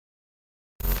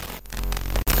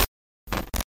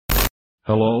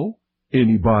Hello?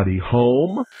 Anybody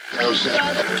home?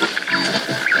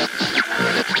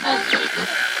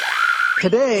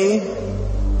 Today,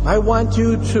 I want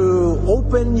you to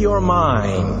open your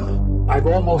mind. I've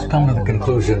almost come to the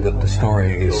conclusion that the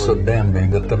story is so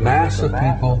damning that the mass of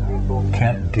people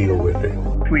can't deal with it.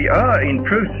 We are in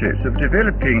process of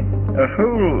developing a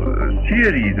whole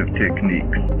series of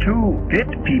techniques to get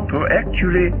people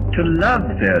actually to love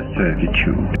their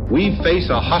servitude. We face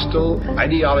a hostile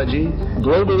ideology,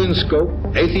 global in scope,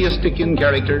 atheistic in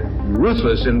character,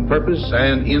 ruthless in purpose,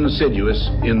 and insidious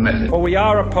in method. For we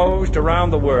are opposed around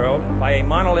the world by a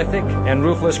monolithic and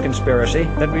ruthless conspiracy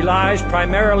that relies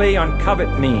primarily on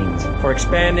covert means for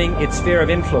expanding its sphere of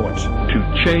influence. To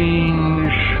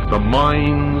change the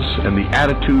minds and the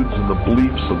attitudes and the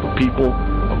beliefs of the people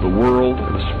of the world,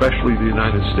 and especially the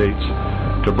United States,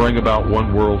 to bring about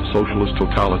one world socialist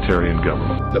totalitarian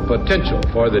government. The potential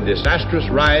for the disastrous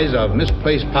rise of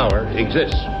misplaced power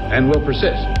exists and will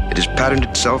persist. It has patterned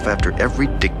itself after every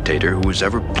dictator who has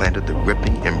ever planted the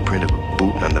ripping imprint of a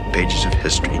boot on the pages of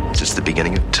history since the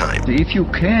beginning of time. If you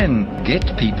can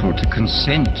get people to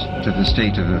consent to the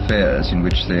state of affairs in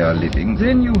which they are living,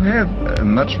 then you have a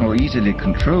much more easily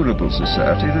controllable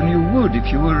society than you would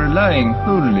if you were relying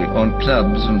wholly on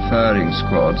clubs and firing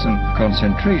squads and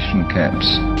concentration camps.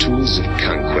 Tools of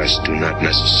conquest do not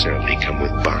necessarily come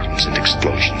with bombs and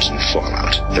explosions and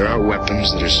fallout. There are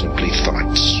weapons that are simply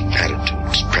thoughts,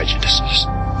 attitudes, prejudices,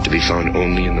 to be found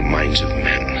only in the minds of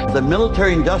men. The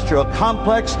military-industrial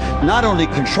complex not only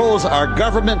controls our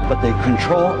government, but they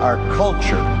control our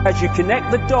culture. As you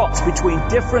connect the dots between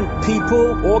different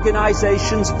people,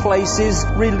 organizations, places,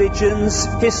 religions,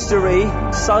 history,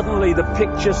 suddenly the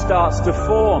picture starts to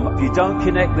form. If you don't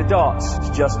connect the dots,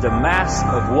 it's just a mass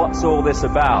of what's all this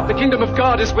about. The kingdom of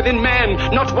God is within man,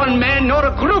 not one man nor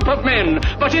a group of men,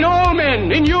 but in all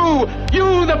men, in you.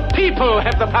 You, the people,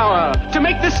 have the power to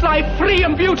make this life free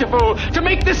and beautiful, to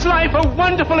make this life a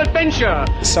wonderful adventure.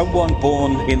 Someone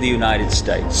born in the United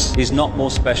States is not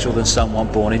more special than someone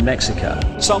born in Mexico.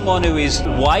 Someone who is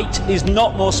white is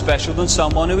not more special than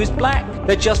someone who is black.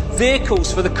 They're just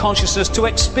vehicles for the consciousness to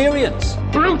experience.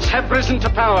 Brutes have risen to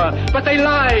power, but they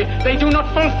lie. They do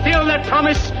not fulfill that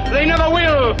promise. They never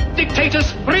will.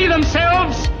 Dictators free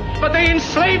themselves, but they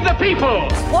enslave the people.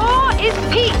 War is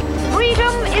peace.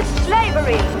 Freedom is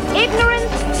slavery.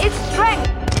 Ignorance is strength.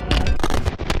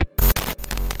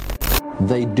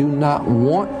 They do not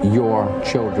want your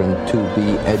children to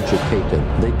be educated.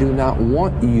 They do not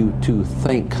want you to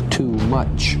think too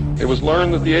much. It was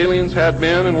learned that the aliens had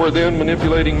been and were then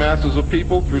manipulating masses of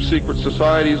people through secret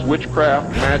societies,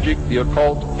 witchcraft, magic, the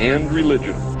occult, and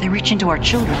religion. They reach into our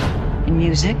children in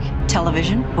music,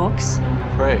 television, books.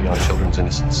 Prey on children's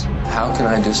innocence. How can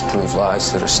I disprove lies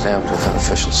that are stamped with an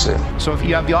official seal? So if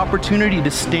you have the opportunity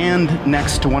to stand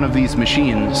next to one of these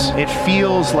machines, it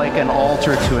feels like an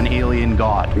altar to an alien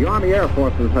god. The Army Air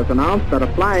Forces has announced that a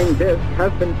flying disc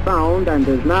has been found and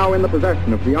is now in the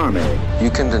possession of the Army. You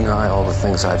can deny all the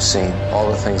things I've seen, all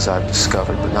the things I've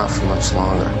discovered, but not for much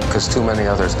longer, because too many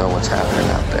others know what's happening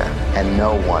out there. And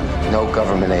no one, no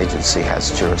government agency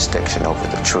has jurisdiction over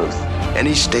the truth.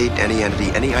 Any state, any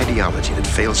entity, any ideology that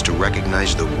fails to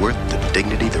recognize the worth, the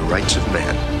dignity, the rights of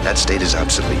man, that state is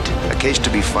obsolete. A case to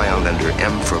be filed under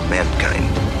M for Mankind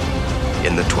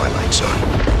in the Twilight Zone.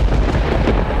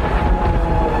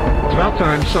 It's about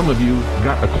time some of you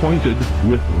got acquainted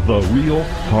with the real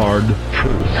hard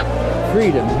truth.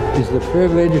 Freedom is the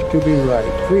privilege to be right.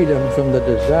 Freedom from the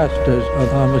disasters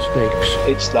of our mistakes.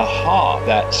 It's the heart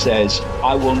that says,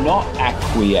 I will not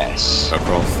acquiesce.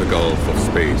 Across the gulf of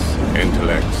space,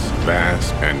 intellects,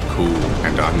 vast and cool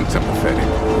and unsympathetic,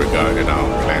 regarded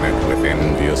our planet with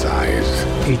envious eyes.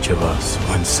 Each of us,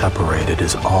 when separated,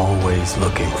 is always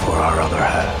looking for our other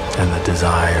half. And the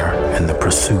desire and the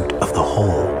pursuit of the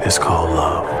whole is called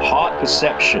love. Heart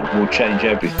perception will change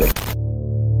everything.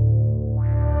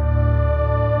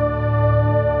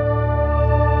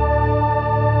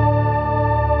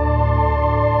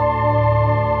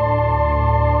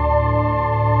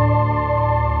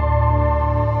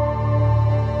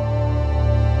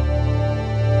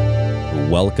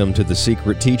 Welcome to The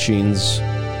Secret Teachings.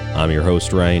 I'm your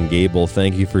host, Ryan Gable.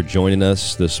 Thank you for joining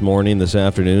us this morning, this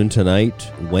afternoon, tonight,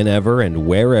 whenever and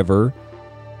wherever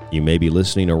you may be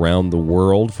listening around the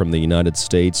world, from the United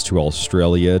States to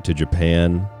Australia to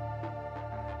Japan,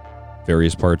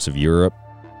 various parts of Europe,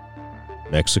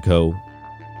 Mexico,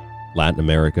 Latin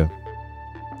America.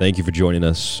 Thank you for joining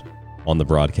us on the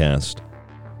broadcast.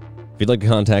 If you'd like to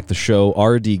contact the show,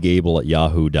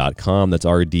 rdgable@yahoo.com. That's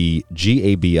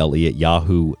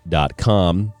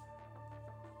rdgable@yahoo.com.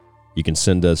 You can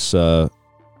send us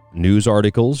news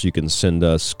articles. You can send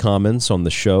us comments on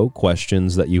the show,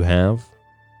 questions that you have,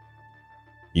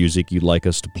 music you'd like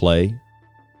us to play,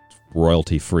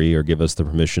 royalty-free, or give us the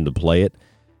permission to play it.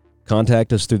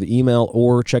 Contact us through the email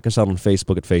or check us out on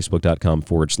Facebook at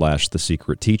facebook.com/The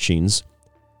Secret Teachings.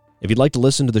 If you'd like to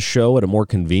listen to the show at a more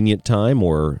convenient time,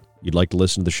 or you'd like to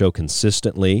listen to the show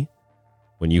consistently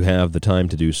when you have the time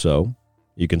to do so,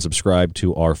 you can subscribe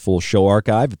to our full show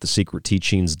archive at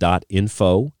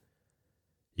thesecretteachings.info.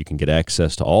 You can get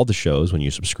access to all the shows when you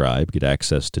subscribe, get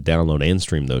access to download and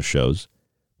stream those shows,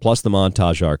 plus the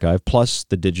montage archive, plus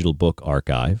the digital book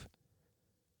archive,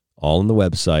 all on the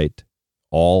website,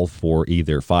 all for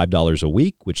either $5 a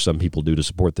week, which some people do to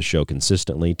support the show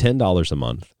consistently, $10 a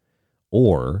month,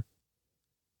 or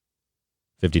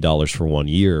 $50 for 1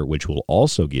 year, which will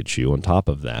also get you, on top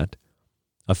of that,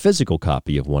 a physical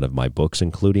copy of one of my books,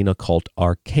 including Occult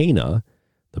Arcana,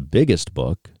 the biggest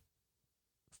book,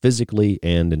 physically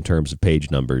and in terms of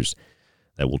page numbers,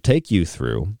 that will take you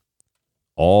through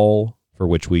all for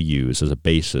which we use as a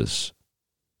basis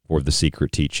for the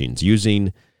secret teachings,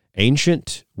 using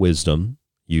ancient wisdom,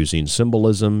 using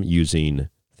symbolism, using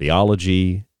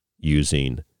theology,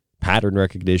 using pattern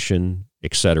recognition,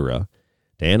 etc.,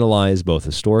 to analyze both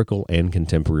historical and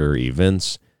contemporary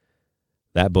events.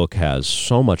 That book has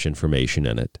so much information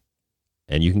in it,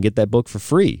 and you can get that book for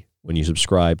free when you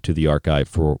subscribe to the archive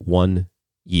for 1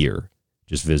 year.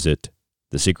 Just visit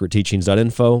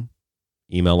thesecretteachings.info,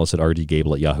 email us at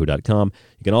rdgable@yahoo.com.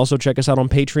 You can also check us out on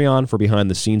Patreon for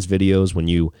behind-the-scenes videos. When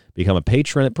you become a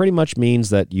patron, it pretty much means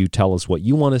that you tell us what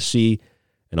you want to see,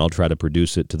 and I'll try to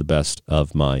produce it to the best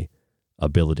of my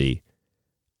ability.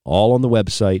 All on the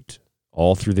website,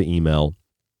 all through the email.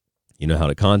 You know how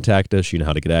to contact us. You know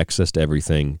how to get access to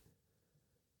everything.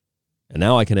 And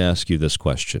now I can ask you this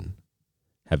question.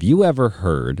 Have you ever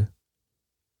heard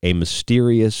a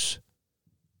mysterious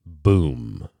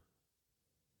boom?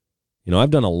 You know, I've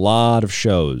done a lot of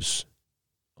shows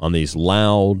on these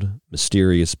loud,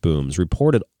 mysterious booms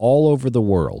reported all over the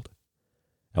world.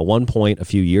 At one point, a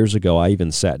few years ago, I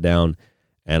even sat down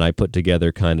and I put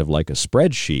together kind of like a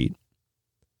spreadsheet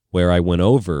where I went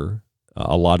over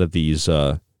a lot of these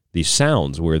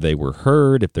sounds, where they were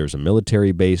heard, if there's a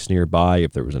military base nearby,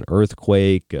 if there was an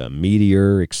earthquake, a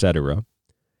meteor, etc.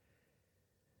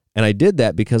 And I did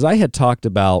that because I had talked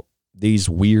about these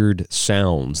weird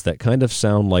sounds that kind of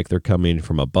sound like they're coming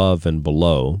from above and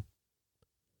below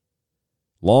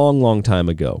long, long time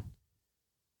ago.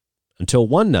 Until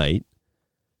one night,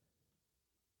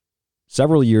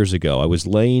 several years ago, I was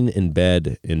laying in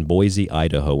bed in Boise,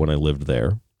 Idaho when I lived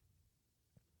there.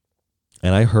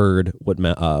 And I heard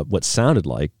what sounded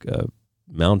like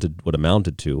what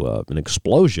amounted to an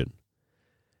explosion.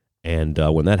 And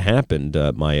when that happened,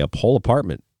 my whole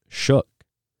apartment shook.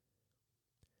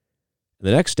 The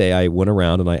next day, I went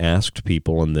around and I asked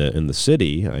people in the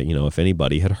city, if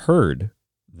anybody had heard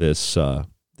this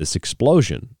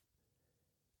explosion.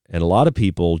 And a lot of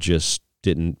people just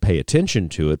didn't pay attention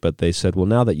to it, but they said, "Well,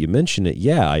 now that you mention it,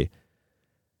 yeah,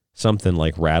 something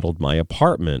like rattled my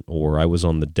apartment, or I was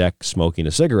on the deck smoking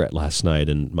a cigarette last night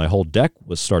and my whole deck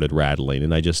started rattling,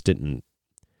 and I just didn't."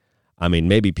 I mean,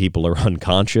 maybe people are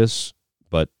unconscious,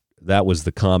 but that was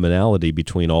the commonality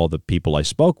between all the people I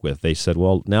spoke with. They said,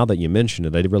 "Well, now that you mention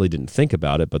it, I really didn't think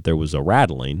about it, but there was a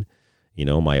rattling.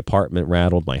 My apartment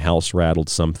rattled, my house rattled,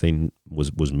 something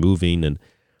was moving." And,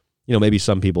 maybe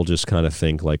some people just kind of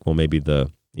think like, well, maybe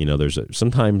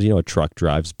sometimes a truck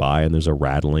drives by and there's a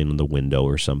rattling in the window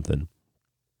or something.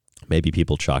 Maybe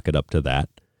people chalk it up to that.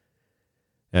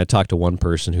 And I talked to one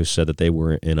person who said that they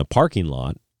were in a parking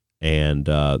lot, and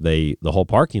the whole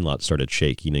parking lot started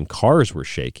shaking and cars were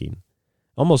shaking,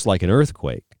 almost like an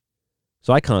earthquake.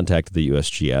 So I contacted the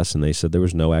USGS, and they said there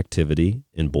was no activity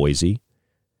in Boise.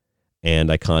 And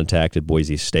I contacted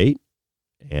Boise State,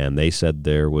 and they said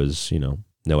there was,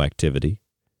 no activity.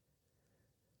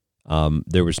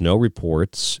 There was no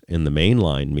reports in the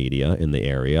mainline media in the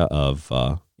area of,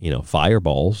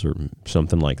 fireballs or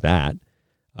something like that.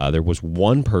 There was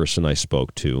one person I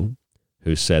spoke to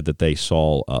who said that they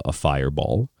saw a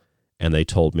fireball, and they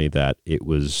told me that it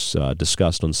was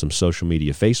discussed on some social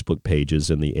media Facebook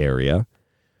pages in the area.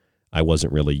 I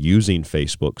wasn't really using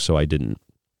Facebook, so I didn't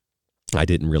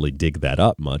really dig that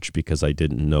up much because I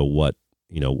didn't know what,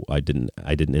 I didn't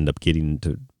end up getting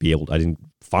to be able, I didn't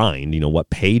find, what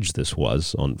page this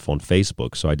was on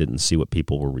Facebook, so I didn't see what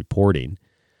people were reporting.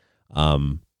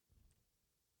 And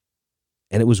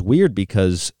it was weird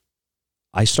because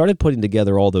I started putting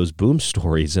together all those boom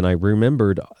stories, and I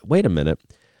remembered, wait a minute,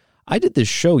 I did this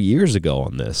show years ago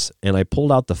on this, and I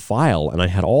pulled out the file, and I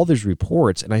had all these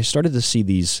reports, and I started to see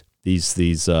these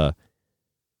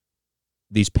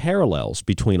these parallels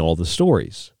between all the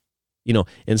stories. You know,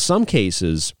 in some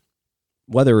cases,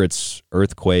 whether it's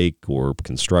earthquake or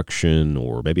construction,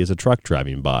 or maybe it's a truck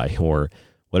driving by, or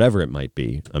whatever it might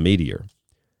be, a meteor,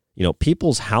 you know,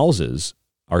 people's houses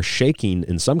are shaking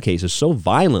in some cases so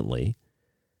violently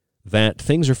that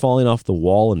things are falling off the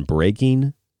wall and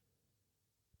breaking.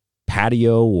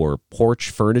 Patio or porch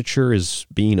furniture is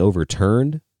being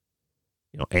overturned.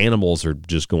 You know, animals are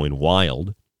just going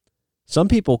wild. Some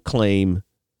people claim,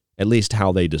 at least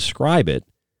how they describe it,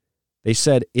 they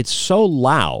said it's so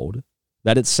loud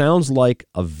that it sounds like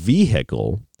a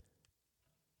vehicle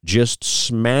just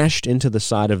smashed into the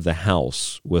side of the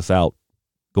house without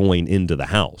going into the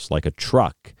house, like a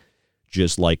truck,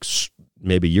 just like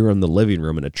maybe you're in the living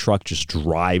room and a truck just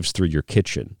drives through your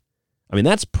kitchen. I mean,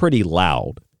 that's pretty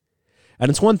loud. And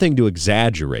it's one thing to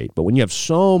exaggerate, but when you have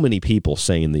so many people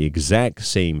saying the exact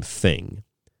same thing,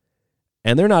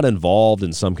 and they're not involved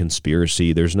in some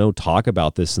conspiracy, there's no talk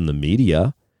about this in the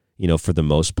media, you know, for the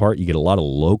most part. You get a lot of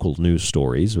local news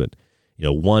stories, but, you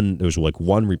know, there was like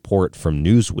one report from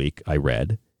Newsweek I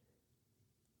read,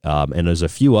 and there's a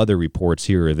few other reports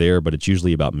here or there, but it's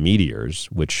usually about meteors,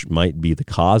 which might be the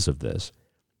cause of this.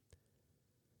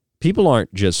 People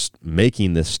aren't just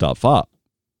making this stuff up.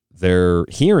 They're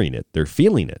hearing it. They're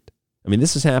feeling it. I mean,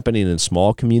 this is happening in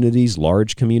small communities,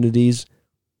 large communities.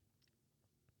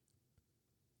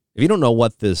 If you don't know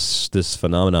what this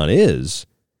phenomenon is,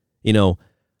 you know,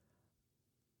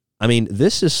 I mean,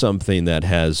 this is something that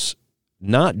has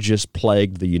not just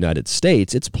plagued the United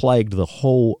States, it's plagued the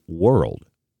whole world.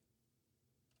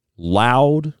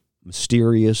 Loud,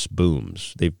 mysterious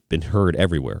booms. They've been heard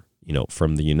everywhere, you know,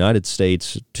 from the United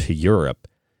States to Europe.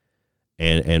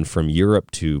 And from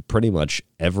Europe to pretty much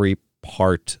every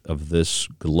part of this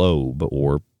globe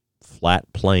or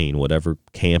flat plane, whatever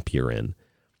camp you're in.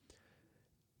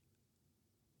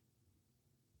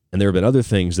 And there have been other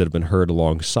things that have been heard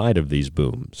alongside of these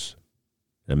booms.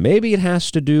 And maybe it has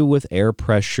to do with air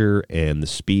pressure and the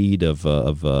speed of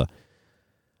a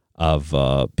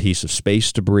piece of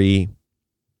space debris.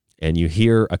 And you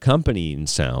hear accompanying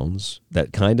sounds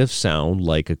that kind of sound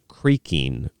like a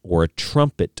creaking or a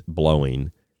trumpet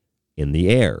blowing in the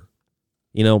air.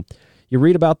 You know, you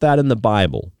read about that in the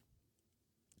Bible.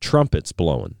 Trumpets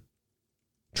blowing.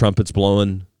 Trumpets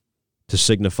blowing to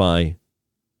signify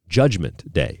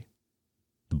Judgment Day.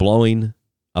 The blowing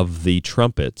of the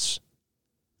trumpets.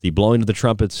 The blowing of the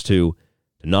trumpets to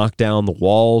knock down the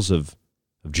walls of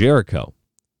Jericho.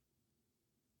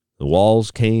 The walls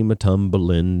came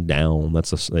a-tumbling down.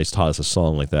 They taught us a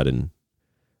song like that when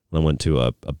I went to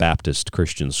a Baptist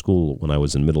Christian school when I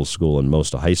was in middle school and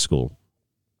most of high school.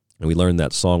 And we learned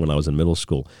that song when I was in middle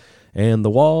school. And the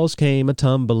walls came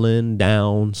a-tumbling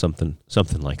down, something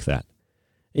like that.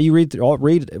 And you read it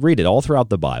all throughout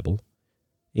the Bible.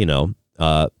 You know,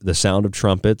 the sound of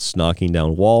trumpets knocking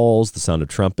down walls, the sound of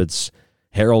trumpets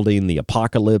heralding the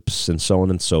apocalypse, and so on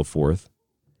and so forth.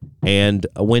 And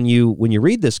when you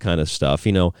read this kind of stuff,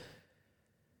 you know,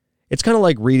 it's kind of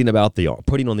like reading about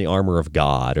putting on the armor of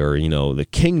God, or, you know, the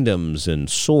kingdoms and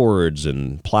swords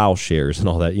and plowshares and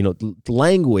all that, you know,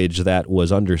 language that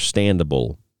was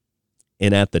understandable.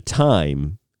 And at the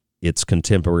time, it's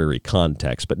contemporary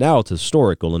context. But now it's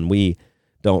historical, and we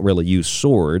don't really use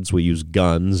swords. We use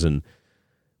guns, and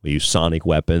we use sonic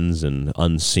weapons and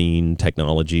unseen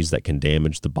technologies that can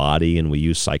damage the body, and we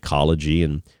use psychology,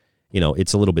 and you know,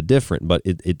 it's a little bit different, but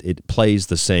it plays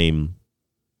the same.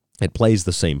 It plays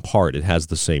the same part. It has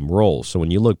the same role. So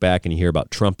when you look back and you hear about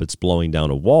trumpets blowing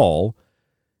down a wall,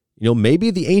 you know,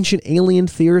 maybe the ancient alien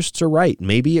theorists are right.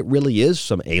 Maybe it really is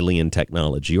some alien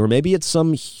technology, or maybe it's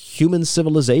some human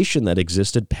civilization that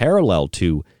existed parallel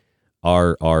to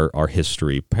our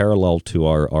history, parallel to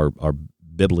our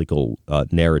biblical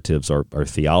narratives, our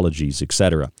theologies,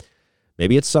 etc.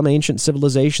 Maybe it's some ancient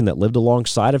civilization that lived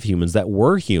alongside of humans, that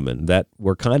were human, that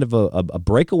were kind of a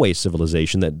breakaway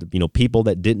civilization, that, you know, people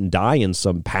that didn't die in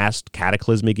some past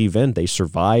cataclysmic event. They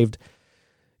survived,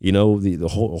 you know, the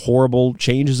horrible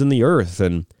changes in the earth,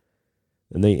 and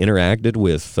they interacted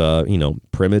with, you know,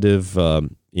 primitive,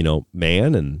 you know,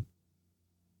 man, and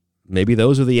maybe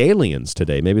those are the aliens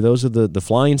today. Maybe those are the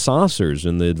flying saucers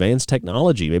and the advanced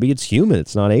technology. Maybe it's human.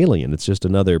 It's not alien. It's just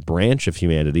another branch of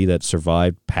humanity that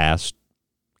survived past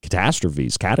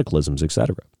catastrophes, cataclysms,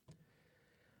 etc.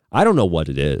 I don't know what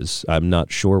it is. I'm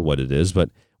not sure what it is, but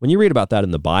when you read about that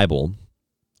in the Bible,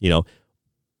 you know,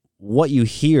 what you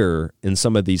hear in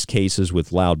some of these cases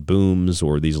with loud booms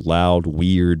or these loud,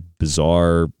 weird,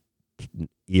 bizarre,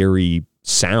 eerie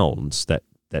sounds that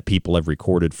people have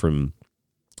recorded from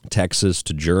Texas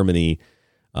to Germany,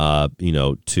 you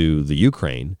know, to the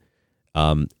Ukraine,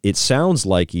 It sounds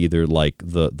like either like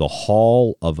the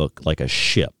hull of a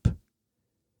ship.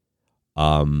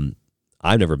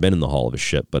 I've never been in the hull of a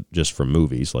ship, but just from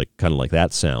movies, like kind of like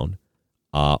that sound.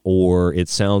 Or it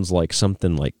sounds like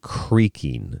something like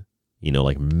creaking,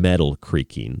 like metal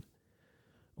creaking.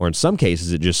 Or in some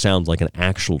cases, it just sounds like an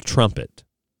actual trumpet.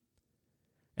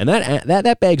 And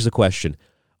that begs the question.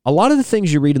 A lot of the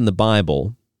things you read in the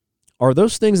Bible, are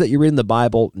those things that you read in the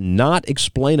Bible not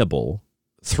explainable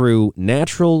through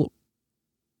natural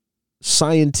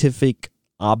scientific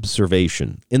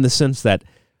observation, in the sense that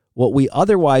what we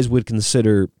otherwise would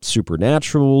consider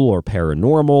supernatural or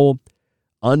paranormal,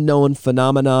 unknown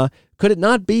phenomena, could it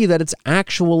not be that it's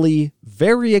actually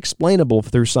very explainable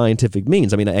through scientific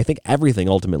means? I mean, I think everything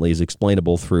ultimately is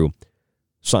explainable through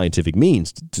scientific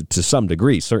means to some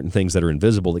degree. Certain things that are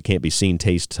invisible, that can't be seen,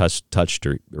 tasted, touched,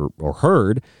 or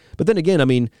heard. But then again, I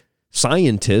mean,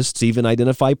 scientists even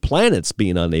identify planets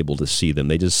being unable to see them.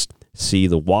 They just see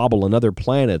the wobble in other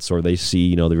planets, or they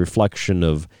see, the reflection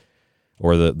of,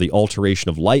 or the alteration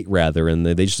of light, rather, and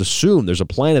they just assume there's a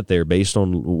planet there based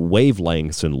on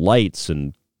wavelengths and lights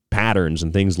and patterns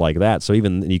and things like that. So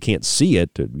even you can't see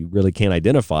it, you really can't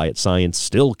identify it, science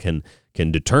still can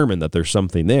determine that there's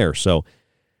something there. So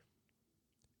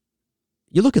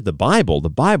you look at the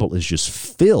Bible is just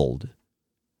filled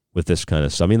with this kind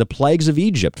of stuff. I mean, the plagues of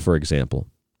Egypt, for example.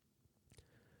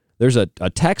 There's a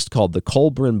text called the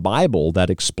Kolbrin Bible that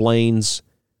explains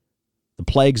the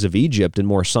plagues of Egypt in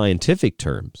more scientific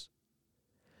terms.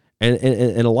 And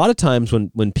a lot of times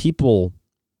when people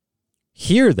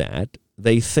hear that,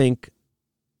 they think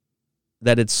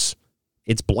that it's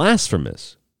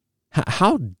blasphemous.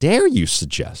 How dare you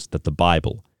suggest that the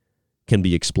Bible can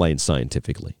be explained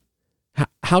scientifically?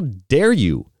 How dare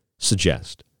you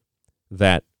suggest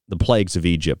that the plagues of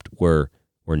Egypt were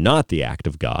not the act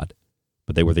of God,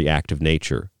 but they were the act of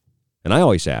nature? And I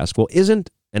always ask, well, isn't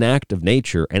an act of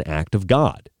nature an act of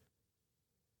God?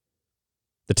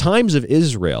 The Times of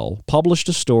Israel published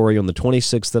a story on the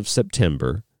 26th of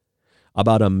September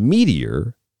about a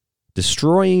meteor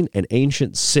destroying an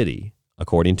ancient city,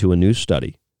 according to a new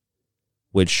study,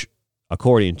 which,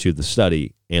 according to the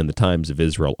study and the Times of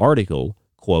Israel article,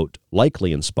 quote,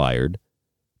 likely inspired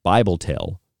Bible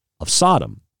tale of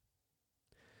Sodom.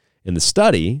 In the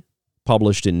study,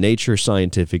 published in Nature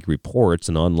Scientific Reports,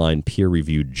 an online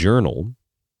peer-reviewed journal,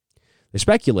 they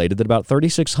speculated that about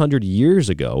 3,600 years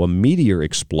ago, a meteor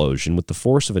explosion with the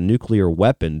force of a nuclear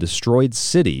weapon destroyed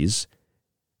cities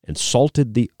and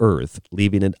salted the earth,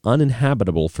 leaving it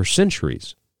uninhabitable for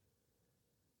centuries.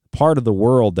 Part of the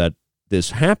world that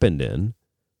this happened in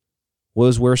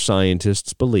was where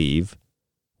scientists believe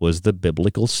was the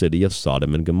biblical city of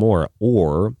Sodom and Gomorrah,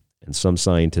 or, and some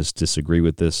scientists disagree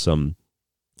with this, some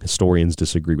historians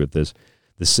disagree with this,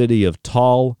 the city of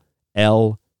Tal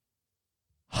el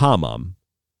Hammam,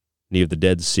 near the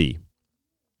Dead Sea.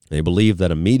 They believe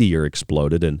that a meteor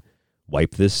exploded and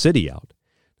wiped this city out.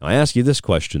 Now, I ask you this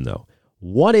question, though.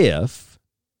 What if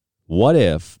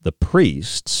the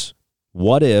priests,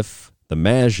 what if the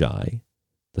Magi,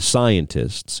 the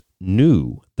scientists,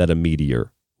 knew that a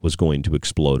meteor was going to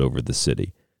explode over the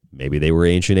city? Maybe they were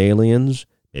ancient aliens,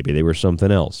 maybe they were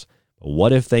something else. But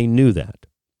what if they knew that?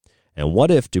 And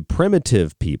what if to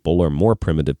primitive people, or more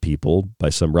primitive people by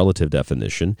some relative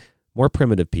definition, more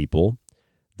primitive people,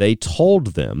 they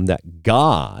told them that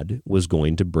God was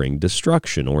going to bring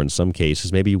destruction, or in some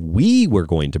cases, maybe we were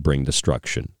going to bring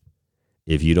destruction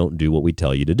if you don't do what we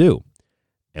tell you to do.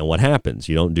 And what happens?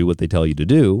 You don't do what they tell you to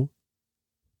do,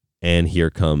 and here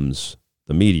comes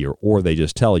the meteor, or they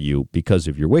just tell you, because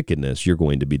of your wickedness, you're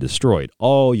going to be destroyed.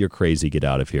 Oh, you're crazy, get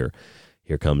out of here.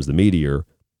 Here comes the meteor,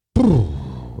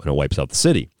 and it wipes out the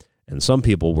city. And some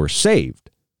people were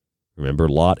saved. Remember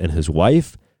Lot and his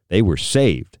wife? They were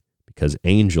saved because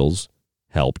angels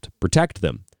helped protect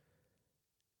them.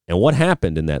 And what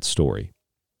happened in that story?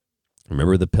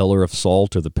 Remember the pillar of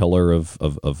salt, or the pillar of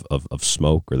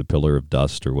smoke, or the pillar of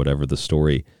dust, or whatever the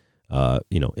story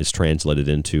is translated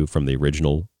into from the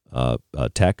original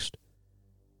text?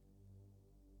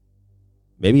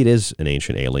 Maybe it is an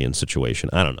ancient alien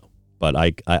situation. I don't know. But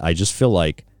I just feel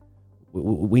like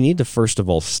we need to, first of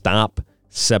all, stop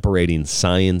separating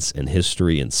science and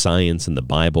history and science and the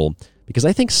Bible, because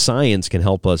I think science can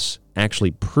help us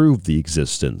actually prove the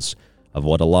existence of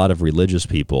what a lot of religious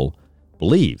people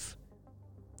believe.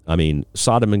 I mean,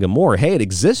 Sodom and Gomorrah, hey, it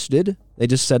existed. They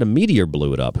just said a meteor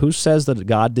blew it up. Who says that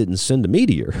God didn't send a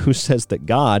meteor? Who says that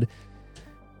God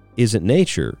isn't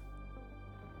nature?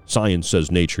 Science says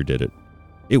nature did it.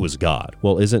 It was God.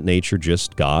 Well, isn't nature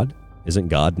just God? Isn't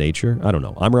God nature? I don't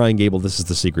know. I'm Ryan Gable. This is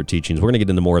The Secret Teachings. We're going to get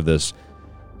into more of this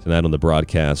tonight on the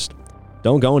broadcast.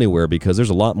 Don't go anywhere because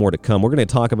there's a lot more to come. We're going to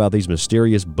talk about these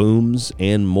mysterious booms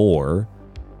and more.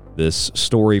 This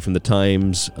story from the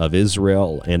Times of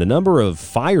Israel and a number of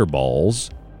fireballs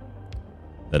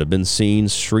that have been seen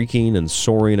streaking and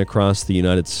soaring across the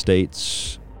United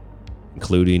States,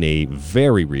 including a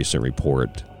very recent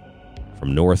report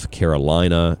from North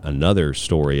Carolina, another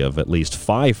story of at least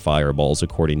 5 fireballs,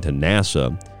 according to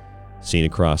NASA, seen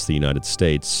across the United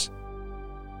States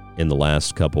in the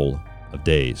last couple of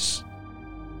days.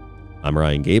 I'm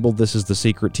Ryan Gable. This is The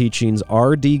Secret Teachings.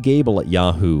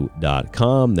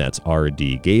 rdgable@yahoo.com. That's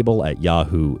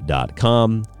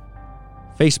rdgable@yahoo.com.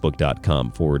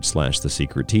 Facebook.com/The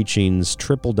Secret Teachings.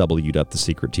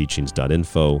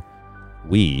 www.thesecretteachings.info.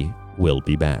 We will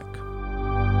be back.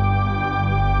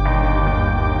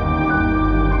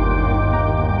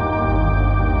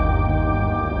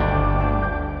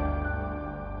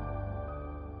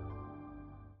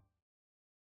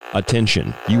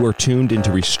 Attention, you are tuned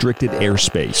into restricted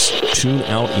airspace. Tune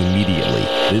out immediately.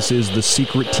 This is The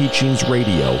Secret Teachings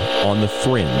Radio on The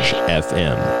Fringe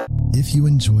FM. If you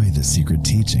enjoy The Secret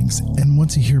Teachings and want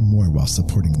to hear more while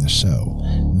supporting the show,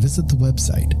 visit the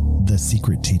website,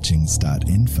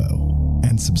 thesecretteachings.info,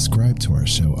 and subscribe to our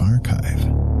show archive.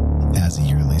 As a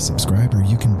yearly subscriber,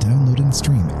 you can download and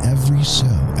stream every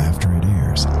show after it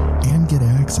airs and get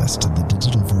access to the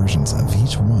digital versions of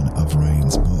each one of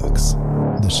Ryan's books.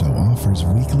 The show offers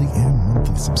weekly and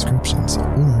monthly subscriptions,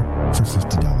 or for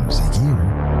 $50 a year,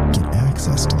 get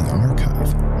access to the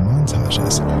archive,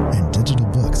 montages, and digital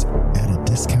books at a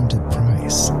discounted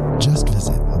price. Just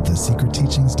visit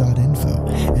thesecretteachings.info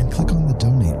and click on the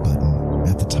donate button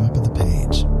at the top of the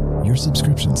page. Your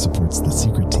subscription supports The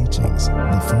Secret Teachings,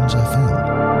 The Fringe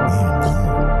FM, and you.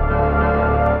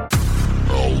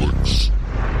 Alex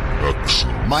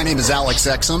Exum. My name is Alex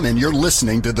Exum, and you're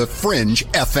listening to The Fringe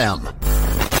FM.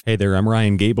 Hey there, I'm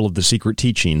Ryan Gable of The Secret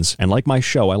Teachings, and like my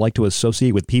show, I like to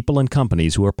associate with people and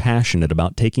companies who are passionate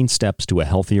about taking steps to a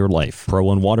healthier life. Pro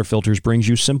One Water Filters brings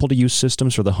you simple-to-use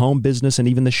systems for the home, business, and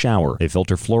even the shower. They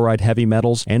filter fluoride, heavy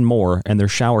metals, and more, and their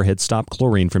shower heads stop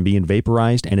chlorine from being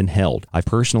vaporized and inhaled. I've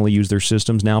personally used their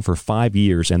systems now for 5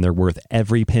 years, and they're worth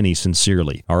every penny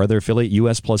sincerely. Our other affiliate,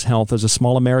 US Plus Health, is a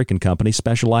small American company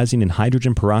specializing in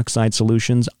hydrogen peroxide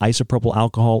solutions, isopropyl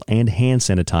alcohol, and hand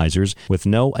sanitizers with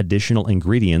no additional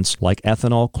ingredients like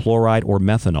ethanol, chloride, or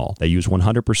methanol. They use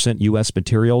 100% U.S.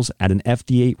 materials at an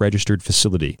FDA-registered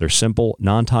facility. Their simple,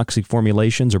 non-toxic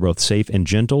formulations are both safe and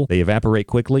gentle. They evaporate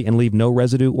quickly and leave no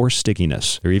residue or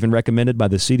stickiness. They're even recommended by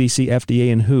the CDC, FDA,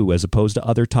 and WHO as opposed to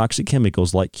other toxic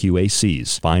chemicals like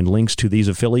QACs. Find links to these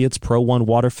affiliates, Pro One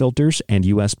Water Filters, and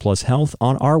US Plus Health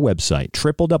on our website,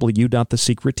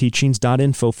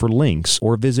 www.thesecretteachings.info for links,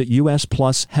 or visit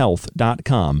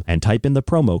usplushealth.com and type in the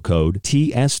promo code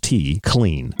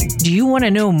TSTCLEAN. Do you want to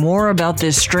know more about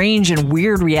this strange and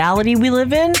weird reality we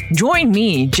live in? Join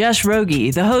me, Jess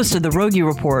Rogie, the host of The Rogie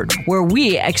Report, where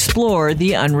we explore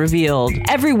the unrevealed.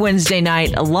 Every Wednesday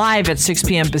night, live at 6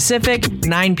 p.m. Pacific,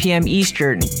 9 p.m.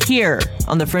 Eastern, here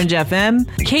on The Fringe FM,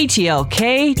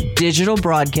 KTLK Digital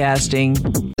Broadcasting.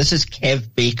 This is Kev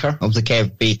Baker of The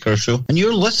Kev Baker Show, and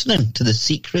you're listening to The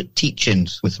Secret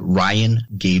Teachings with Ryan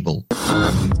Gable.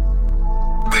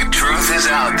 The truth is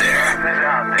out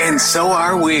there, and so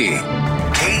are we.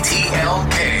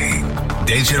 KTLK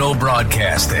Digital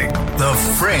Broadcasting, The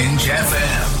Fringe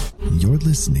FM. You're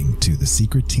listening to The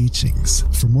Secret Teachings.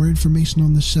 For more information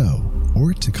on the show,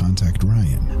 or to contact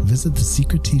Ryan, visit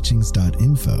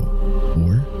thesecretteachings.info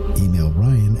or email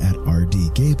Ryan at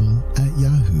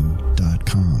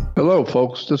rdgable@yahoo.com. Hello,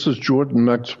 folks. This is Jordan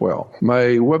Maxwell.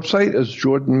 My website is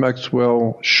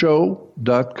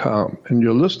jordanmaxwellshow.com, and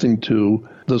you're listening to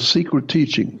The Secret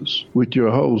Teachings with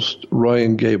your host,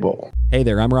 Ryan Gable. Hey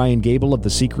there, I'm Ryan Gable of The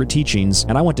Secret Teachings,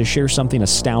 and I want to share something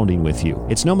astounding with you.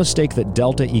 It's no mistake that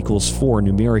delta equals 4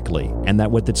 numerically, and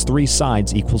that with its 3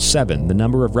 sides equals 7, the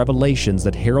number of revelations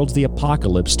that heralds the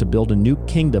apocalypse to build a new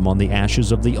kingdom on the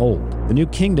ashes of the old. The new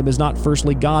kingdom is not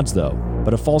firstly God's, though,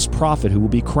 but a false prophet who will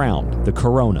be crowned, the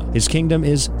Corona. His kingdom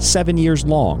is 7 years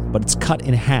long, but it's cut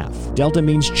in half. Delta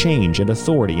means change and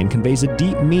authority and conveys a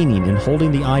deep meaning in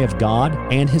holding the eye of God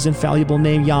and his infallible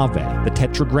name Yahweh, the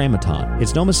Tetragrammaton.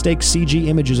 It's no mistake CG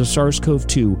images of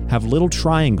SARS-CoV-2 have little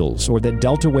triangles, or that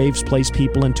delta waves place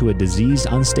people into a diseased,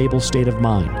 unstable state of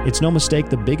mind. It's no mistake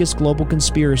the biggest global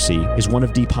conspiracy is one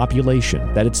of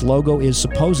depopulation, that its logo is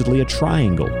supposedly a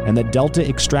triangle, and that delta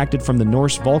extracted from the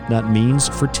Norse Volknut means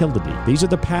fertility. These are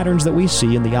the patterns that we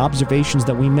see and the observations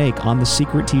that we make on The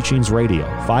Secret Teachings Radio,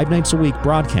 5 nights a week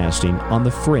broadcasting on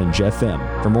The Fringe FM.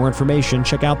 For more information,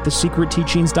 check out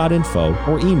thesecretteachings.info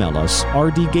or email us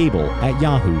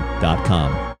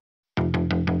rdgable@yahoo.com.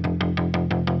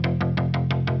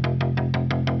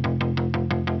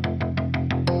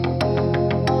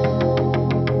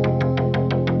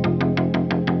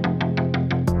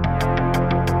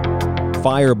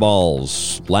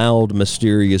 Fireballs, loud,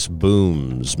 mysterious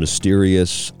booms,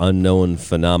 mysterious, unknown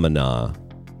phenomena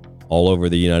all over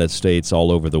the United States,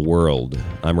 all over the world.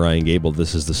 I'm Ryan Gable.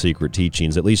 This is The Secret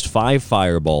Teachings. At least 5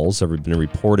 fireballs have been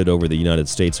reported over the United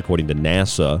States, according to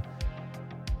NASA.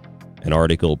 An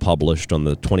article published on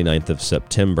the 29th of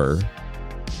September.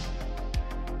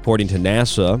 According to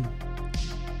NASA,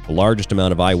 the largest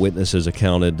amount of eyewitnesses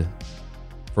accounted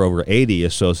for over 80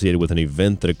 associated with an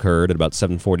event that occurred at about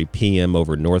 7:40 p.m.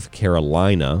 over North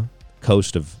Carolina,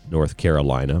 coast of North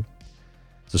Carolina.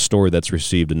 It's a story that's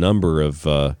received a number of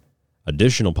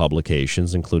additional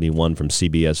publications, including one from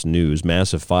CBS News.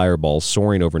 Massive fireballs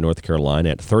soaring over North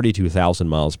Carolina at 32,000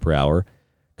 miles per hour,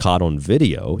 caught on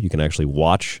video. You can actually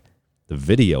watch the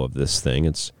video of this thing.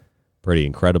 It's pretty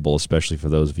incredible, especially for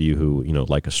those of you who,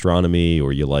 like astronomy,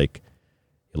 or you like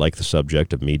the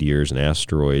subject of meteors and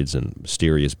asteroids and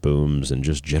mysterious booms and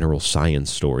just general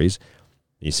science stories.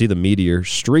 You see the meteor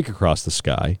streak across the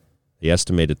sky. The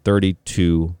estimated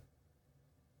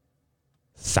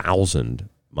 32,000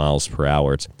 miles per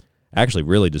hour. It's actually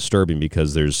really disturbing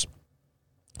because there's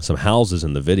some houses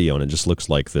in the video, and it just looks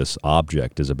like this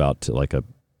object is about to, like a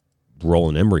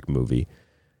Roland Emmerich movie.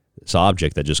 This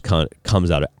object that just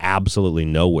comes out of absolutely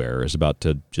nowhere is about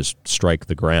to just strike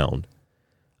the ground.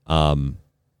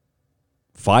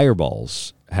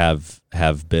 Fireballs have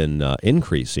been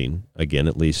increasing again,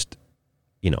 at least,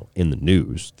 in the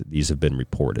news. These have been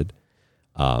reported.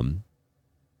 NASA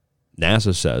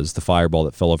says the fireball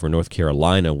that fell over North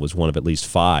Carolina was one of at least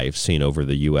 5 seen over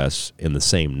the U.S. in the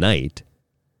same night.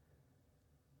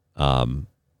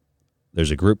 There's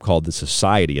a group called The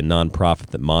Society, a nonprofit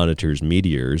that monitors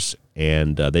meteors,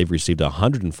 and they've received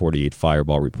 148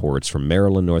 fireball reports from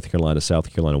Maryland, North Carolina,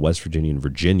 South Carolina, West Virginia, and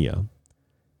Virginia.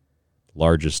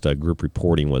 Largest group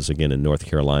reporting was, again, in North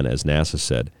Carolina, as NASA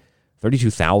said.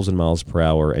 32,000 miles per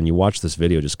hour, and you watch this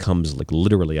video, just comes like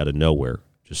literally out of nowhere.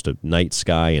 Just a night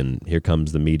sky, and here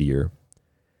comes the meteor.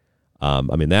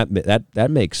 That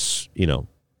makes,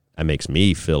 that makes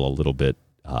me feel a little bit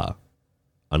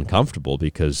uncomfortable,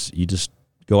 because you just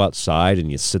go outside and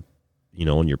you sit,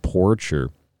 on your porch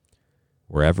or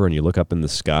wherever, and you look up in the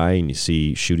sky and you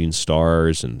see shooting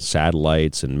stars and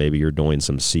satellites, and maybe you're doing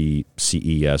some CES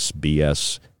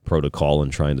BS protocol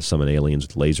and trying to summon aliens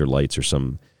with laser lights or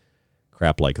some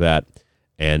crap like that.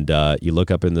 And you look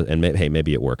up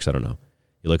maybe it works. I don't know.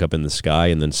 You look up in the sky,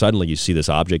 and then suddenly you see this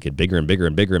object get bigger and bigger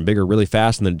and bigger and bigger really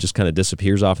fast, and then it just kind of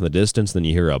disappears off in the distance. Then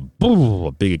you hear a boom,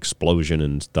 a big explosion,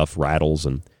 and stuff rattles.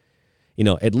 And,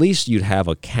 at least you'd have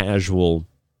a casual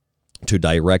to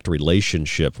direct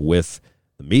relationship with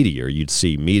the meteor. You'd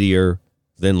see meteor,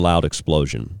 then loud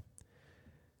explosion.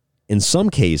 In some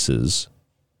cases,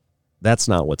 that's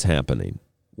not what's happening.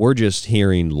 We're just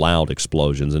hearing loud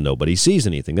explosions and nobody sees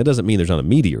anything. That doesn't mean there's not a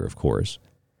meteor, of course.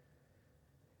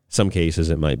 Some cases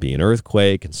it might be an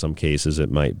earthquake, in some cases it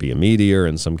might be a meteor,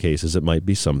 in some cases it might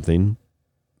be something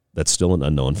that's still an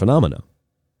unknown phenomena.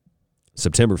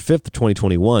 September 5th,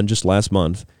 2021, just last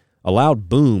month, a loud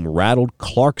boom rattled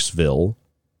Clarksville,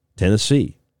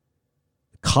 Tennessee.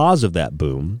 The cause of that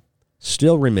boom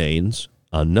still remains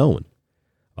unknown.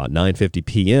 About 9:50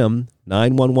 p.m.,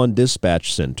 911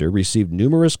 dispatch center received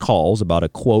numerous calls about a,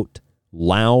 quote,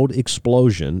 loud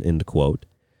explosion, end quote,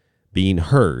 being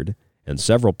heard, and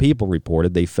several people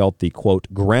reported they felt the, quote,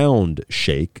 ground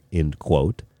shake, end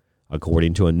quote,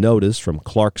 according to a notice from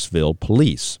Clarksville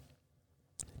Police.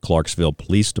 Clarksville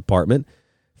Police Department,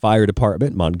 Fire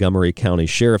Department, Montgomery County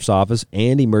Sheriff's Office,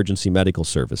 and Emergency Medical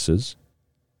Services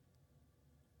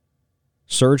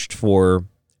searched for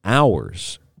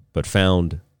hours but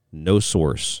found no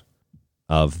source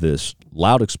of this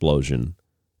loud explosion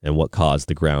and what caused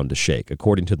the ground to shake.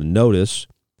 According to the notice,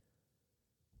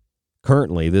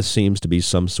 currently, this seems to be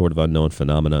some sort of unknown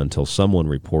phenomena until someone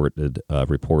reports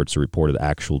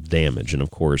actual damage. And,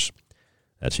 of course,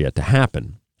 that's yet to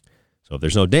happen. So if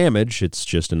there's no damage, it's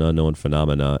just an unknown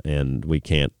phenomena, and we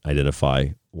can't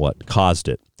identify what caused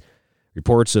it.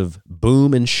 Reports of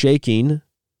boom and shaking,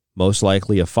 most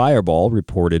likely a fireball,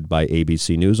 reported by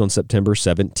ABC News on September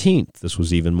 17th. This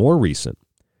was even more recent.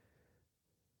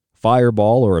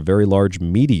 Fireball, or a very large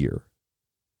meteor,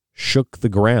 shook the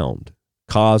ground,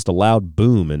 caused a loud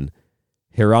boom in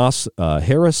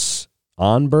Harrisonburg,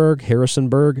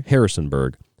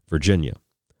 Virginia.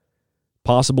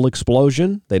 Possible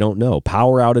explosion? They don't know.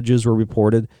 Power outages were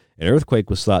reported. An earthquake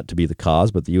was thought to be the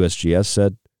cause, but the USGS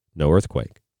said no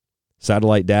earthquake.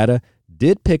 Satellite data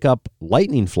did pick up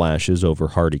lightning flashes over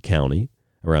Hardy County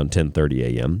around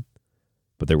 10:30 a.m.,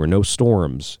 but there were no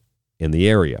storms in the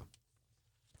area.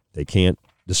 They can't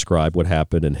describe what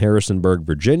happened in Harrisonburg,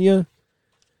 Virginia.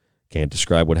 Can't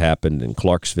describe what happened in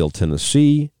Clarksville,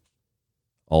 Tennessee.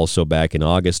 Also back in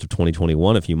August of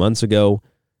 2021, a few months ago,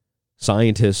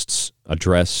 scientists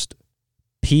addressed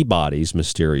Peabody's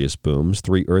mysterious booms,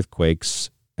 3 earthquakes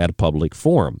at a public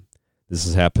forum. This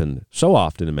has happened so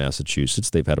often in Massachusetts.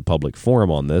 They've had a public forum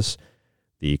on this.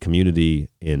 The community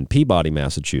in Peabody,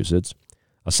 Massachusetts.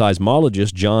 A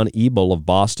seismologist, John Ebel of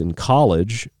Boston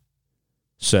College,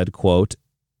 said, quote,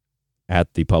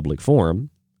 at the public forum,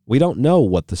 "We don't know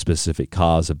what the specific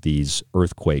cause of these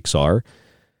earthquakes are,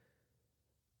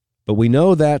 but we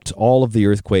know that all of the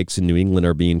earthquakes in New England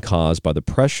are being caused by the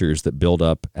pressures that build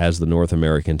up as the North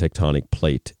American tectonic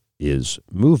plate is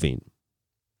moving."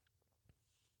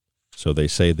 So they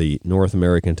say the North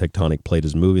American tectonic plate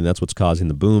is moving. That's what's causing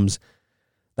the booms.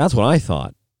 That's what I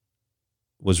thought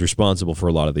was responsible for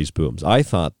a lot of these booms. I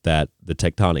thought that the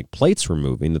tectonic plates were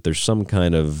moving, that there's some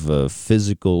kind of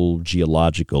physical,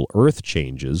 geological earth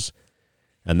changes,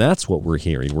 and that's what we're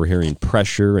hearing. We're hearing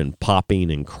pressure and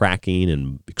popping and cracking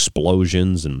and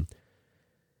explosions. And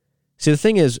see, the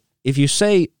thing is, if you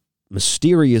say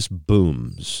mysterious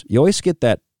booms, you always get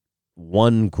that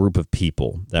one group of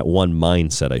people, that one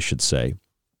mindset, I should say,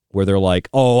 where they're like,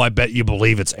 oh, I bet you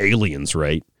believe it's aliens,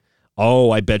 right?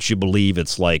 Oh, I bet you believe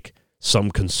it's like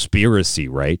some conspiracy,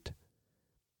 right?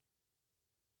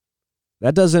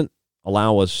 That doesn't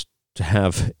allow us to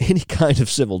have any kind of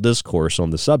civil discourse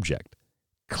on the subject.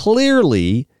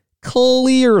 Clearly,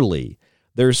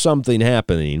 there's something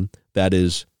happening that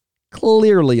is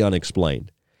clearly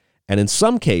unexplained. And in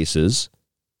some cases,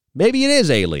 maybe it is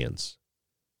aliens.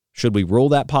 Should we rule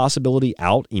that possibility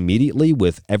out immediately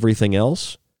with everything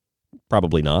else?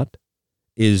 Probably not.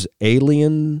 Is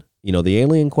alien, the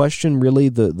alien question really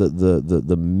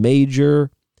the major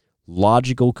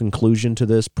logical conclusion to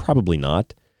this? Probably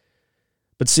not.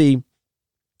 But see,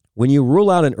 when you rule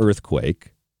out an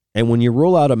earthquake and when you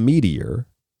rule out a meteor,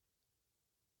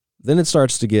 then it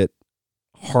starts to get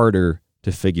harder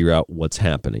to figure out what's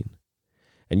happening.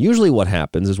 And usually what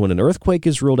happens is when an earthquake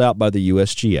is ruled out by the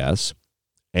USGS,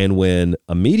 and when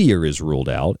a meteor is ruled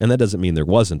out, and that doesn't mean there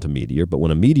wasn't a meteor, but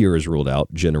when a meteor is ruled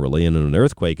out generally, and an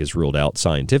earthquake is ruled out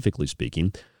scientifically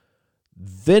speaking,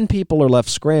 then people are left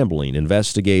scrambling.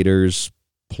 Investigators,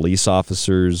 police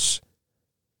officers,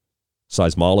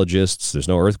 seismologists, there's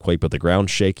no earthquake, but the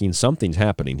ground's shaking. Something's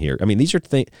happening here. I mean, these are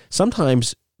things,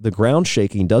 sometimes the ground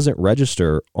shaking doesn't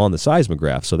register on the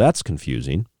seismograph, so that's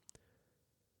confusing.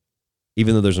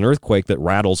 Even though there's an earthquake that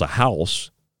rattles a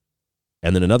house,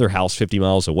 and then another house 50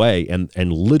 miles away,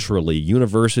 and literally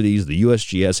universities, the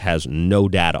USGS has no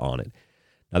data on it.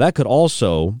 Now, that could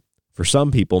also, for some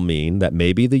people, mean that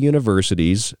maybe the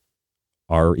universities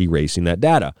are erasing that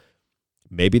data.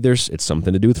 Maybe it's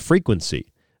something to do with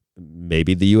frequency.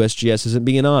 Maybe the USGS isn't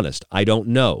being honest. I don't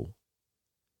know.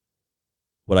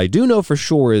 What I do know for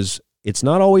sure is it's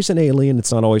not always an alien,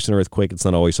 it's not always an earthquake, it's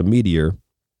not always a meteor.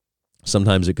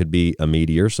 Sometimes it could be a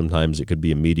meteor. Sometimes it could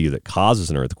be a meteor that causes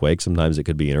an earthquake. Sometimes it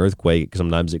could be an earthquake.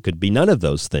 Sometimes it could be none of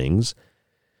those things.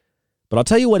 But I'll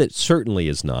tell you what it certainly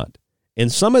is not.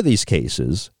 In some of these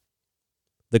cases,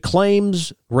 the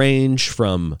claims range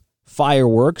from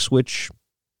fireworks, which,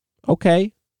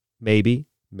 okay, maybe.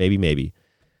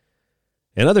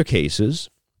 In other cases,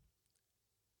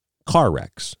 car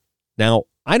wrecks. Now,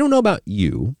 I don't know about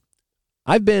you.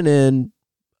 I've been in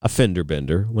a fender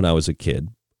bender when I was a kid.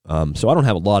 So I don't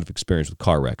have a lot of experience with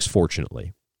car wrecks,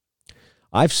 fortunately.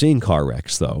 I've seen car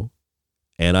wrecks, though,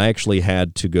 and I actually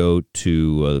had to go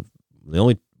to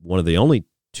one of the only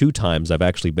 2 times I've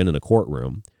actually been in a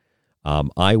courtroom.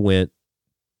 I went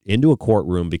into a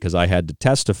courtroom because I had to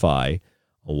testify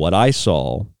on what I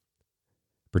saw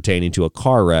pertaining to a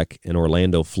car wreck in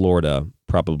Orlando, Florida,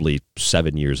 probably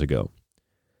 7 years ago.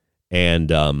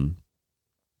 And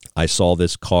I saw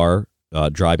this car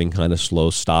driving kind of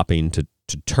slow, stopping to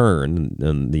turn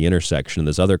in the intersection.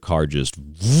 This other car just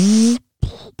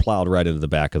plowed right into the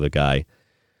back of the guy,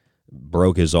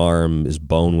 broke his arm, his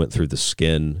bone went through the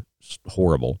skin. It's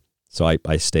horrible. So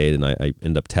I stayed, and I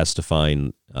ended up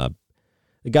testifying.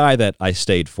 The guy that I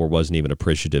stayed for wasn't even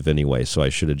appreciative anyway, so I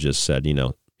should have just said,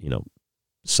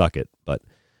 suck it. But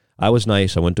I was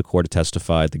nice. I went to court to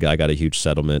testify. The guy got a huge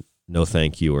settlement. No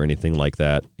thank you or anything like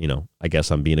that. I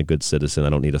guess I'm being a good citizen. I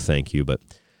don't need a thank you, but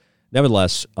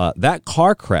nevertheless, that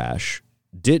car crash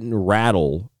didn't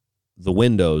rattle the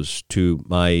windows to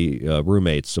my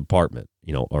roommate's apartment,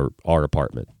 or our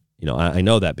apartment. I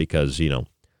know that because,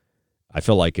 I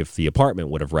feel like if the apartment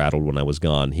would have rattled when I was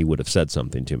gone, he would have said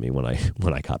something to me when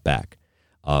I got back.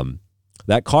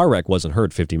 That car wreck wasn't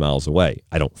heard 50 miles away.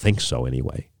 I don't think so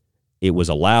anyway. It was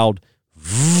a loud,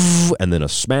 and then a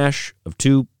smash of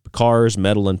two cars,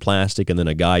 metal and plastic, and then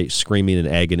a guy screaming in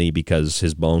agony because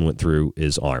his bone went through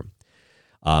his arm.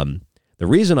 The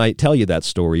reason I tell you that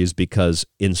story is because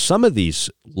in some of these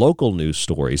local news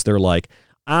stories, they're like,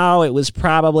 oh, it was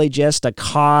probably just a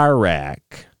car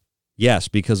wreck. Yes,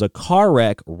 because a car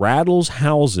wreck rattles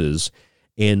houses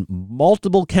in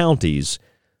multiple counties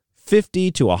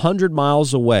 50 to 100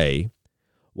 miles away,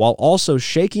 while also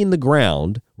shaking the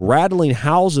ground, rattling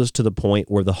houses to the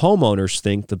point where the homeowners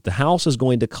think that the house is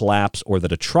going to collapse, or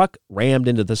that a truck rammed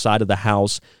into the side of the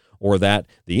house, or that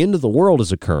the end of the world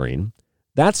is occurring.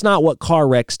 That's not what car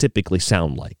wrecks typically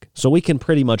sound like. So we can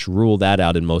pretty much rule that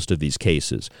out in most of these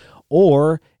cases.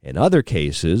 Or in other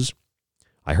cases,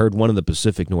 I heard one in the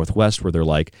Pacific Northwest where they're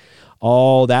like,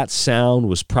 oh, that sound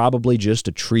was probably just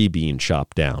a tree being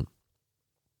chopped down.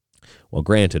 Well,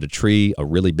 granted, a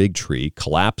really big tree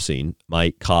collapsing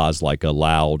might cause like a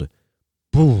loud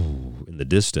boom in the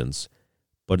distance,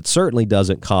 but it certainly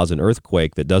doesn't cause an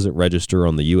earthquake that doesn't register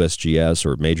on the USGS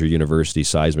or major university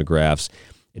seismographs.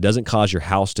 It doesn't cause your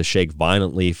house to shake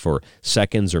violently for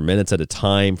seconds or minutes at a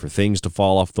time, for things to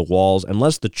fall off the walls,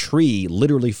 unless the tree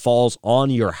literally falls on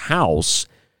your house.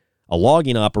 A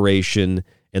logging operation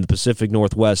in the Pacific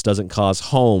Northwest doesn't cause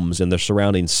homes and the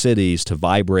surrounding cities to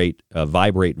vibrate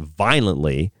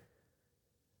violently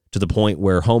to the point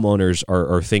where homeowners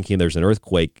are thinking there's an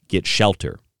earthquake, get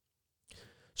shelter.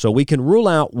 So we can rule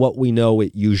out what we know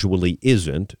it usually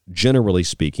isn't. Generally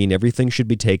speaking, everything should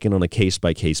be taken on a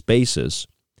case-by-case basis.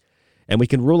 And we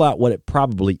can rule out what it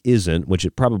probably isn't, which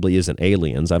it probably isn't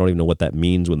aliens. I don't even know what that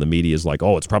means when the media is like,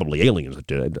 oh, it's probably aliens.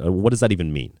 What does that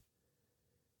even mean?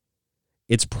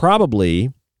 It's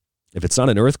probably, if it's not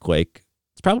an earthquake,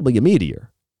 it's probably a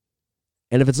meteor.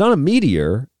 And if it's not a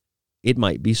meteor, it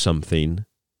might be something a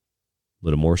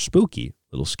little more spooky,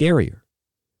 a little scarier.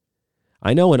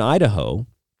 I know in Idaho,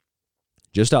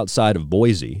 just outside of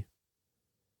Boise,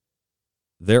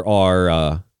 there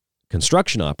are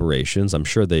construction operations. I'm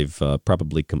sure they've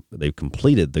they've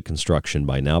completed the construction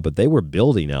by now, but they were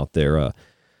building out there.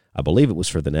 I believe it was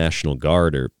for the National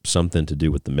Guard or something to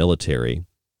do with the military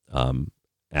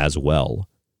as well.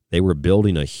 They were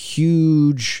building a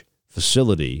huge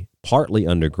facility, partly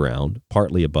underground,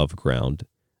 partly above ground.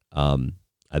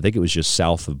 I think it was just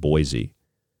south of Boise.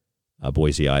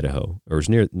 Boise, Idaho, or it was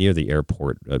near the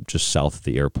airport, just south of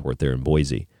the airport there in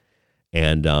Boise.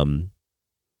 And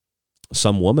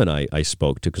some woman I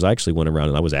spoke to, because I actually went around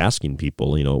and I was asking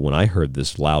people, when I heard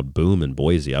this loud boom in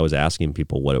Boise, I was asking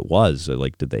people what it was.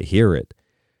 Like, did they hear it?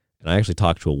 And I actually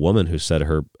talked to a woman who said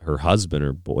her husband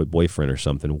or boyfriend or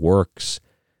something works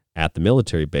at the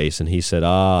military base, and he said,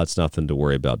 it's nothing to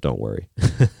worry about, don't worry.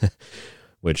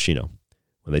 Which, when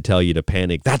they tell you to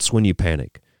panic, that's when you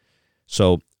panic.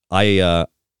 So I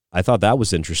thought that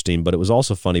was interesting, but it was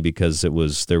also funny because there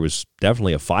was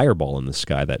definitely a fireball in the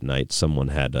sky that night. Someone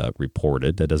had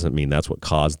reported. That doesn't mean that's what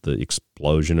caused the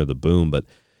explosion or the boom, but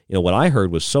what I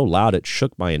heard was so loud it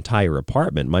shook my entire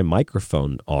apartment. My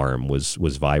microphone arm was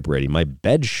vibrating. My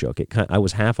bed shook. I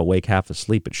was half awake, half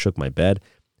asleep. It shook my bed,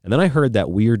 and then I heard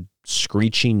that weird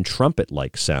screeching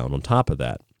trumpet-like sound on top of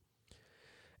that.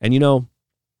 And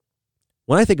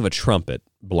when I think of a trumpet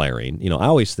blaring, I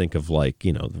always think of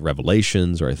the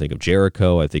Revelations, or I think of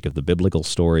Jericho, I think of the biblical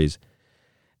stories.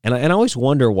 And I always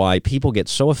wonder why people get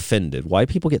so offended, why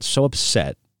people get so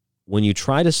upset when you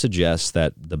try to suggest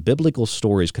that the biblical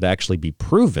stories could actually be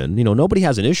proven. Nobody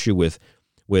has an issue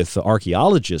with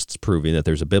archaeologists proving that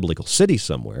there's a biblical city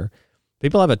somewhere.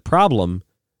 People have a problem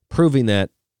proving that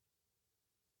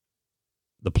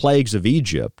the plagues of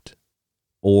Egypt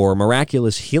or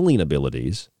miraculous healing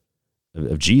abilities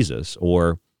of Jesus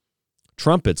or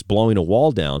trumpets blowing a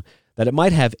wall down, that it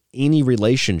might have any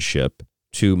relationship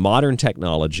to modern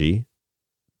technology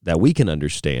that we can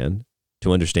understand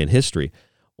to understand history,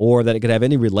 or that it could have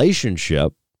any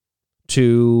relationship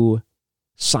to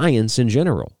science in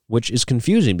general, which is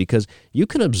confusing because you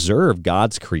can observe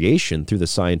God's creation through the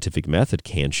scientific method,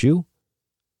 can't you?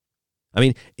 I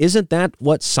mean, isn't that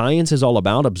what science is all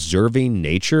about, observing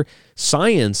nature?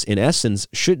 Science, in essence,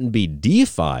 shouldn't be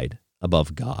deified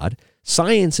above God.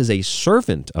 Science is a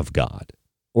servant of God,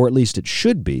 or at least it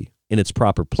should be in its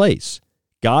proper place.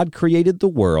 God created the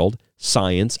world.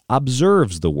 Science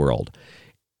observes the world.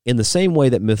 In the same way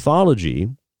that mythology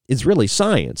is really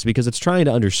science, because it's trying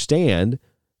to understand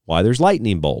why there's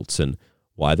lightning bolts and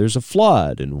why there's a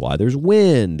flood and why there's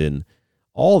wind and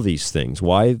all these things,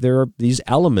 why there are these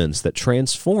elements that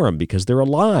transform because they're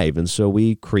alive. And so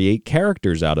we create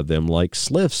characters out of them like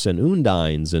sliffs and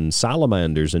undines and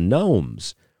salamanders and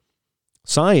gnomes.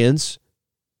 Science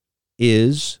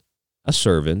is a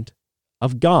servant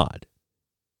of God.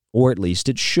 or at least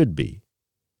it should be.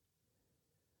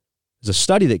 There's a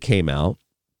study that came out,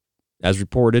 as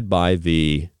reported by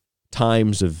the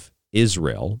Times of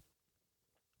Israel,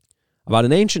 about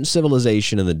an ancient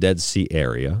civilization in the Dead Sea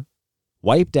area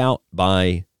wiped out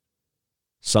by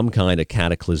some kind of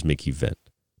cataclysmic event.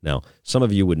 Now, some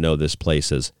of you would know this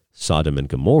place as Sodom and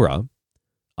Gomorrah.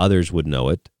 Others would know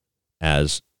it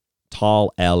as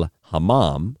Tal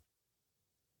el-Hammam.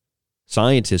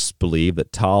 Scientists believe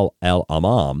that Tal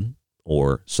el-Hammam,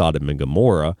 or Sodom and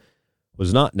Gomorrah,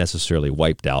 was not necessarily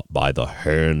wiped out by the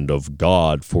hand of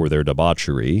God for their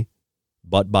debauchery,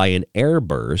 but by an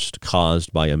airburst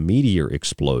caused by a meteor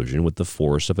explosion with the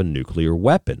force of a nuclear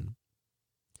weapon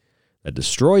that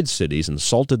destroyed cities and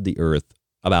salted the earth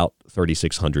about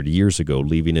 3,600 years ago,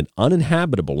 leaving it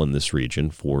uninhabitable in this region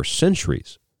for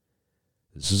centuries.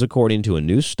 This is according to a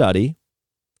new study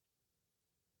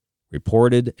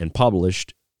reported and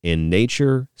published in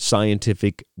Nature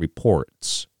Scientific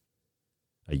Reports,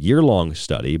 a year-long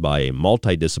study by a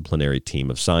multidisciplinary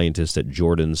team of scientists at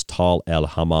Jordan's Tal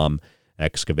el-Hammam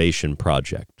excavation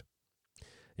project.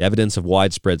 The evidence of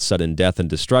widespread sudden death and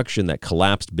destruction that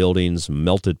collapsed buildings,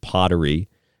 melted pottery,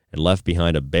 and left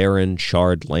behind a barren,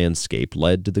 charred landscape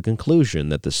led to the conclusion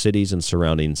that the cities and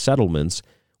surrounding settlements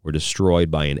were destroyed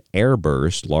by an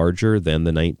airburst larger than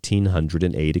the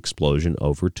 1908 explosion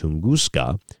over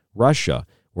Tunguska, Russia,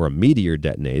 where a meteor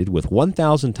detonated with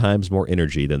 1,000 times more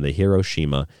energy than the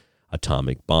Hiroshima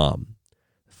atomic bomb.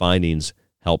 The findings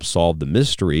help solve the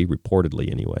mystery,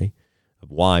 reportedly anyway,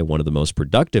 of why one of the most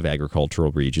productive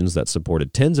agricultural regions that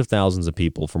supported tens of thousands of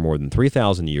people for more than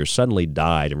 3,000 years suddenly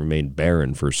died and remained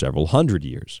barren for several hundred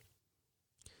years.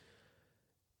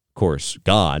 Of course,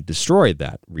 God destroyed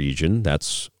that region.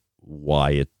 That's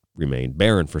why it remained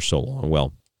barren for so long.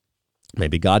 Well,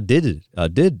 maybe God did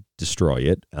destroy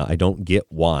it. I don't get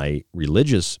why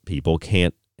religious people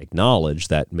can't acknowledge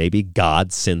that maybe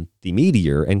God sent the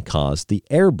meteor and caused the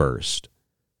airburst.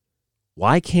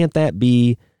 Why can't that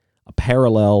be a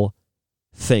parallel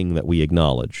thing that we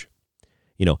acknowledge?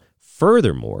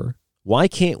 Furthermore, why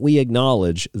can't we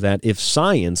acknowledge that if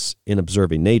science, in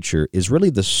observing nature, is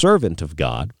really the servant of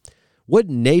God,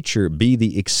 wouldn't nature be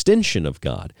the extension of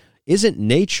God? Isn't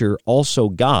nature also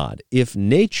God? If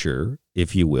nature,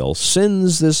 if you will,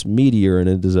 sends this meteor and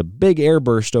it is a big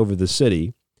airburst over the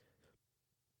city,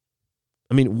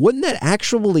 wouldn't that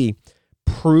actually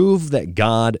prove that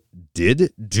God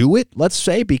did do it, let's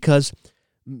say? Because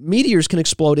meteors can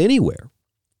explode anywhere.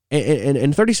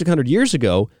 And 3,600 years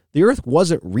ago, the Earth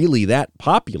wasn't really that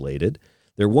populated.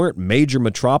 There weren't major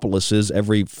metropolises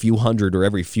every few hundred or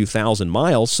every few thousand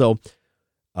miles, or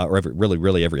every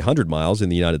 100 miles in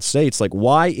the United States. Like,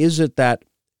 why is it that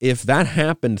if that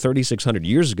happened 3,600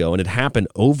 years ago and it happened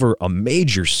over a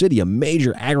major city, a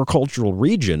major agricultural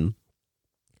region,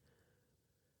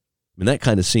 that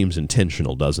kind of seems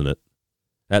intentional, doesn't it?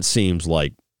 That seems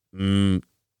like,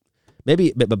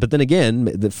 maybe, but then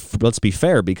again, let's be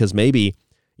fair, because maybe,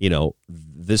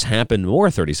 this happened more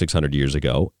 3,600 years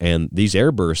ago, and these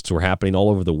airbursts were happening all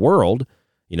over the world,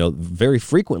 very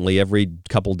frequently every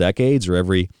couple decades or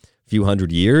every few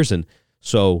hundred years. And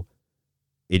so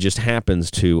it just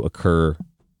happens to occur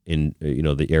in,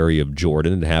 the area of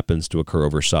Jordan. It happens to occur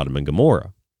over Sodom and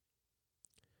Gomorrah.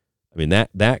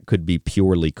 That could be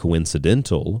purely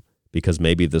coincidental, because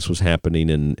maybe this was happening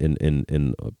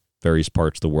in various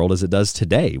parts of the world as it does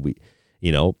today.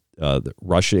 The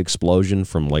Russia explosion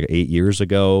from like 8 years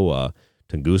ago,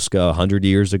 Tunguska 100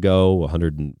 years ago,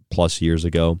 100 plus years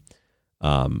ago.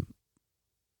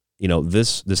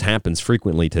 This happens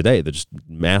frequently today. There's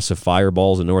massive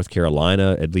fireballs in North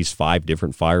Carolina, at least 5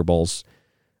 different fireballs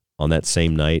on that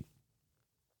same night,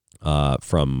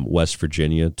 from West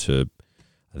Virginia to,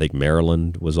 I think,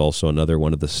 Maryland was also another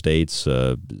one of the states.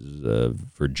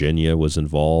 Virginia was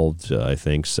involved, I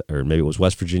think, or maybe it was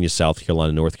West Virginia, South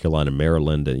Carolina, North Carolina,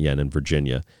 Maryland, and then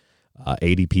Virginia.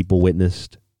 80 people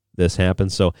witnessed this happen.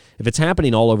 So if it's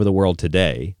happening all over the world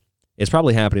today, it's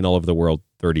probably happening all over the world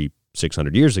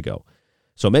 3,600 years ago.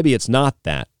 So maybe it's not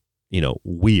that,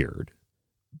 weird,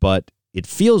 but it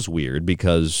feels weird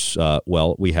because,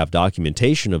 we have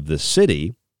documentation of this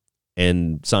city.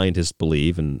 And scientists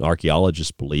believe and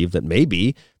archaeologists believe that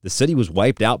maybe the city was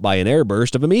wiped out by an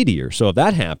airburst of a meteor. So if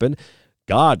that happened,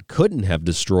 God couldn't have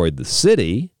destroyed the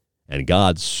city, and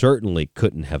God certainly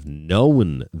couldn't have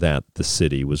known that the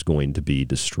city was going to be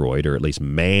destroyed, or at least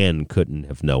man couldn't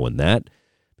have known that,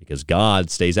 because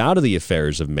God stays out of the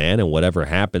affairs of man, and whatever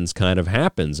happens kind of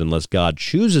happens unless God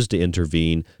chooses to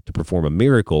intervene to perform a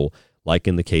miracle, like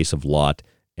in the case of Lot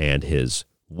and his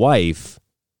wife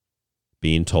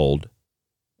being told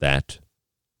that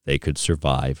they could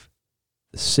survive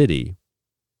the city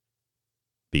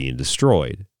being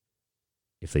destroyed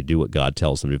if they do what God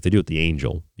tells them, if they do what the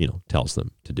angel, tells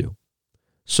them to do.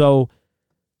 So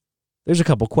there's a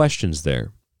couple questions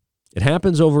there. It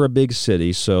happens over a big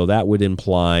city, so that would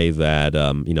imply that,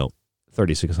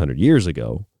 3,600 years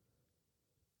ago,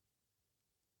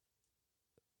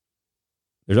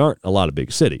 there aren't a lot of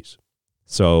big cities.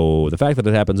 So the fact that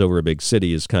it happens over a big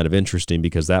city is kind of interesting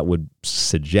because that would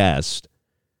suggest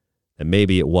that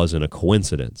maybe it wasn't a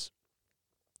coincidence.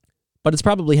 But it's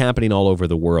probably happening all over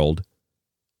the world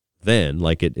then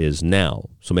like it is now.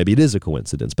 So maybe it is a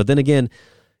coincidence. But then again,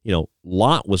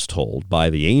 Lot was told by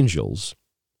the angels,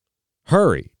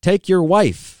 hurry, take your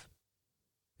wife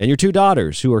and your 2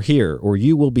 daughters who are here, or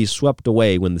you will be swept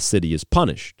away when the city is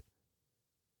punished.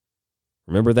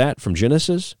 Remember that from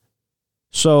Genesis?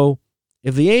 So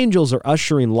if the angels are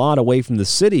ushering Lot away from the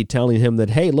city, telling him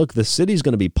that, hey, look, the city's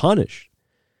going to be punished,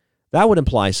 that would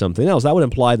imply something else. That would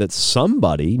imply that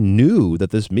somebody knew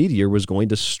that this meteor was going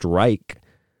to strike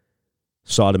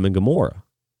Sodom and Gomorrah,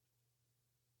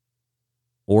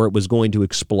 or it was going to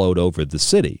explode over the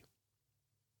city.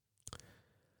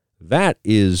 That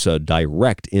is a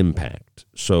direct impact.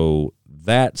 So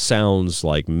that sounds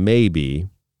like maybe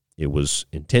it was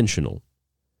intentional,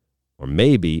 or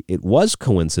maybe it was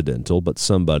coincidental, but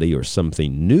somebody or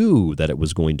something knew that it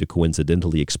was going to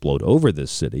coincidentally explode over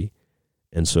this city,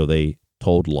 and so they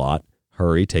told Lot,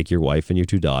 hurry, take your wife and your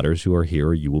 2 daughters who are here,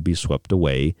 or you will be swept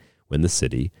away when the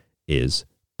city is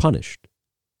punished.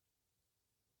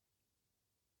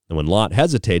 And when Lot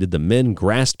hesitated, the men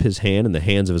grasped his hand and the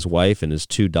hands of his wife and his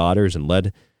 2 daughters and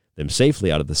led them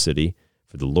safely out of the city,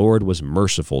 for the Lord was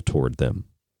merciful toward them.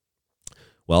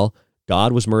 Well,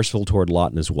 God was merciful toward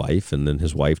Lot and his wife, and then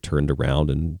his wife turned around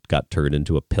and got turned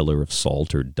into a pillar of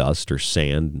salt or dust or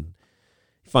sand. And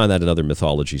you find that in other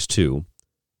mythologies too.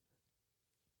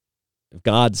 If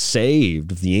God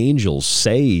saved, if the angels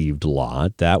saved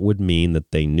Lot, that would mean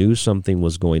that they knew something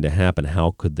was going to happen.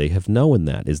 How could they have known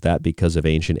that? Is that because of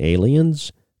ancient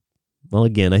aliens? Well,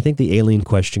 again, I think the alien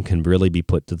question can really be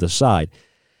put to the side.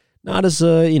 Not as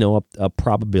a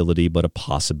probability, but a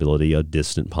possibility, a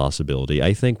distant possibility.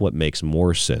 I think what makes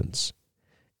more sense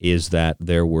is that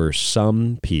there were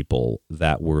some people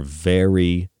that were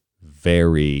very,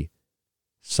 very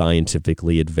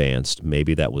scientifically advanced.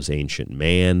 Maybe that was ancient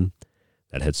man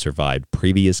that had survived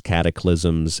previous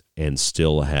cataclysms and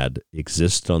still had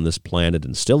existed on this planet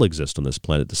and still exist on this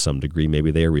planet to some degree.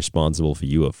 Maybe they are responsible for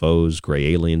UFOs,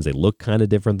 gray aliens. They look kind of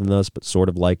different than us, but sort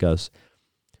of like us.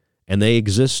 And they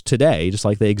exist today, just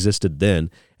like they existed then,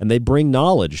 and they bring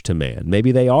knowledge to man.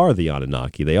 Maybe they are the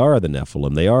Anunnaki, they are the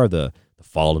Nephilim, they are the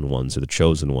fallen ones or the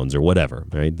chosen ones or whatever,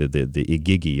 right? The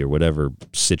Igigi or whatever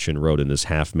Sitchin wrote in his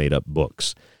half-made-up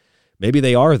books. Maybe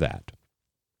they are that.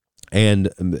 And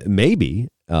maybe,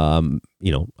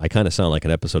 I kind of sound like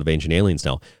an episode of Ancient Aliens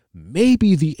now.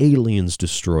 Maybe the aliens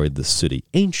destroyed the city.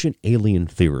 Ancient alien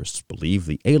theorists believe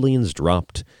the aliens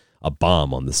dropped a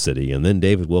bomb on the city. And then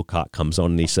David Wilcock comes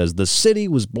on and he says, the city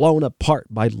was blown apart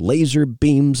by laser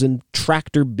beams and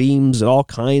tractor beams and all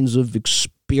kinds of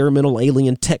experimental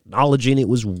alien technology, and it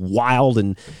was wild,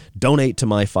 and donate to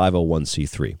my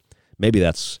 501c3. Maybe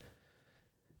that's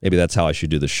how I should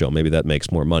do this show. Maybe that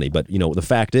makes more money. But, the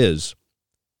fact is,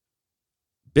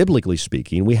 biblically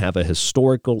speaking, we have a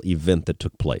historical event that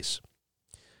took place.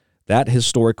 That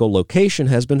historical location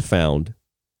has been found,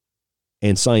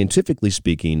 and scientifically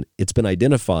speaking, it's been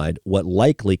identified what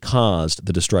likely caused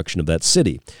the destruction of that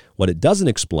city. What it doesn't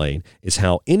explain is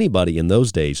how anybody in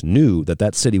those days knew that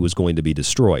that city was going to be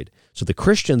destroyed. So the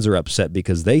Christians are upset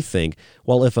because they think,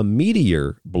 well, if a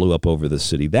meteor blew up over the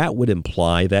city, that would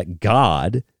imply that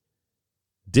God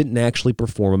didn't actually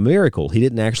perform a miracle. He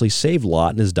didn't actually save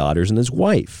Lot and his daughters and his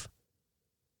wife.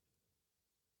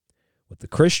 What the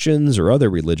Christians or other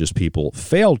religious people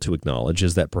failed to acknowledge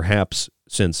is that perhaps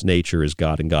since nature is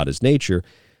God and God is nature,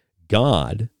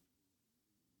 God,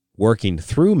 working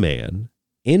through man,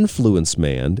 influenced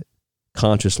man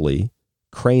consciously,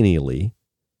 cranially,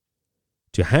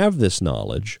 to have this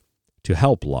knowledge to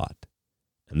help Lot.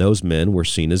 And those men were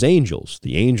seen as angels.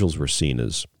 The angels were seen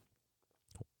as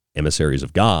emissaries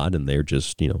of God, and they're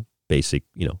just, basic,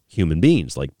 human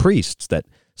beings, like priests that,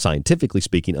 scientifically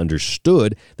speaking,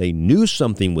 understood. They knew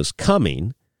something was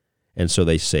coming, and so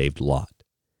they saved Lot.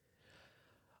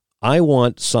 I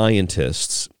want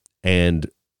scientists and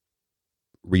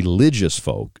religious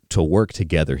folk to work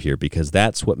together here because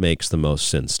that's what makes the most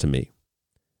sense to me.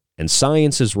 And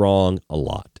science is wrong a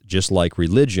lot, just like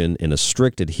religion in a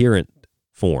strict adherent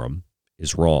form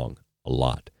is wrong a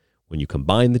lot. When you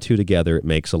combine the two together, it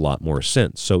makes a lot more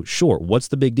sense. So sure, what's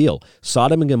the big deal?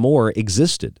 Sodom and Gomorrah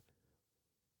existed.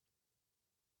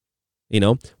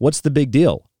 What's the big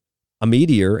deal? A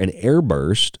meteor, an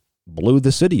airburst, blew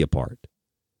the city apart.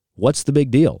 What's the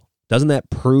big deal? Doesn't that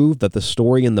prove that the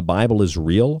story in the Bible is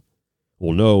real?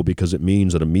 Well, no, because it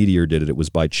means that a meteor did it. It was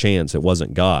by chance. It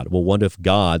wasn't God. Well, what if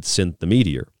God sent the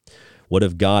meteor? What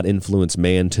if God influenced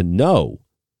man to know?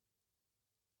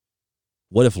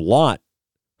 What if Lot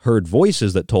heard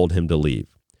voices that told him to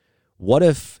leave? What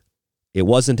if it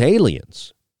wasn't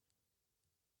aliens?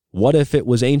 What if it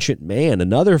was ancient man,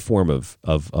 another form of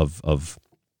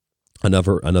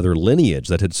another lineage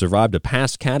that had survived a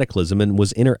past cataclysm and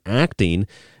was interacting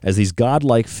as these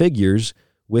godlike figures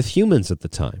with humans at the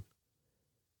time?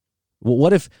 Well,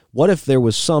 what if there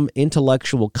was some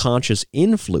intellectual conscious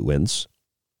influence,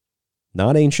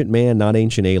 not ancient man, not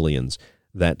ancient aliens,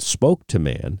 that spoke to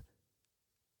man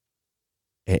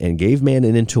and gave man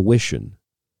an intuition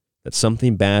that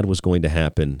something bad was going to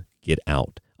happen? Get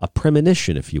out. A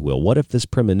premonition, if you will. What if this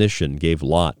premonition gave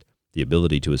Lot the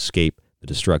ability to escape the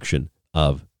destruction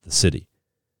of the city?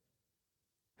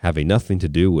 Having nothing to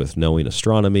do with knowing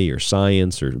astronomy or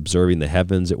science or observing the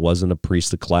heavens. It wasn't a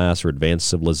priestly class or advanced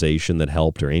civilization that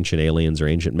helped, or ancient aliens or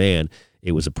ancient man.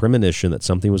 It was a premonition that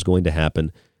something was going to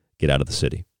happen. Get out of the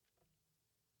city.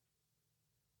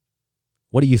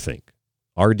 What do you think?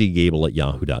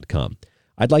 rdgable@yahoo.com.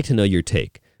 I'd like to know your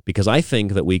take, because I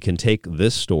think that we can take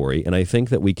this story and I think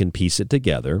that we can piece it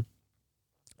together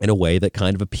in a way that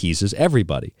kind of appeases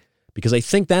everybody, because I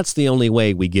think that's the only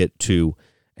way we get to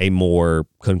a more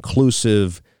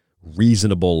conclusive,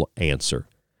 reasonable answer.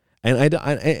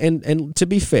 And to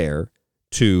be fair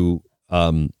to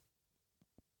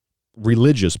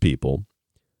religious people,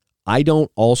 I don't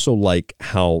also like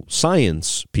how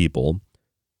science people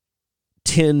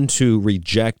tend to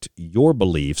reject your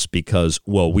beliefs because,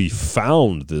 well, we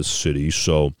found this city,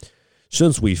 so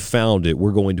since we found it,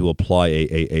 we're going to apply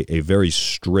a very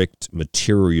strict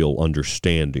material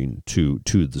understanding to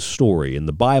the story. And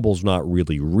the Bible's not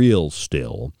really real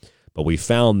still, but we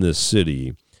found this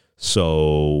city,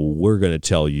 so we're going to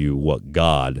tell you what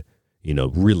God,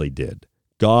 really did.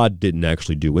 God didn't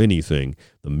actually do anything.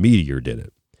 The meteor did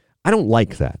it. I don't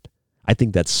like that. I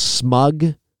think that's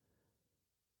smug.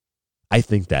 I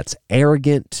think that's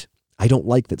arrogant. I don't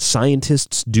like that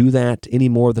scientists do that any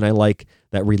more than I like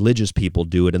that religious people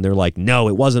do it. And they're like, no,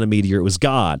 it wasn't a meteor, it was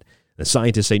God. And the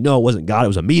scientists say, no, it wasn't God, it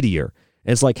was a meteor.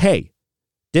 And it's like, hey,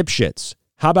 dipshits,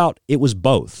 how about it was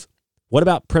both? What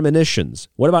about premonitions?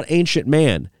 What about ancient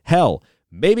man? Hell,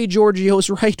 maybe Giorgio's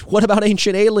right. What about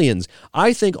ancient aliens?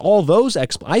 I think all those,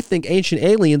 I think ancient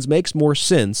aliens makes more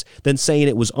sense than saying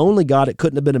it was only God, it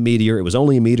couldn't have been a meteor, it was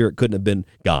only a meteor, it couldn't have been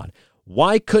God.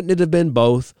 Why couldn't it have been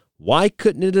both? Why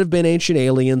couldn't it have been ancient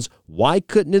aliens? Why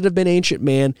couldn't it have been ancient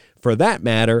man? For that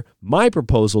matter, my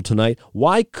proposal tonight,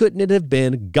 why couldn't it have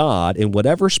been God in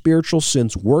whatever spiritual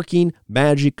sense working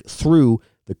magic through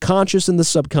the conscious and the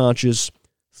subconscious,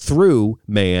 through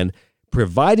man,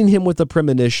 providing him with a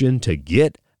premonition to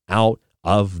get out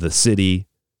of the city,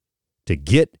 to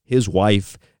get his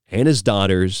wife and his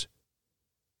daughters,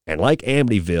 and like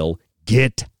Amityville,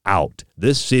 get out.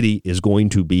 This city is going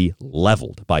to be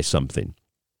leveled by something.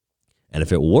 And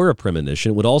if it were a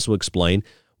premonition, it would also explain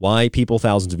why people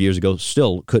thousands of years ago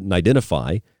still couldn't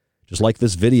identify, just like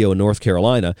this video in North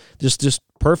Carolina, just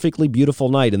perfectly beautiful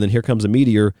night, and then here comes a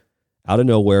meteor out of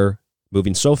nowhere,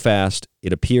 moving so fast,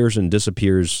 it appears and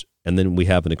disappears, and then we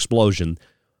have an explosion.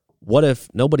 What if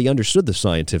nobody understood the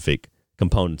scientific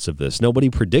components of this? Nobody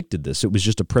predicted this. It was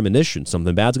just a premonition.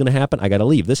 Something bad's going to happen. I got to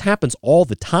leave. This happens all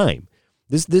the time.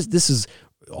 This is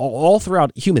all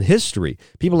throughout human history.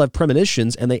 People have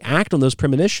premonitions and they act on those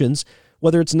premonitions,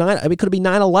 whether it's it could be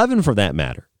 9/11 for that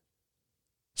matter.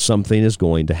 Something is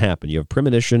going to happen. You have a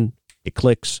premonition, it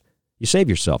clicks, you save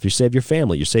yourself, you save your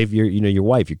family, you save your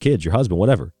wife, your kids, your husband,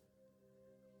 whatever.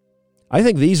 I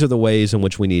think these are the ways in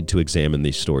which we need to examine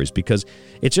these stories, because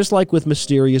it's just like with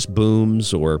mysterious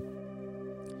booms or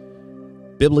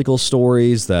biblical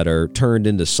stories that are turned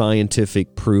into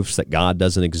scientific proofs that God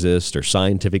doesn't exist, or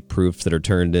scientific proofs that are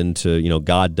turned into,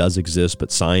 God does exist,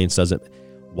 but science doesn't.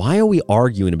 Why are we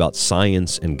arguing about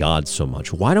science and God so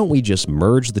much? Why don't we just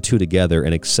merge the two together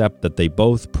and accept that they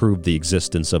both prove the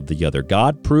existence of the other?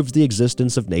 God proves the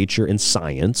existence of nature and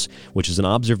science, which is an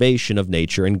observation of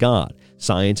nature and God.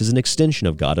 Science is an extension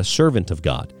of God, a servant of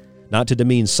God. Not to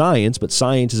demean science, but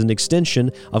science is an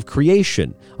extension of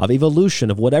creation, of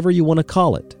evolution, of whatever you want to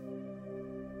call it.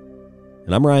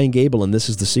 And I'm Ryan Gable, and this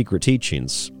is The Secret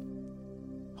Teachings,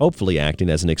 hopefully acting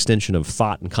as an extension of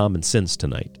thought and common sense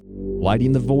tonight.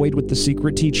 Lighting the void with the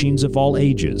secret teachings of all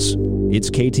ages. It's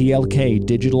KTLK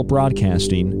Digital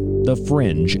Broadcasting, The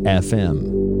Fringe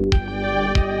FM.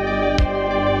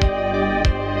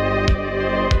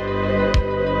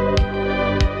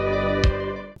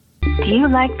 you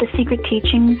like The Secret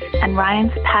Teachings and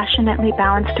Ryan's passionately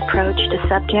balanced approach to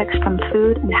subjects from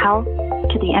food and health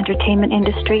to the entertainment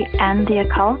industry and the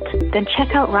occult? Then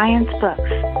check out Ryan's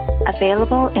books,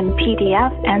 available in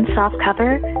PDF and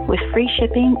softcover with free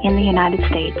shipping in the United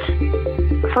States.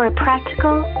 For a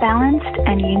practical, balanced,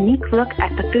 and unique look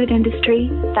at the food industry,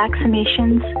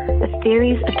 vaccinations, the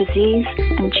theories of disease,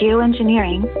 and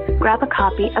geoengineering, grab a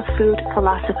copy of Food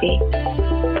Philosophy.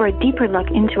 For a deeper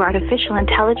look into artificial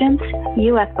intelligence,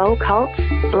 UFO cults,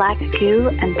 black goo,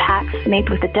 and pacts made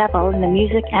with the devil in the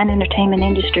music and entertainment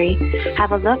industry,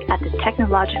 have a look at the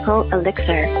Technological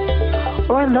Elixir.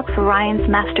 Or look for Ryan's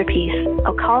masterpiece,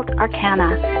 Occult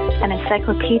Arcana, an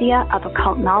encyclopedia of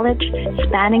occult knowledge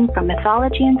spanning from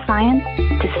mythology and science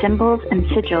to symbols and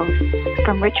sigils,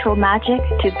 from ritual magic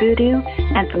to voodoo,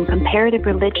 and from comparative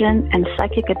religion and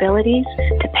psychic abilities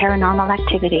to paranormal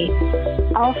activity.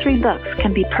 All 3 books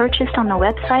can be purchased on the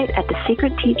website at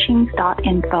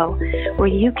thesecretteachings.info, where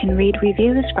you can read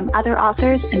reviews from other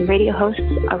authors and radio hosts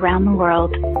around the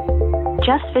world.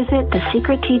 Just visit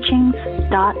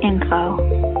thesecretteachings.info.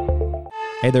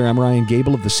 Hey there, I'm Ryan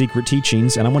Gable of The Secret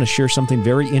Teachings, and I want to share something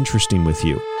very interesting with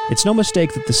you. It's no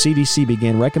mistake that the CDC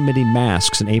began recommending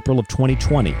masks in April of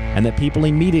 2020, and that people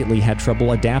immediately had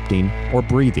trouble adapting or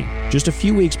breathing, just a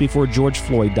few weeks before George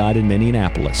Floyd died in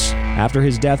Minneapolis. After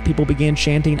his death, people began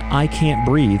chanting, "I can't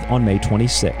breathe," on May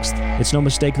 26th. It's no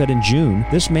mistake that in June,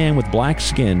 this man with black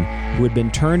skin, who had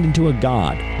been turned into a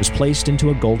god, was placed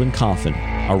into a golden coffin,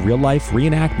 a real-life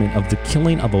reenactment of the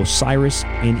killing of Osiris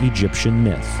in Egyptian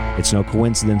myth. It's no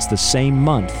coincidence the same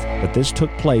month that this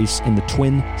took place in the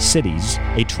Twin Cities,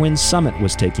 a Twin Summit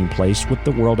was taking place with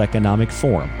the World Economic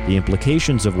Forum, the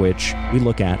implications of which we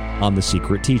look at on The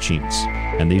Secret Teachings.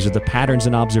 And these are the patterns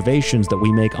and observations that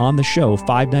we make on the show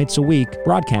 5 nights a week,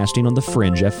 broadcasting on The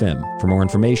Fringe FM. For more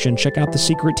information, check out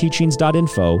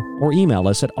thesecretteachings.info or email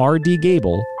us at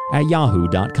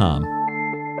rdgable@yahoo.com.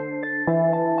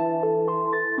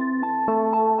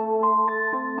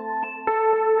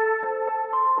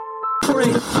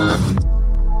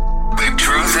 The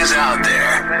truth is out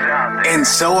there, and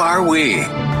so are we.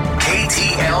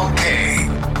 KTLK,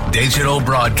 Digital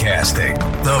Broadcasting,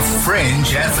 The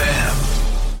Fringe FM.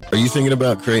 Are you thinking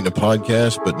about creating a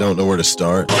podcast but don't know where to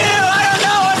start?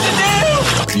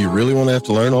 Do you really want to have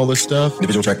to learn all this stuff?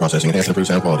 Individual track processing, enhance and improve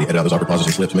sound quality, edit out those awkward pauses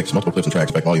and slips, mix multiple clips and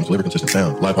tracks, back volumes, deliver consistent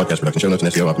sound, live podcast production, show notes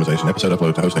and SEO optimization, episode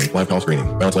upload to hosting, live call screening,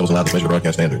 balance levels and loudness measure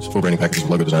broadcast standards, full branding packages,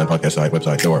 logo design, podcast site,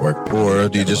 website, show artwork. Or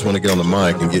do you just want to get on the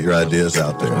mic and get your ideas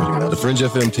out there? The Fringe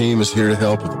FM team is here to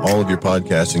help with all of your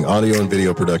podcasting, audio and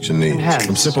video production needs.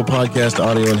 From simple podcast to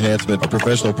audio enhancement, our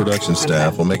professional production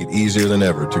staff will make it easier than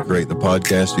ever to create the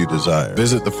podcast you desire.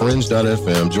 Visit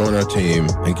thefringe.fm, join our team,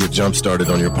 and get jump started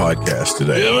on your podcast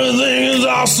today. Everything is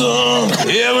awesome.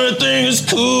 Everything is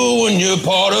cool when you're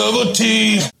part of a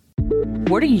team.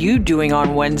 What are you doing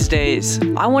on Wednesdays?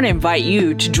 I want to invite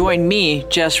you to join me,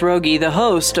 Jess Rogie, the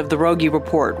host of The Rogie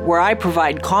Report, where I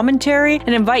provide commentary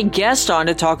and invite guests on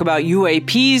to talk about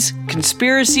UAPs,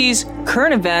 conspiracies,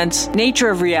 current events, nature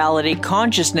of reality,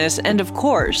 consciousness, and of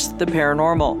course, the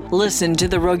paranormal. Listen to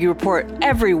The Rogie Report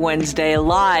every Wednesday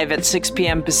live at 6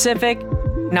 p.m. Pacific,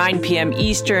 9 p.m.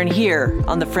 Eastern here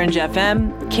on The Fringe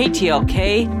FM,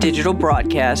 KTLK Digital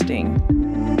Broadcasting.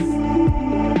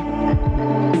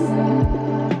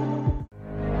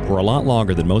 For a lot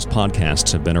longer than most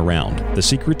podcasts have been around, The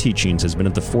Secret Teachings has been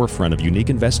at the forefront of unique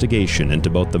investigation into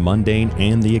both the mundane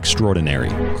and the extraordinary.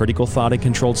 Critical thought and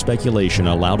controlled speculation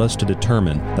allowed us to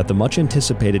determine that the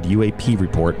much-anticipated UAP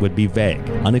report would be vague,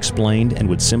 unexplained, and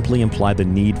would simply imply the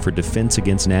need for defense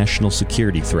against national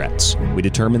security threats. We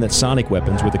determined that sonic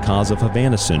weapons were the cause of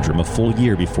Havana Syndrome a full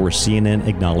year before CNN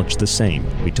acknowledged the same.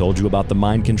 We told you about the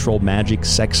mind-controlled magic,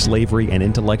 sex slavery, and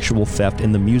intellectual theft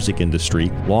in the music industry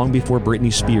long before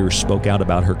Britney Spears spoke out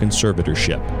about her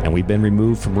conservatorship, and we've been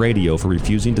removed from radio for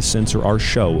refusing to censor our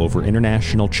show over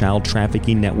international child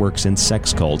trafficking networks and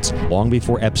sex cults long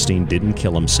before Epstein didn't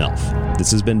kill himself.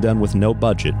 This has been done with no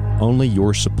budget, only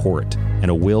your support, and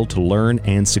a will to learn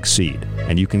and succeed.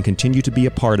 And you can continue to be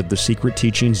a part of the Secret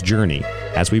Teachings journey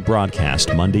as we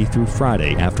broadcast Monday through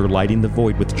Friday after Lighting the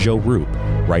Void with Joe Roop,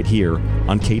 right here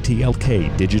on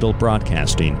KTLK Digital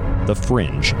Broadcasting, The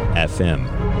Fringe FM.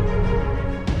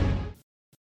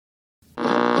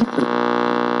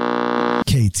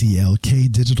 KTLK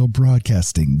Digital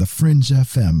Broadcasting, The Fringe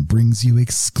FM brings you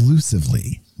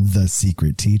exclusively The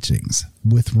Secret Teachings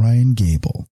with Ryan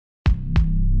Gable.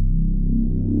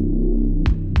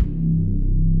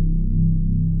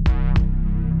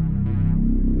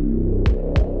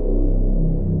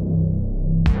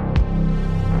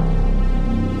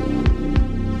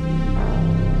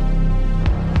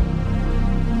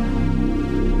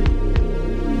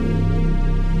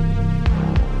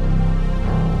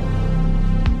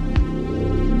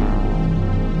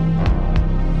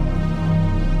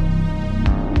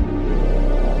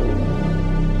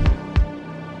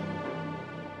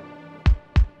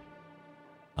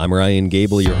 I'm Ryan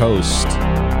Gable, your host,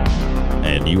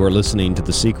 and you are listening to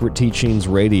The Secret Teachings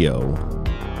Radio,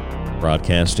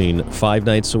 broadcasting 5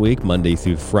 nights a week, Monday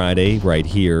through Friday, right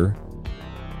here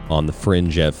on the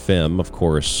Fringe FM. Of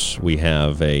course, we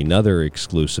have another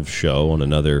exclusive show on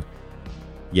another,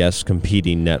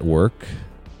 competing network,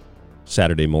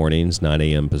 Saturday mornings, 9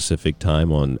 a.m. Pacific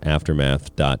time on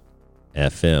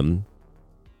Aftermath.fm.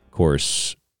 Of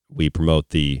course, we promote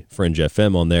the Fringe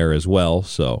FM on there as well,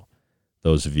 so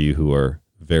those of you who are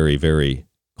very, very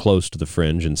close to the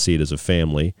Fringe and see it as a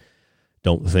family,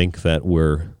 don't think that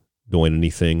we're doing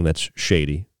anything that's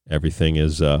shady. Everything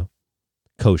is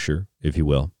kosher, if you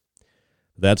will.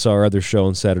 That's our other show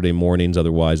on Saturday mornings.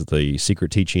 Otherwise, the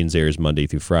Secret Teachings airs Monday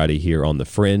through Friday here on the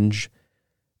Fringe.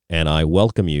 And I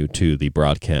welcome you to the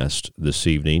broadcast this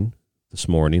evening, this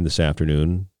morning, this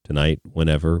afternoon, tonight,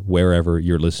 whenever, wherever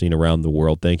you're listening around the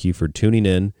world. Thank you for tuning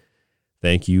in.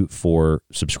 Thank you for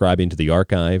subscribing to the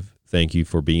archive. Thank you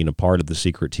for being a part of the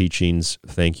Secret Teachings.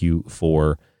 Thank you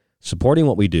for supporting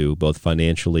what we do, both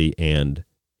financially and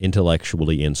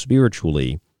intellectually and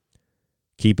spiritually,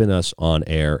 keeping us on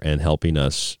air and helping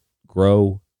us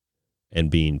grow and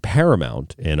being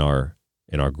paramount in our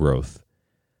growth,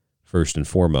 first and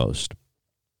foremost,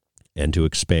 and to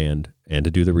expand and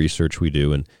to do the research we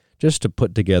do and just to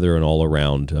put together an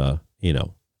all-around,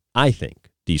 I think,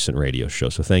 decent radio show.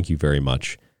 So thank you very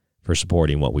much for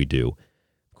supporting what we do.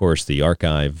 Of course, the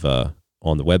archive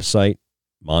on the website,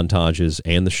 montages,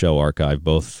 and the show archive,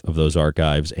 both of those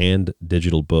archives and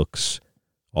digital books,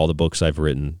 all the books I've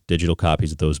written, digital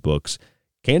copies of those books,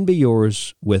 can be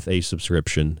yours with a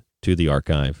subscription to the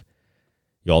archive.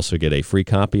 You also get a free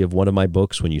copy of one of my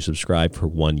books when you subscribe for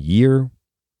 1 year,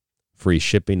 free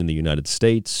shipping in the United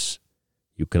States.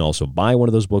 You can also buy one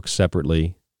of those books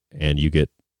separately, and you get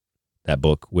that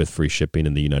book with free shipping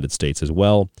in the United States as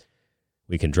well.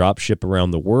 We can drop ship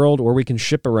around the world, or we can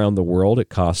ship around the world. It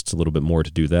costs a little bit more to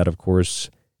do that, of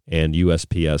course, and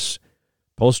USPS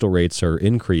postal rates are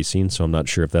increasing, so I'm not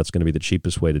sure if that's going to be the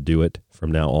cheapest way to do it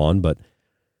from now on, but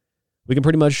we can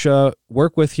pretty much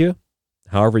work with you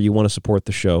however you want to support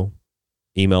the show.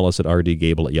 Email us at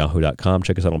rdgable@yahoo.com.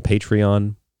 Check us out on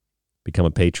Patreon. Become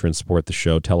a patron, support the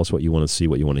show. Tell us what you want to see,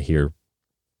 what you want to hear.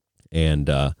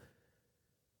 And,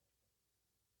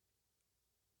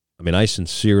 I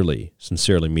sincerely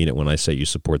mean it when I say you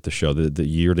support the show.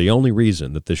 You're the only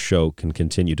reason that this show can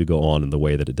continue to go on in the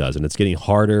way that it does. And it's getting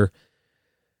harder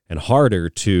and harder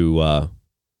to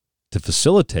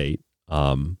facilitate,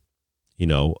 depending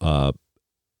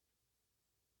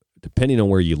on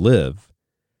where you live,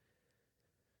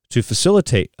 to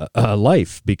facilitate a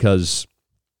life because,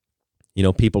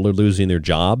 people are losing their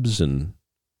jobs and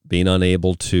being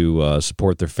unable to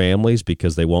support their families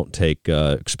because they won't take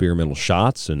experimental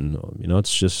shots. And,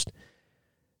 it's just,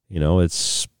 I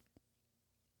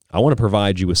want to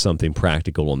provide you with something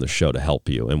practical on the show to help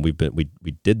you. And we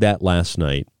did that last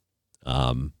night.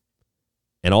 And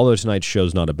although tonight's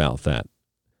show's not about that,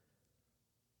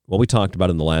 what we talked about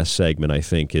in the last segment, I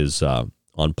think, is on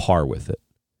par with it.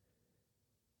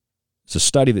 It's a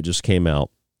study that just came out,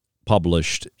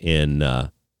 published in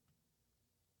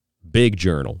big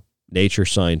journal, Nature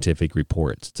Scientific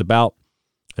Reports. It's about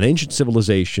an ancient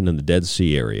civilization in the Dead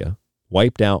Sea area,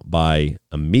 wiped out by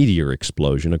a meteor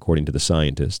explosion, according to the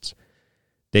scientists.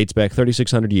 Dates back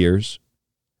 3,600 years,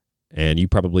 and you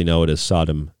probably know it as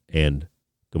Sodom and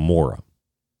Gomorrah.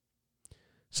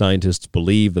 Scientists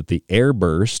believe that the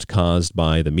airburst caused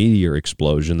by the meteor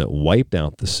explosion that wiped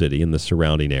out the city and the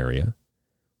surrounding area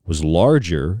was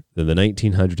larger than the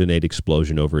 1908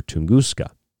 explosion over Tunguska.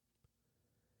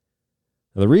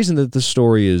 Now, the reason that this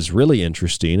story is really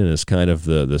interesting and is kind of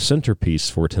the centerpiece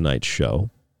for tonight's show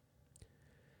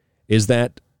is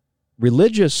that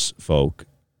religious folk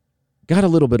got a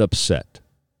little bit upset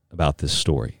about this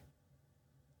story.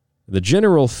 The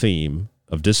general theme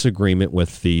of disagreement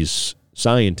with these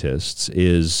scientists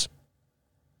is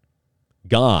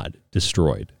God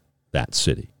destroyed that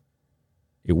city.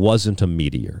 It wasn't a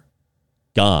meteor.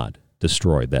 God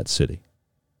destroyed that city.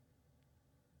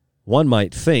 One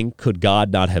might think, could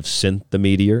God not have sent the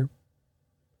meteor?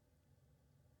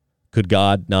 Could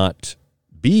God not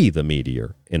be the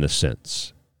meteor in a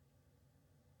sense?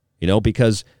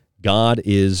 Because God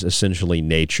is essentially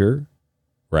nature,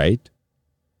 right?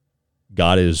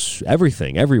 God is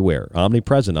everything, everywhere,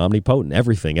 omnipresent, omnipotent,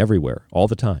 everything, everywhere, all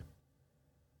the time.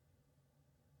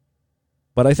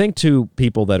 But I think to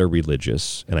people that are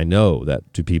religious, and I know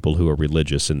that to people who are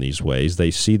religious in these ways,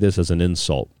 they see this as an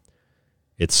insult.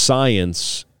 It's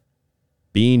science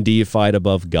being deified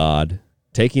above God,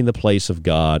 taking the place of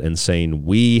God and saying,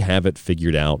 we have it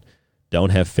figured out. Don't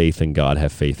have faith in God,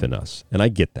 have faith in us. And I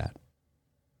get that.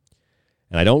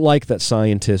 And I don't like that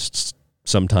scientists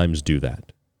sometimes do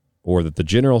that, or that the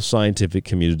general scientific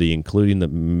community, including the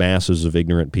masses of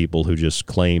ignorant people who just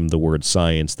claim the word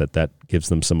science, that gives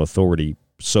them some authority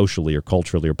socially or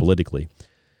culturally or politically,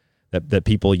 that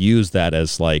people use that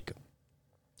as like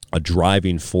a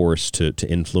driving force to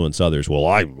influence others. Well,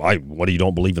 what do you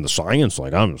don't believe in the science?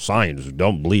 Like, I'm a scientist,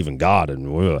 don't believe in God.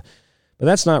 But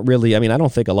that's not really, I mean, I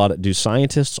don't think do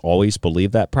scientists always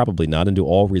believe that? Probably not. And do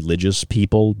all religious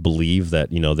people believe that,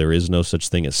 there is no such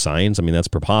thing as science? I mean, that's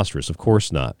preposterous. Of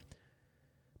course not.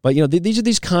 But, these are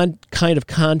these kind of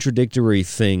contradictory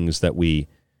things that we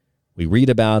read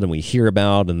about and we hear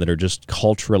about and that are just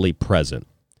culturally present.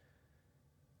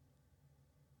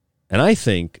 And I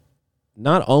think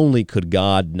not only could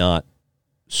God not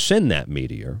send that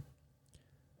meteor,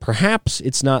 perhaps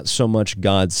it's not so much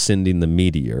God sending the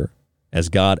meteor as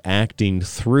God acting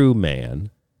through man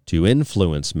to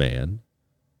influence man,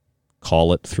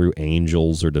 call it through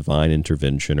angels or divine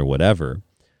intervention or whatever.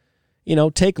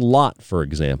 Take Lot, for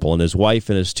example, and his wife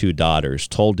and his 2 daughters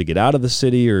told to get out of the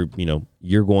city or,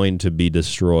 you're going to be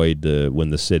destroyed when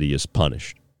the city is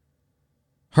punished.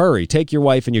 Hurry, take your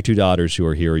wife and your 2 daughters who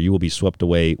are here, or you will be swept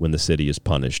away when the city is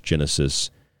punished. Genesis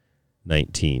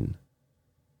 19,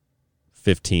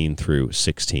 15 through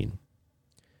 16.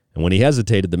 And when he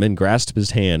hesitated, the men grasped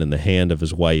his hand and the hand of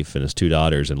his wife and his 2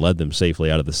 daughters and led them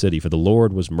safely out of the city, for the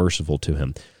Lord was merciful to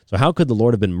him. So how could the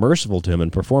Lord have been merciful to him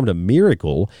and performed a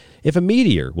miracle if a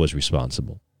meteor was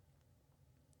responsible?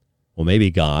 Well,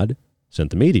 maybe God sent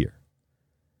the meteor.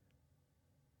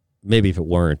 Maybe if it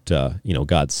weren't,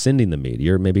 God sending the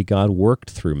meteor, maybe God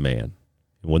worked through man.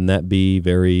 Wouldn't that be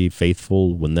very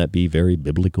faithful? Wouldn't that be very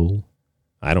biblical?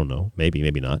 I don't know. Maybe,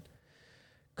 maybe not.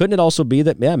 Couldn't it also be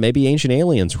that, maybe ancient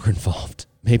aliens were involved?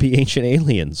 Maybe ancient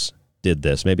aliens did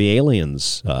this. Maybe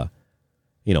aliens,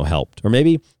 helped. Or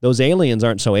maybe those aliens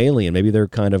aren't so alien. Maybe they're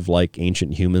kind of like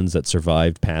ancient humans that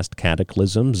survived past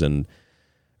cataclysms and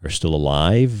are still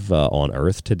alive on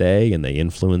Earth today, and they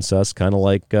influence us kind of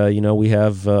like, we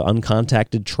have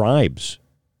uncontacted tribes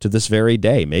to this very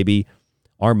day. Maybe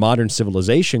our modern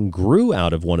civilization grew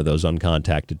out of one of those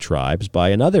uncontacted tribes by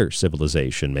another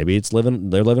civilization. Maybe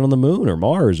they're living on the moon or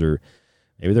Mars, or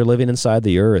maybe they're living inside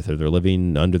the Earth, or they're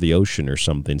living under the ocean or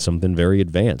something very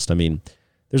advanced. I mean,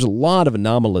 there's a lot of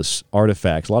anomalous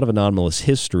artifacts, a lot of anomalous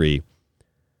history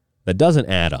that doesn't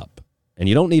add up. And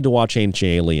you don't need to watch Ancient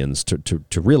Aliens to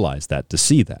realize that, to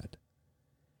see that.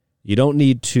 You don't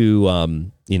need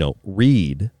to,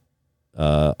 read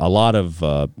a lot of,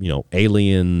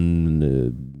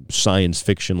 alien science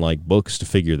fiction-like books to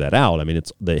figure that out. I mean,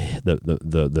 it's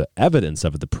the evidence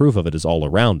of it, the proof of it is all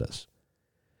around us.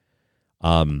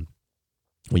 When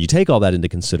you take all that into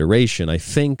consideration, I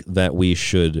think that we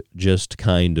should just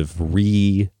kind of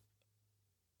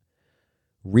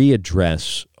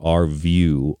readdress our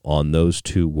view on those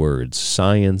 2 words,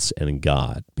 science and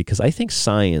God, because I think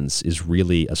science is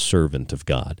really a servant of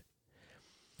God.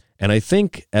 And I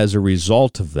think as a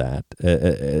result of that,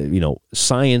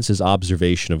 science is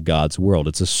observation of God's world.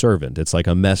 It's a servant. It's like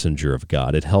a messenger of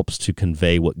God. It helps to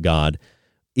convey what God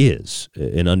is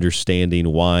in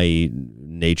understanding why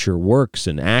nature works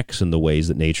and acts in the ways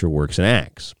that nature works and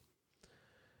acts.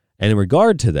 And in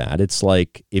regard to that, it's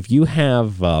like if you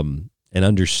have an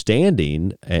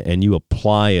understanding and you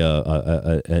apply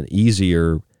an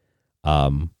easier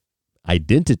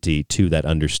identity to that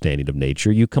understanding of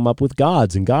nature, you come up with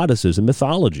gods and goddesses and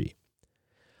mythology.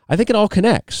 I think it all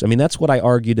connects. I mean, that's what I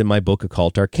argued in my book,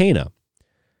 Occult Arcana.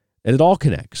 And it all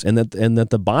connects. And that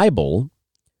the Bible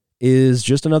is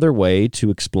just another way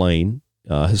to explain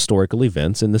historical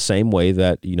events in the same way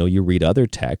that, you read other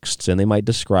texts and they might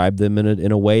describe them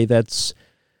in a way that's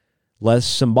less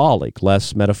symbolic,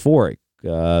 less metaphoric,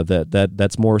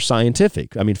 that's more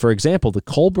scientific. I mean, for example, the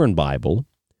Colburn Bible,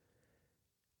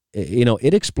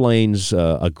 it explains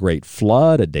a great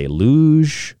flood, a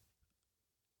deluge.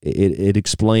 It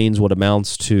explains what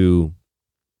amounts to,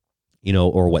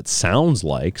 or what sounds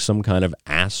like some kind of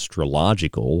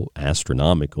astronomical,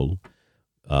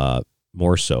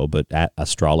 more so, but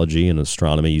astrology and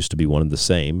astronomy used to be one and the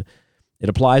same. It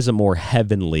applies a more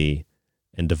heavenly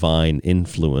and divine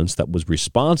influence that was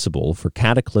responsible for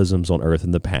cataclysms on earth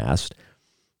in the past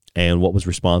and what was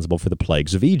responsible for the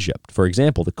plagues of Egypt. For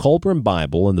example, the Colburn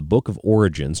Bible in the book of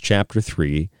Origins, chapter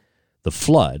 3, the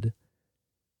flood,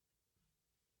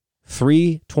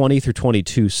 3:20 through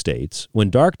 22 states, "When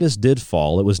darkness did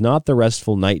fall, it was not the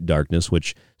restful night darkness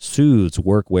which soothes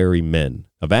work-weary men.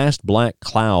 A vast black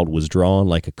cloud was drawn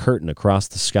like a curtain across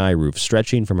the sky roof,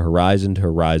 stretching from horizon to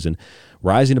horizon.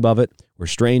 Rising above it were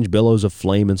strange billows of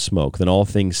flame and smoke. Then all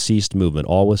things ceased movement.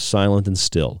 All was silent and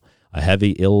still. A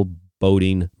heavy,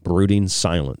 ill-boding, brooding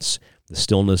silence. The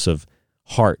stillness of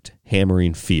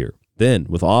heart-hammering fear. Then,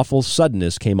 with awful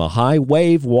suddenness, came a high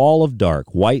wave wall of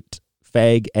dark, white,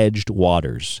 fag-edged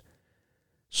waters,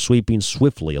 sweeping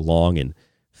swiftly along in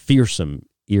fearsome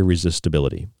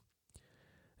irresistibility."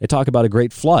 They talk about a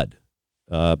great flood,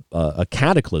 a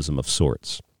cataclysm of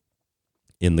sorts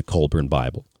in the Colburn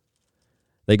Bible.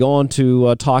 They go on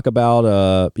to talk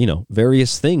about,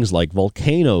 various things like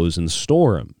volcanoes and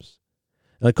storms.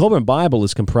 Now, the Colburn Bible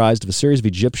is comprised of a series of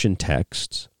Egyptian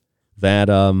texts that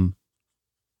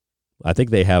I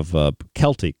think they have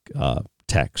Celtic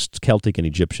texts, Celtic and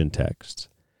Egyptian texts,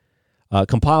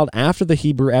 compiled after the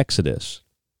Hebrew Exodus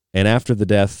and after the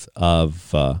death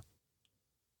of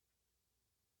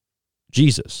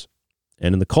Jesus.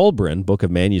 And in the Colburn Book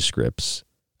of Manuscripts,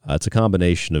 it's a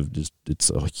combination of it's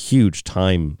a huge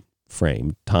timeline.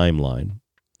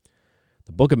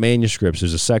 The Book of Manuscripts,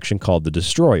 there's a section called The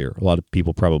Destroyer. A lot of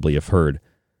people probably have heard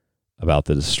about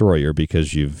The Destroyer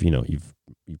because you've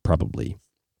probably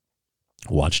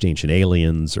watched Ancient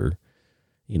Aliens, or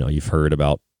you've heard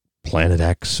about Planet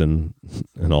X and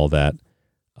all that.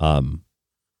 A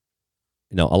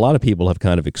lot of people have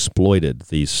kind of exploited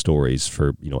these stories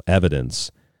for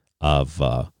evidence of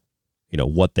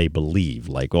what they believe,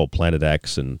 like Planet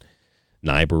X and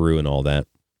Nibiru and all that.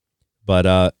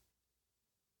 But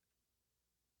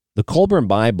the Colburn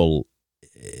Bible,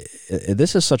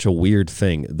 this is such a weird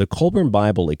thing. The Colburn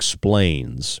Bible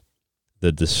explains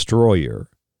the destroyer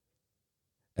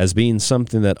as being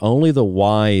something that only the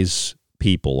wise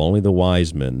people, only the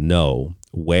wise men know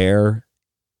where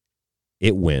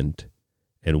it went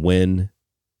and when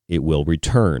it will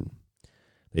return.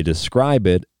 They describe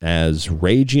it as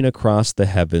raging across the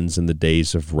heavens in the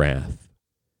days of wrath,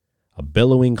 a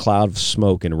billowing cloud of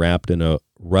smoke enwrapped in a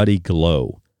ruddy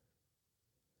glow.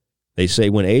 They say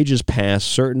when ages pass,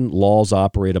 certain laws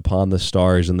operate upon the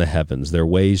stars in the heavens. Their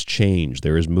ways change.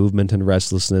 There is movement and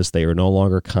restlessness. They are no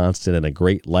longer constant, and a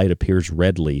great light appears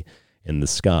redly in the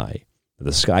sky.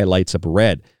 The sky lights up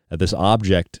red. This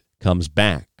object comes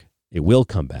back. It will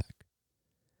come back.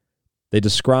 They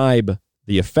describe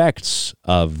the effects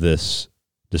of this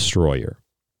destroyer,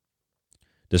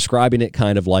 describing it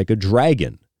kind of like a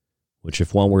dragon, which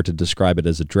if one were to describe it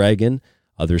as a dragon,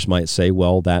 others might say,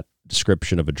 well, that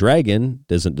description of a dragon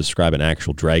doesn't describe an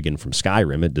actual dragon from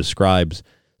Skyrim. It describes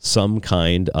some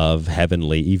kind of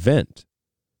heavenly event.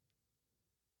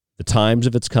 The times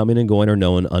of its coming and going are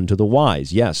known unto the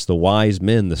wise. Yes, the wise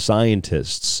men, the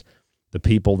scientists, the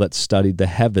people that studied the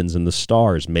heavens and the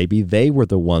stars, maybe they were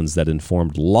the ones that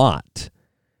informed Lot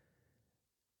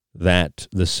that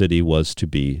the city was to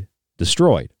be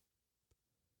destroyed.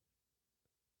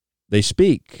 They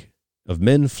speak of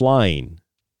men flying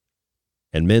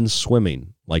and men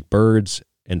swimming like birds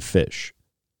and fish.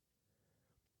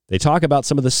 They talk about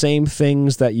some of the same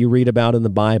things that you read about in the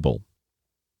Bible.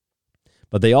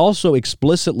 But they also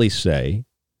explicitly say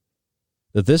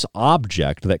that this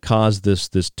object that caused this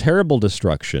terrible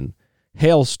destruction,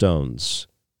 hailstones,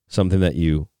 something that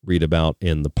you read about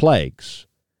in the plagues,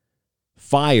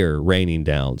 fire raining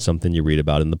down, something you read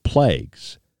about in the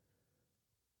plagues,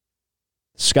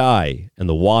 sky and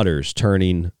the waters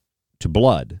turning to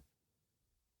blood,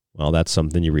 well, that's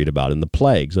something you read about in the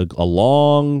plagues. A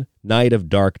long night of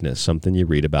darkness, something you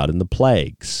read about in the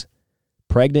plagues.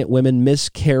 Pregnant women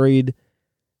miscarried,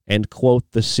 and, quote,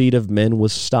 the seed of men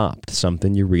was stopped,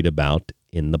 something you read about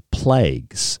in the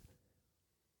plagues.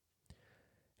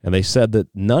 And they said that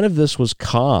none of this was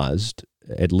caused,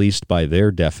 at least by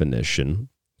their definition,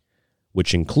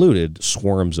 which included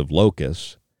swarms of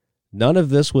locusts, none of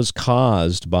this was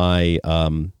caused by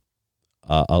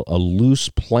a loose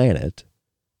planet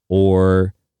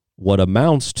or what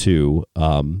amounts to,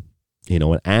 an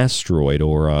asteroid,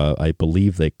 or I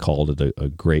believe they called it a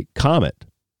great comet.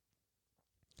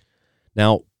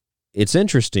 Now, it's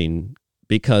interesting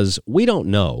because we don't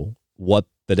know what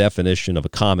the definition of a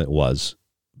comet was,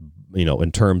 in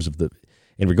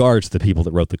regards to the people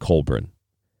that wrote the Colburn.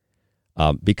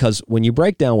 Because when you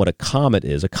break down what a comet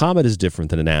is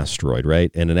different than an asteroid,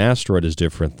 right? And an asteroid is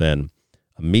different than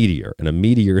a meteor, and a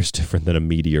meteor is different than a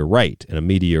meteorite, and a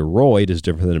meteoroid is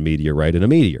different than a meteorite and a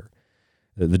meteor.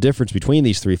 The difference between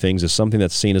these three things is something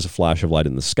that's seen as a flash of light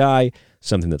in the sky,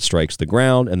 something that strikes the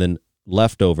ground, and then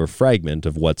leftover fragment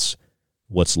of what's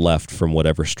what's left from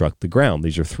whatever struck the ground.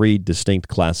 These are three distinct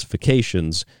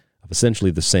classifications of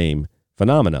essentially the same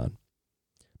phenomenon.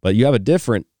 But you have a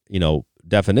different,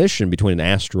 definition between an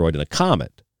asteroid and a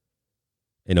comet.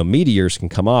 Meteors can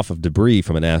come off of debris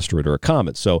from an asteroid or a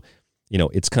comet. So,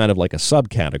 it's kind of like a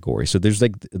subcategory. So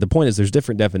the point is there's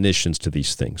different definitions to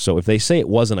these things. So if they say it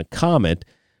wasn't a comet,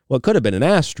 well, it could have been an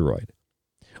asteroid.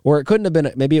 Or it couldn't have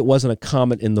been, maybe it wasn't a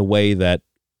comet in the way that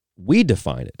we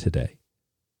define it today.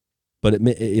 But it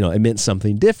meant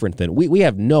something different than, we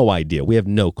have no idea. We have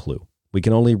no clue. We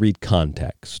can only read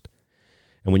context.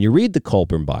 And when you read the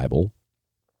Culperin Bible,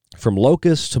 from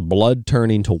locusts to blood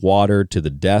turning to water to the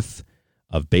death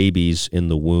of babies in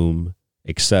the womb,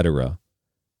 etc.,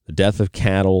 the death of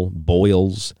cattle,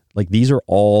 boils, these are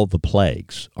all the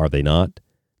plagues, are they not?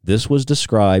 This was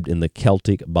described in the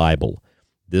Celtic Bible.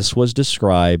 This was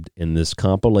described in this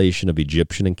compilation of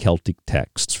Egyptian and Celtic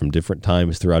texts from different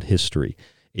times throughout history.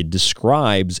 It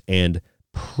describes and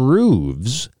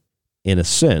proves, in a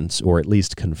sense, or at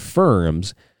least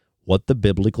confirms, what the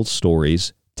biblical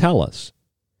stories tell us.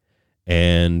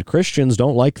 And Christians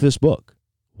don't like this book.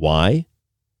 Why?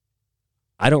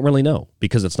 I don't really know,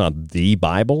 because it's not the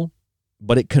Bible,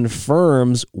 but it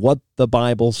confirms what the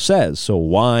Bible says. So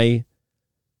why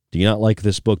do you not like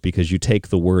this book? Because you take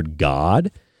the word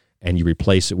God and you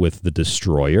replace it with the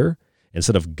destroyer.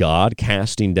 Instead of God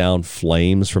casting down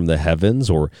flames from the heavens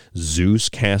or Zeus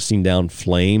casting down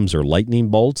flames or lightning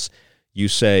bolts, you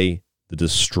say the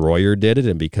destroyer did it,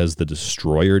 and because the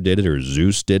destroyer did it or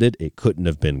Zeus did it, it couldn't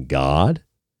have been God?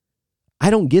 I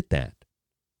don't get that.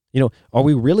 Are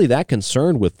we really that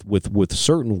concerned with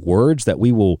certain words that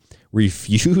we will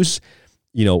refuse,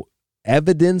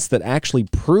 evidence that actually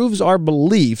proves our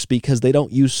beliefs because they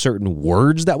don't use certain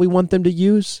words that we want them to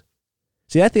use?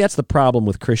 See, I think that's the problem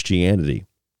with Christianity.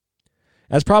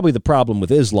 That's probably the problem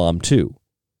with Islam, too.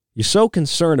 You're so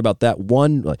concerned about that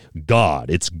one, God,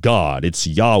 it's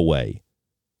Yahweh.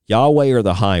 Yahweh or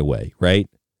the highway, right?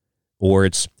 Or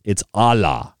it's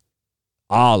Allah.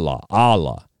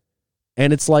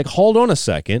 And it's like, hold on a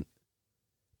second.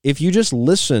 If you just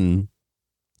listen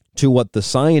to what the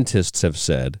scientists have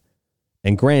said,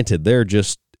 and granted, they're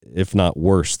just, if not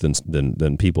worse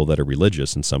than people that are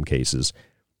religious in some cases,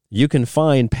 you can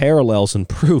find parallels and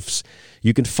proofs.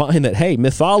 You can find that, hey,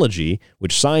 mythology,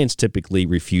 which science typically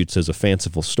refutes as a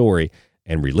fanciful story,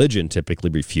 and religion typically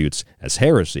refutes as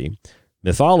heresy,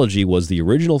 mythology was the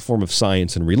original form of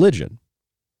science and religion.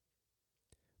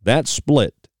 That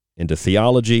split into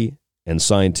theology and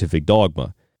scientific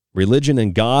dogma. Religion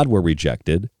and God were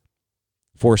rejected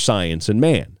for science and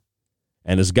man.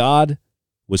 And as God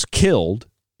was killed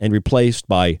and replaced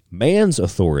by man's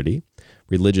authority,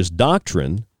 religious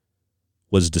doctrine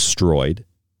was destroyed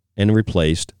and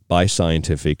replaced by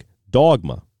scientific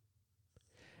dogma.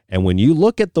 And when you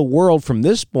look at the world from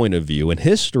this point of view, and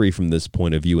history from this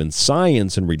point of view, and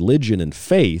science and religion and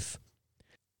faith,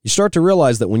 you start to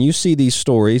realize that when you see these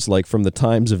stories, like from the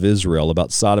times of Israel,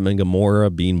 about Sodom and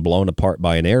Gomorrah being blown apart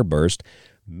by an airburst,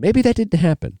 maybe that didn't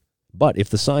happen. But if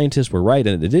the scientists were right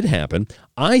and it did happen,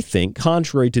 I think,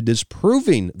 contrary to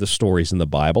disproving the stories in the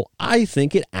Bible, I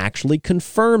think it actually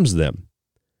confirms them.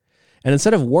 And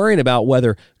instead of worrying about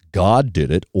whether God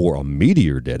did it or a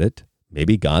meteor did it,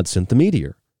 maybe God sent the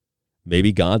meteor.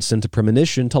 Maybe God sent a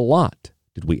premonition to Lot.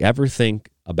 Did we ever think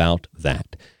about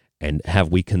that? And have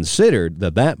we considered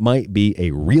that that might be a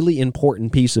really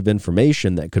important piece of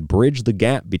information that could bridge the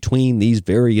gap between these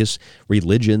various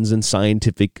religions and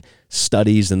scientific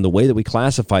studies and the way that we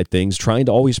classify things, trying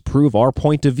to always prove our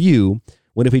point of view,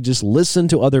 when if we just listen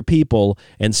to other people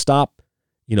and stop,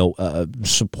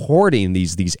 supporting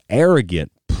these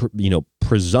arrogant,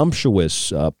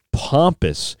 presumptuous,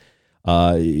 pompous,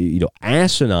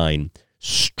 asinine,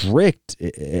 strict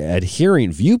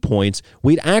adhering viewpoints,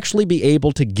 we'd actually be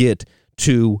able to get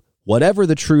to whatever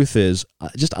the truth is,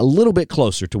 just a little bit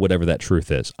closer to whatever that truth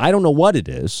is. I don't know what it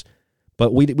is,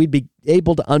 but we'd be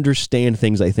able to understand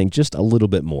things, I think, just a little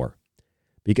bit more.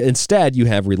 Because instead, you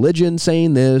have religion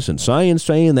saying this and science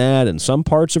saying that, and some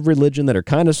parts of religion that are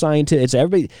kind of scientific. It's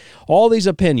everybody, all these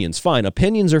opinions. Fine,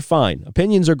 opinions are fine.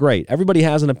 Opinions are great. Everybody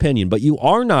has an opinion, but you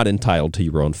are not entitled to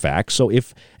your own facts. So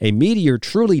if a meteor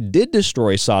truly did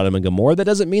destroy Sodom and Gomorrah, that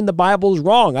doesn't mean the Bible is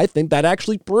wrong. I think that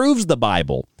actually proves the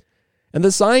Bible. And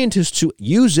the scientists who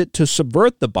use it to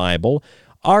subvert the Bible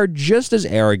are just as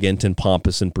arrogant and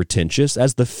pompous and pretentious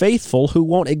as the faithful who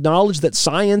won't acknowledge that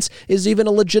science is even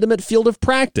a legitimate field of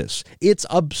practice. It's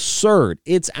absurd.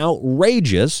 It's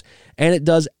outrageous. and it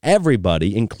does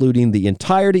everybody, including the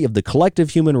entirety of the collective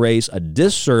human race, a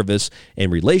disservice in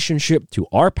relationship to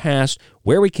our past,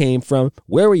 where we came from,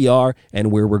 where we are,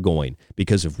 and where we're going.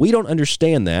 Because if we don't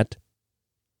understand that,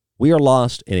 we are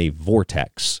lost in a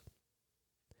vortex.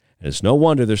 And it's no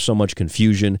wonder there's so much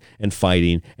confusion and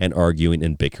fighting and arguing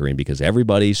and bickering, because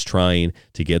everybody's trying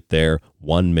to get their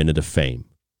 1 minute of fame.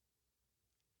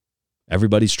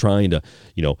 Everybody's trying to,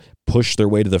 push their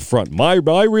way to the front. My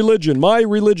religion,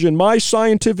 my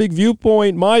scientific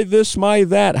viewpoint, my this, my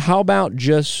that. How about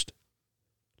just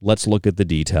let's look at the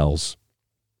details?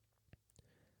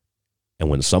 And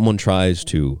when someone tries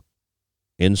to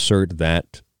insert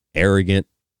that arrogant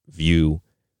view,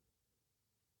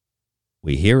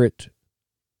 we hear it,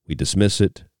 we dismiss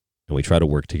it, and we try to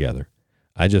work together.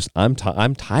 I'm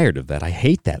tired of that. I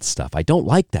hate that stuff. I don't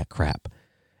like that crap.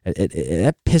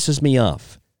 That pisses me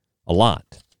off a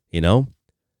lot, And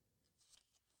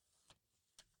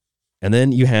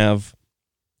then you have,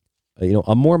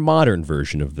 a more modern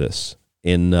version of this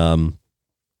in a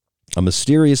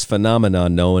mysterious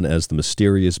phenomenon known as the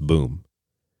mysterious boom.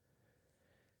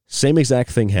 Same exact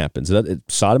thing happens.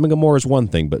 Sodom and Gomorrah is one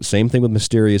thing, but same thing with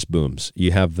mysterious booms.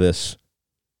 You have this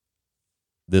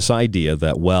idea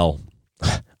that,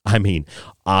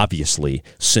 obviously,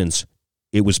 since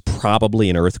it was probably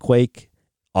an earthquake,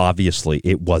 obviously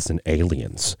it wasn't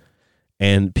aliens.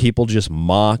 And people just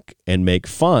mock and make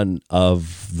fun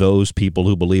of those people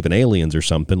who believe in aliens or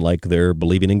something, like they're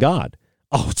believing in God.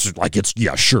 Oh,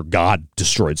 sure, God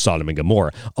destroyed Sodom and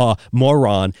Gomorrah.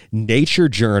 Moron, Nature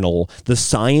Journal, the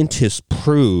scientists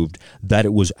proved that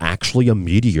it was actually a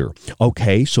meteor.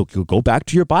 Okay, so go back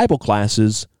to your Bible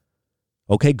classes.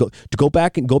 Okay, go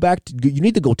back. You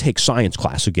need to go take science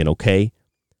class again, okay?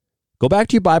 Go back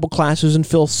to your Bible classes and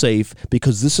feel safe,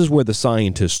 because this is where the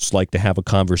scientists like to have a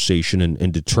conversation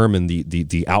and determine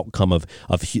the outcome of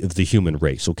the human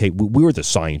race, okay? We're the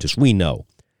scientists. We know.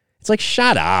 It's like,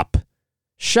 shut up.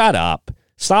 Shut up.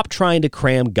 Stop trying to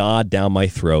cram God down my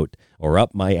throat or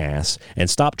up my ass, and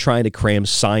stop trying to cram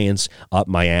science up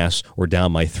my ass or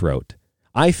down my throat.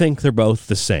 I think they're both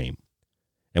the same.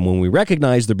 And when we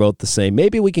recognize they're both the same,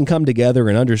 maybe we can come together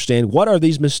and understand, what are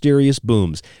these mysterious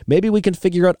booms? Maybe we can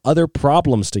figure out other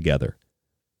problems together.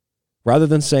 Rather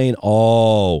than saying,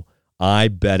 oh, I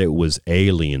bet it was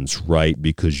aliens, right?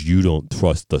 Because you don't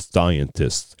trust the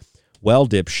scientists. Well,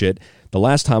 dipshit, the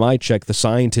last time I checked, the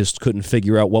scientists couldn't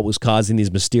figure out what was causing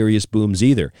these mysterious booms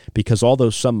either. Because although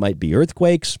some might be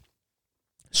earthquakes,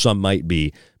 some might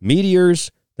be meteors,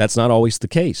 that's not always the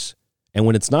case. And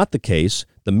when it's not the case,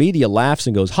 the media laughs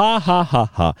and goes, ha, ha, ha,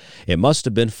 ha. It must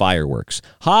have been fireworks.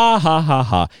 Ha, ha, ha,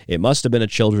 ha. It must have been a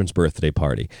children's birthday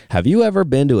party. Have you ever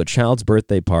been to a child's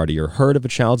birthday party or heard of a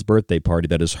child's birthday party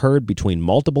that is heard between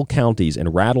multiple counties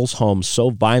and rattles homes so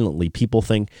violently people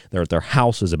think their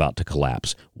house is about to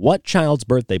collapse? What child's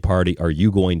birthday party are you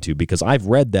going to? Because I've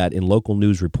read that in local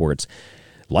news reports.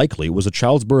 Likely it was a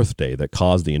child's birthday that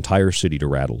caused the entire city to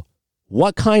rattle.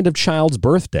 What kind of child's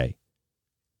birthday?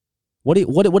 What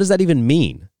does that even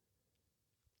mean?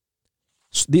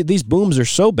 These booms are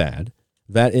so bad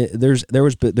that there's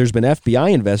been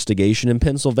FBI investigation in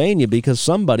Pennsylvania because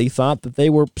somebody thought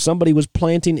that somebody was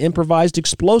planting improvised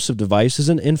explosive devices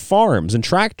in farms, and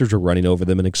tractors were running over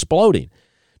them and exploding.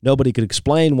 Nobody could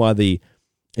explain why the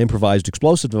improvised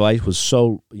explosive device was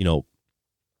so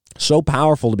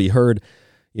powerful to be heard,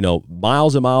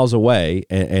 miles and miles away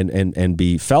and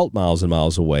be felt miles and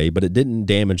miles away, but it didn't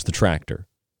damage the tractor.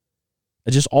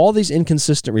 Just all these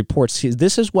inconsistent reports.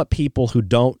 This is what people who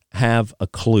don't have a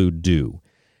clue do.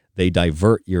 They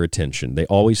divert your attention. They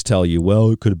always tell you, well,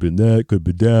 it could have been that, could have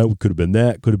been that, could have been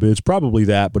that, could have been, it's probably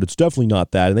that, but it's definitely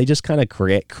not that. And they just kind of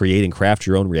create and craft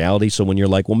your own reality. So when you're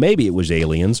like, well, maybe it was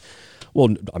aliens.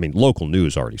 Well, I mean, local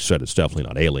news already said it's definitely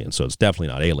not aliens, so it's definitely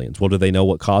not aliens. Well, do they know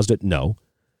what caused it? No.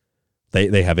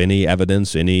 They have any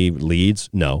evidence, any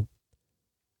leads? No.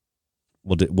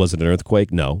 Well, was it an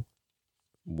earthquake? No.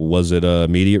 Was it a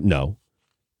meteor? No.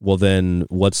 Well, then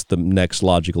what's the next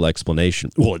logical explanation?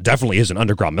 Well, it definitely isn't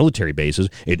underground military bases.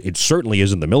 It certainly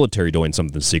isn't the military doing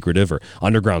something secretive, or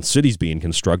underground cities being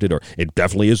constructed, or it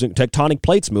definitely isn't tectonic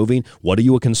plates moving. What are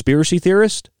you, a conspiracy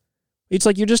theorist? It's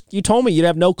like you told me you'd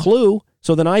have no clue,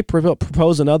 so then I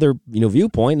propose another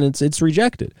viewpoint, and it's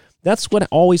rejected. That's what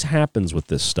always happens with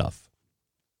this stuff.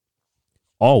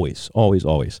 Always, always,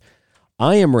 always.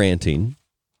 I am ranting,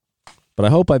 but I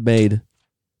hope I've made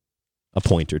a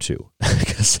point or two,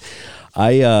 because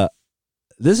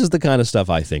this is the kind of stuff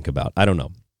I think about. I don't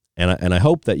know, and I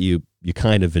hope that you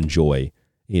kind of enjoy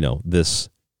this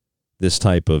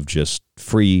type of just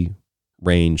free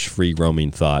range, free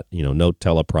roaming thought. No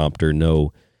teleprompter,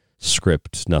 no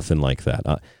script, nothing like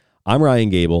that. I'm Ryan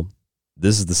Gable.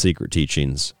 This is The Secret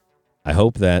Teachings. I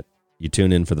hope that you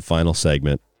tune in for the final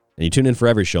segment, and you tune in for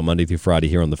every show Monday through Friday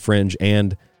here on The Fringe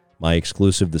and my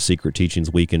exclusive The Secret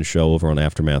Teachings Weekend show over on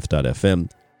Aftermath.fm.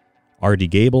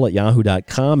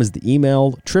 rdgable@yahoo.com is the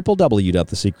email.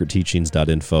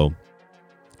 www.thesecretteachings.info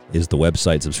is the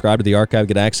website. Subscribe to the archive.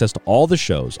 Get access to all the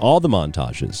shows, all the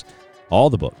montages, all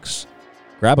the books.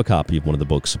 Grab a copy of one of the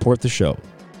books. Support the show.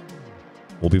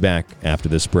 We'll be back after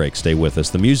this break. Stay with us.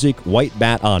 The music, White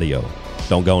Bat Audio.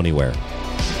 Don't go anywhere.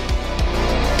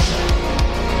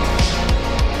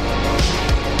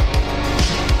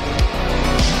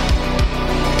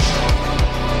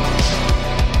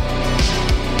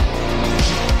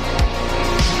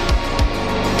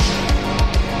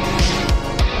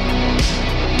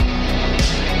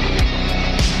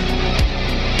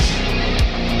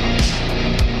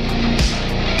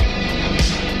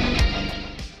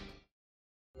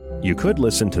 You could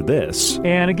listen to this.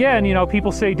 And again,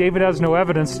 people say David has no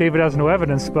evidence,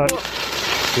 but... I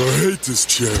hate this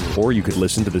channel. Or you could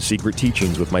listen to The Secret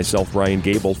Teachings with myself, Ryan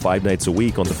Gable, 5 nights a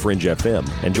week on The Fringe FM,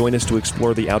 and join us to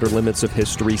explore the outer limits of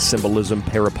history, symbolism,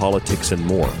 parapolitics, and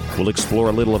more. We'll explore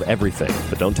a little of everything,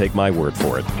 but don't take my word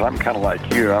for it. I'm kind of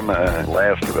like you. I'm a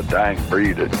last of a dying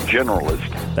breed, a generalist.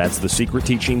 That's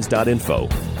thesecretteachings.info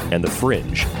and The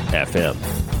Fringe FM.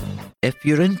 If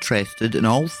you're interested in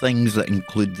all things that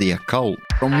include the occult,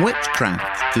 from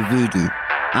witchcraft to voodoo,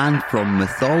 and from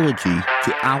mythology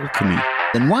to alchemy,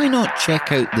 then why not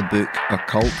check out the book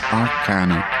Occult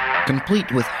Arcana,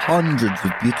 complete with hundreds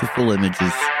of beautiful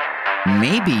images.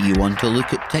 Maybe you want to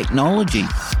look at technology,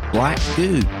 black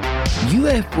goo,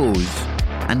 UFOs,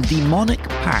 and demonic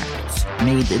pacts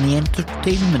made in the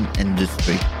entertainment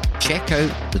industry. Check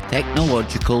out the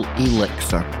technological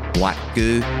elixir, black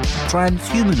goo,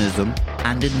 transhumanism,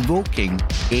 and invoking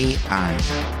AI.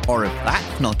 Or if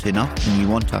that's not enough and you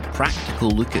want a practical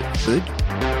look at food,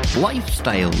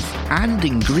 lifestyles, and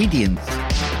ingredients,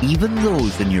 even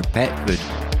those in your pet food,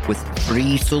 with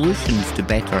free solutions to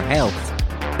better health,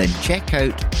 then check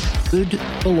out Food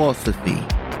Philosophy.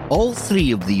 All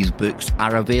 3 of these books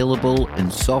are available in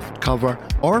softcover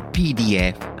or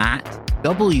PDF at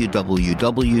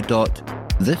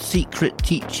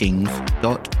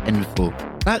www.thesecretteachings.info.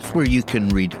 That's where you can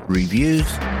read reviews,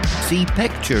 see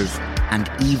pictures, and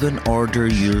even order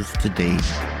yours today.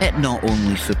 It not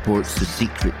only supports The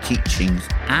Secret Teachings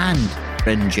and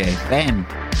Fringe FM,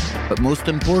 but most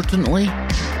importantly,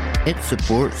 it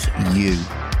supports you.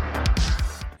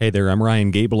 Hey there, I'm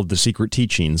Ryan Gable of The Secret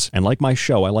Teachings, and like my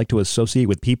show, I like to associate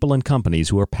with people and companies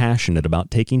who are passionate about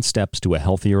taking steps to a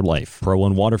healthier life. Pro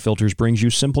One Water Filters brings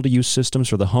you simple-to-use systems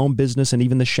for the home, business, and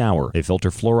even the shower. They filter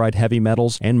fluoride, heavy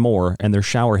metals, and more, and their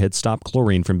shower heads stop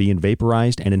chlorine from being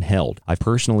vaporized and inhaled. I've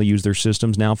personally used their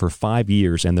systems now for 5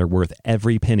 years, and they're worth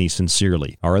every penny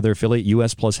sincerely. Our other affiliate,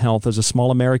 US Plus Health, is a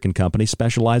small American company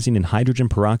specializing in hydrogen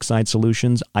peroxide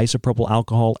solutions, isopropyl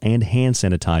alcohol, and hand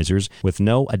sanitizers with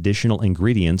no additional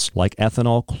ingredients like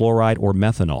ethanol, chloride, or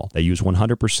methanol. They use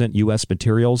 100% U.S.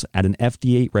 materials at an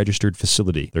FDA-registered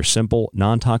facility. Their simple,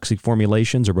 non-toxic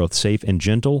formulations are both safe and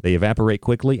gentle. They evaporate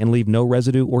quickly and leave no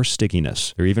residue or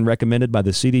stickiness. They're even recommended by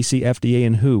the CDC, FDA,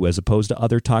 and WHO as opposed to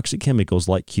other toxic chemicals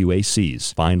like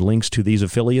QACs. Find links to these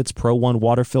affiliates, Pro One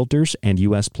Water Filters, and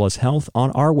US Plus Health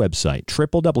on our website,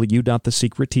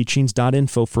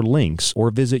 www.thesecretteachings.info for links,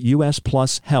 or visit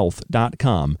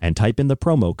usplushealth.com and type in the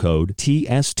promo code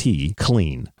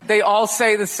TSTCLEAN. They all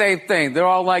say the same thing. They're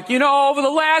all like, over the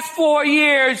last 4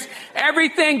 years,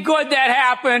 everything good that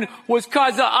happened was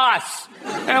because of us.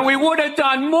 And we would have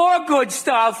done more good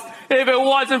stuff if it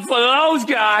wasn't for those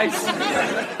guys.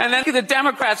 And then the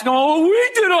Democrats go,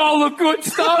 we did all the good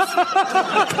stuff.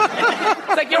 It's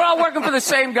like you're all working for the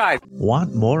same guy.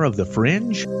 Want more of The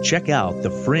Fringe? Check out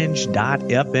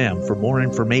thefringe.fm for more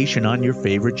information on your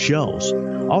favorite shows.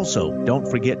 Also, don't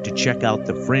forget to check out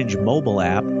the Fringe mobile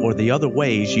app or the other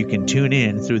ways you can tune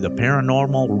in through the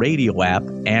Paranormal Radio app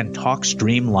and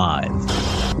TalkStream Live.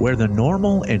 Where the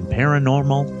normal and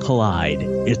paranormal collide,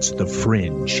 it's the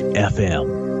Fringe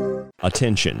FM.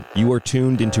 Attention, you are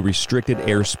tuned into restricted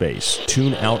airspace.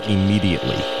 Tune out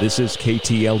immediately. This is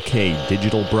KTLK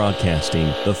Digital Broadcasting,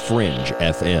 The Fringe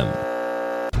FM.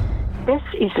 This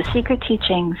is The Secret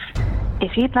Teachings.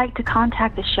 If you'd like to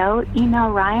contact the show, email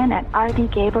Ryan at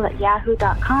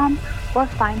rdgable@yahoo.com or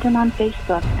find him on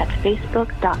Facebook at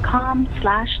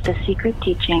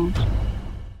facebook.com/thesecretteachings.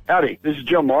 Howdy, this is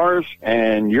Joe Mars,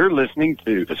 and you're listening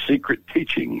to The Secret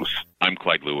Teachings. I'm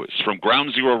Clyde Lewis from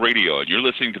Ground Zero Radio, and you're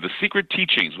listening to The Secret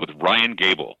Teachings with Ryan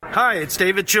Gable. Hi, it's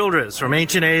David Childress from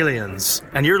Ancient Aliens,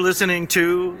 and you're listening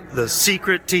to The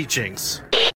Secret Teachings.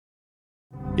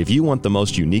 If you want the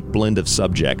most unique blend of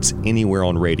subjects anywhere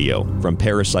on radio, from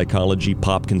parapsychology,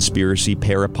 pop conspiracy,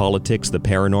 parapolitics, the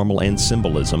paranormal, and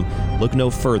symbolism, look no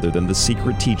further than The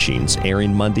Secret Teachings,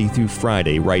 airing Monday through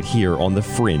Friday right here on The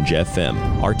Fringe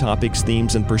FM. Our topics,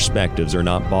 themes, and perspectives are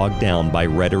not bogged down by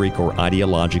rhetoric or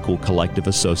ideological collective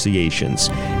associations.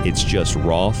 It's just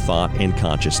raw thought and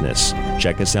consciousness.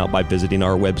 Check us out by visiting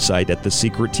our website at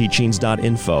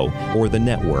thesecretteachings.info or the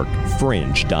network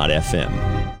fringe.fm.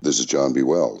 This is John B.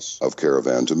 Wells of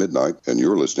Caravan to Midnight, and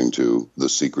you're listening to The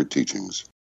Secret Teachings.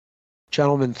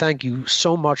 Gentlemen, thank you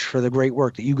so much for the great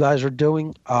work that you guys are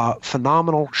doing.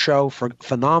 Phenomenal show, for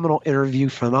phenomenal interview,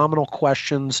 phenomenal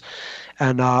questions,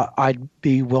 and I'd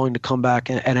be willing to come back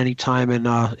at any time and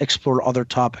explore other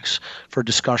topics for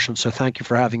discussion. So thank you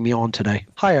for having me on today.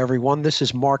 Hi, everyone. This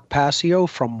is Mark Passio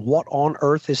from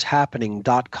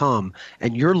WhatOnEarthIsHappening.com,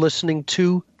 and you're listening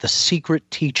to The Secret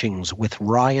Teachings with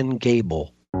Ryan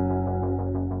Gable.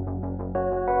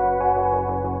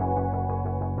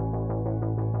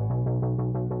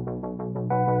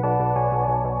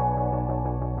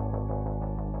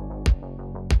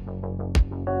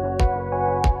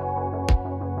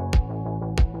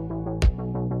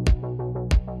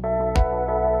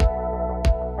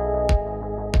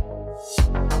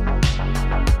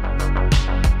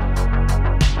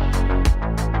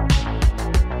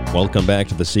 Welcome back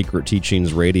to the Secret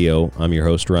Teachings Radio. I'm your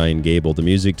host, Ryan Gable. The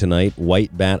music tonight,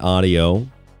 White Bat Audio.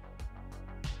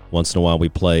 Once in a while we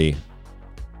play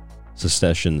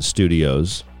Secession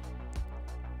Studios.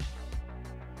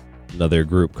 Another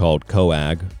group called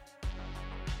COAG.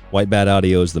 White Bat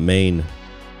Audio is the main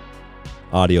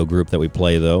audio group that we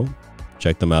play, though.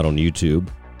 Check them out on YouTube.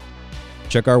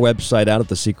 Check our website out at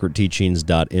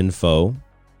thesecretteachings.info.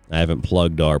 I haven't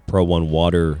plugged our Pro One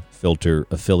Water Filter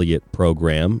affiliate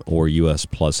program or US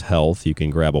Plus Health. You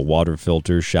can grab a water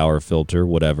filter, shower filter,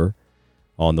 whatever,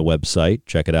 on the website.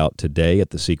 Check it out today at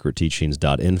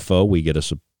thesecretteachings.info. We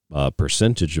get a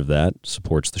percentage of that,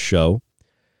 supports the show.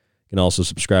 You can also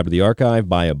subscribe to the archive,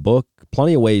 buy a book.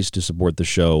 Plenty of ways to support the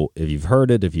show. If you've heard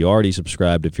it, if you already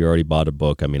subscribed, if you already bought a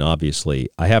book, I mean, obviously,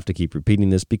 I have to keep repeating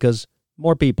this because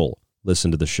more people listen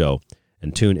to the show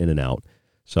and tune in and out.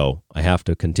 So I have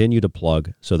to continue to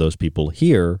plug so those people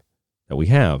hear that we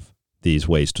have these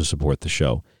ways to support the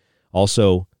show.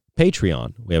 Also,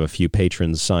 Patreon. We have a few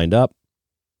patrons signed up.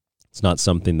 It's not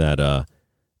something that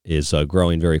is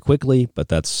growing very quickly, but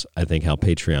that's, I think, how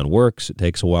Patreon works. It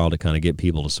takes a while to kind of get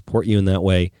people to support you in that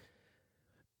way.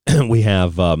 We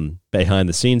have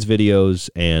behind-the-scenes videos,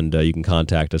 and you can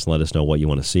contact us and let us know what you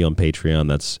want to see on Patreon.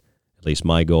 That's at least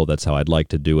my goal. That's how I'd like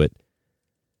to do it.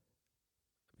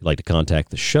 If you'd like to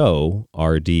contact the show,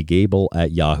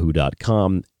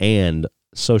 rdgable@yahoo.com, and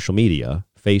social media,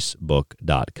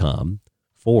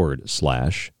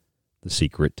 facebook.com/The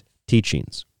Secret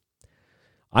Teachings.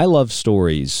 I love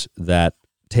stories that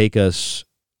take us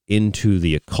into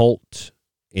the occult,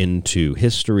 into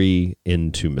history,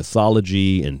 into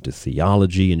mythology, into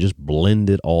theology, and just blend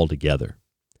it all together.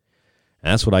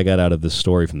 And that's what I got out of this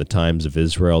story from the Times of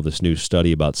Israel, this new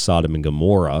study about Sodom and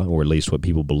Gomorrah, or at least what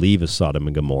people believe is Sodom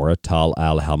and Gomorrah, Tal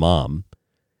al-Hammam,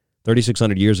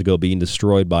 3,600 years ago being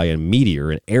destroyed by a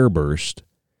meteor, an airburst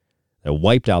that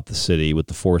wiped out the city with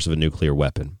the force of a nuclear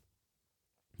weapon.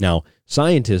 Now,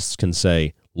 scientists can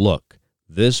say, look,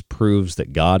 this proves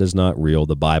that God is not real,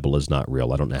 the Bible is not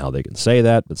real. I don't know how they can say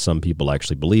that, but some people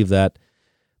actually believe that.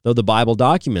 Though the Bible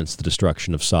documents the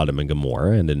destruction of Sodom and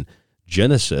Gomorrah, and in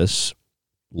Genesis,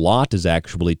 Lot is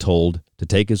actually told to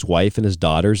take his wife and his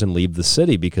daughters and leave the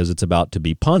city because it's about to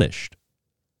be punished.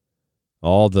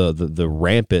 All the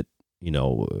rampant,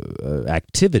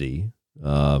 activity,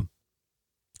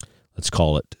 let's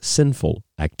call it sinful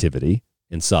activity,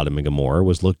 in Sodom and Gomorrah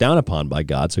was looked down upon by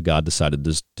God, so God decided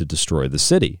to destroy the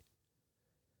city.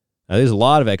 Now, there's a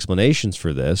lot of explanations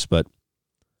for this, but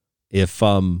if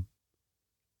a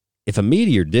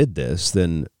meteor did this,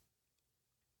 then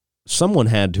someone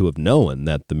had to have known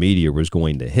that the meteor was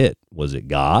going to hit. Was it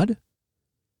God?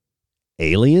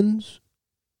 Aliens?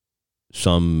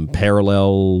 Some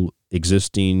parallel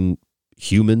existing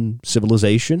human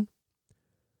civilization?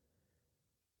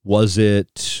 Was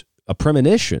it a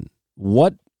premonition?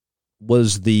 What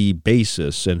was the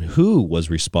basis and who was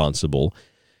responsible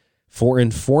for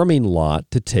informing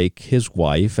Lot to take his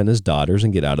wife and his daughters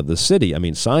and get out of the city? I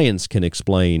mean, science can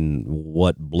explain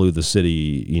what blew the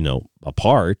city,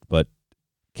 apart, but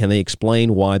can they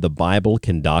explain why the Bible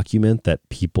can document that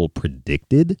people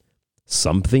predicted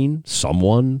something,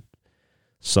 someone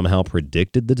somehow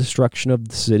predicted the destruction of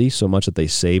the city so much that they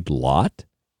saved Lot?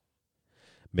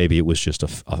 Maybe it was just a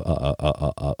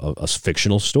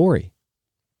fictional story.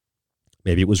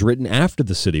 Maybe it was written after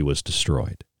the city was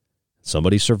destroyed.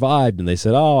 Somebody survived and they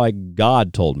said,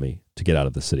 God told me to get out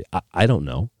of the city. I don't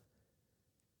know.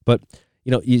 But,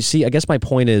 you see, I guess my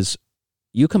point is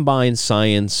you combine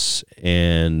science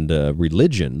and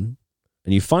religion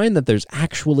and you find that there's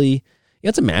actually,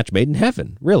 it's a match made in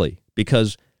heaven, really,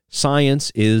 because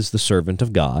science is the servant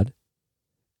of God.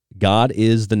 God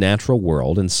is the natural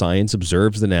world, and science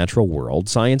observes the natural world.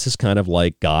 Science is kind of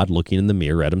like God looking in the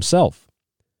mirror at himself.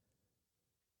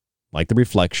 Like the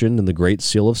reflection in the Great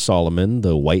Seal of Solomon,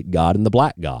 the white God and the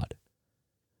black God.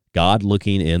 God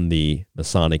looking in the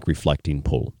Masonic reflecting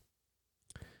pool,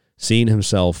 seeing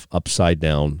himself upside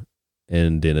down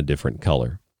and in a different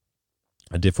color,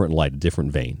 a different light, a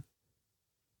different vein.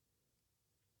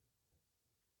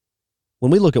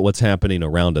 When we look at what's happening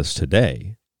around us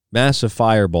today, massive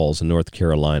fireballs in North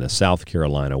Carolina, South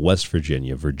Carolina, West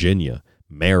Virginia, Virginia,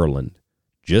 Maryland,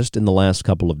 just in the last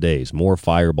couple of days, more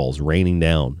fireballs raining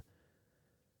down.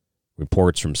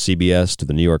 Reports from CBS to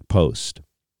the New York Post.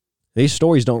 These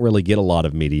stories don't really get a lot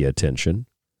of media attention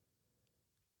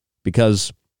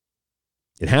because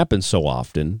it happens so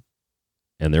often,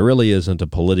 and there really isn't a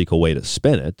political way to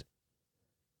spin it,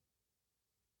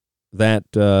 that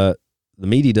the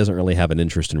media doesn't really have an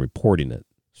interest in reporting it.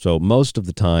 So most of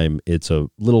the time, it's a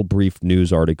little brief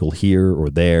news article here or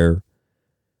there,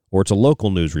 or it's a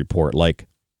local news report, like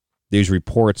these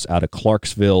reports out of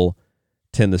Clarksville,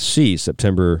 Tennessee,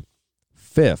 September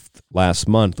 5th last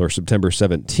month, or September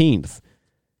 17th.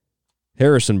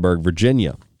 Harrisonburg,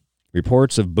 Virginia.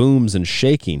 Reports of booms and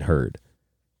shaking heard.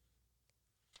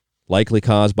 Likely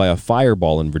caused by a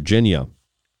fireball in Virginia.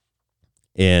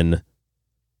 In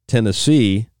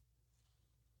Tennessee,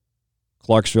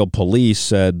 Clarksville police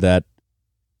said that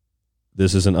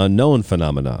this is an unknown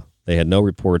phenomena. They had no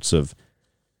reports of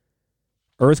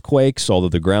earthquakes, although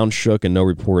the ground shook, and no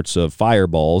reports of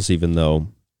fireballs, even though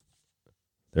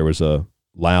there was a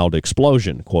loud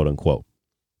explosion, quote unquote.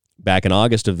 Back in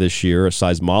August of this year, a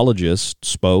seismologist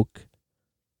spoke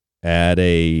at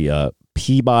a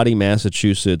Peabody,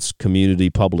 Massachusetts Community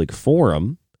Public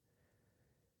Forum,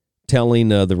 telling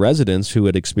the residents who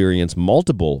had experienced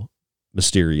multiple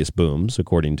mysterious booms,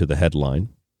 according to the headline,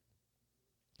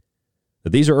 that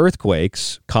these are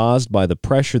earthquakes caused by the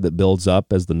pressure that builds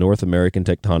up as the North American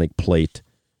tectonic plate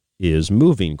is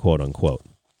moving, quote unquote.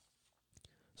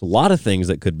 A lot of things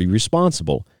that could be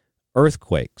responsible.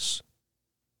 Earthquakes,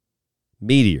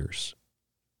 meteors,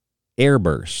 air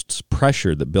bursts,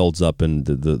 pressure that builds up and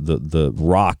the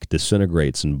rock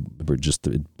disintegrates and just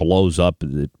it blows up,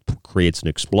 it creates an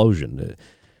explosion.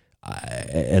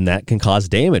 And that can cause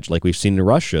damage like we've seen in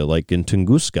Russia, like in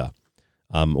Tunguska,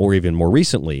 or even more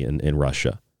recently in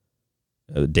Russia.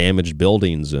 Damaged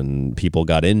buildings and people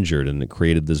got injured and it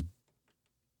created this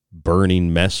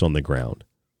burning mess on the ground.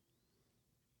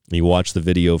 You watch the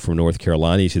video from North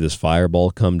Carolina, you see this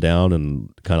fireball come down and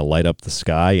kind of light up the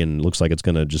sky, and it looks like it's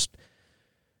going to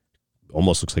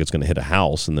almost looks like it's going to hit a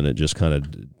house, and then it just kind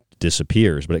of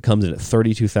disappears. But it comes in at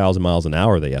 32,000 miles an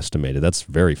hour, they estimated. That's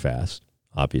very fast,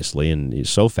 obviously, and it's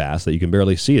so fast that you can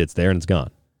barely see it. It's there and it's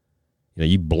gone.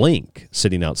 You blink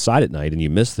sitting outside at night and you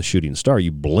miss the shooting star.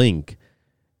 You blink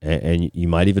and you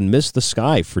might even miss the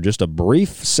sky for just a brief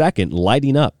second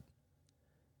lighting up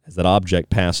as that object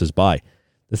passes by.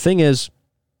 The thing is,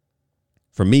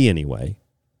 for me anyway,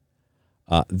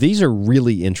 these are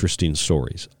really interesting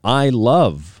stories. I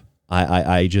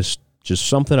just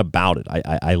something about it.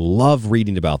 I love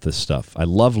reading about this stuff. I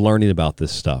love learning about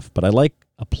this stuff, but I like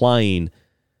applying,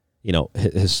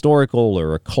 historical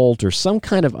or occult or some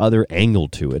kind of other angle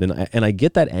to it. And I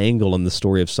get that angle in the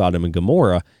story of Sodom and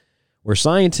Gomorrah, where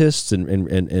scientists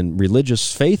and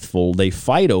religious faithful, they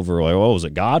fight over, was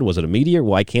it God? Was it a meteor?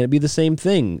 Why can't it be the same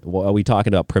thing? Are we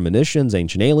talking about premonitions,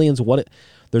 ancient aliens?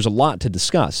 There's a lot to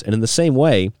discuss. And in the same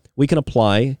way, we can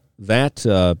apply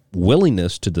that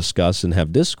willingness to discuss and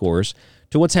have discourse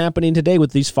to what's happening today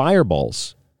with these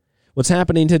fireballs. What's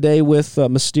happening today with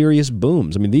mysterious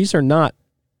booms. I mean, these are not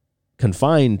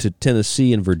confined to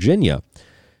Tennessee and Virginia.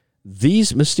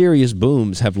 These mysterious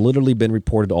booms have literally been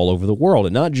reported all over the world,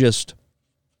 and not just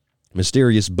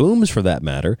mysterious booms for that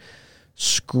matter,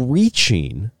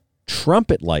 screeching,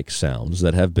 trumpet-like sounds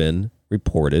that have been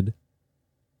reported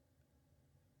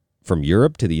from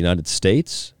Europe to the United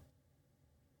States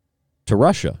to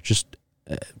Russia. Just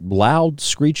loud,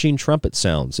 screeching trumpet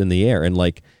sounds in the air. And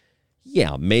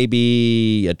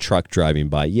maybe a truck driving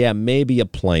by. Yeah, maybe a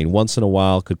plane once in a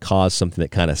while could cause something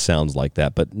that kind of sounds like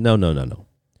that. But no.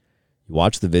 You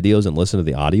watch the videos and listen to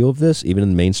the audio of this, even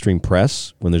in the mainstream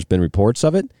press, when there's been reports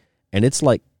of it, and it's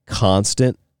like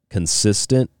constant,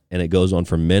 consistent, and it goes on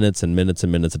for minutes and minutes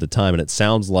and minutes at a time. And it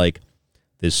sounds like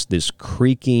this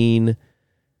creaking,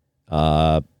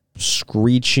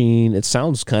 screeching. It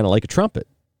sounds kind of like a trumpet.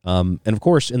 And of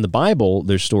course, in the Bible,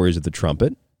 there's stories of the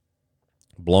trumpet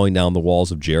blowing down the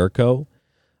walls of Jericho,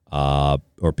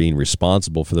 or being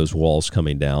responsible for those walls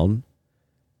coming down.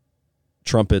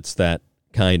 Trumpets that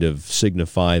kind of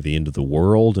signify the end of the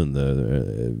world and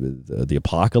the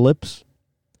apocalypse.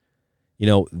 You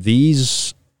know,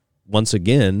 these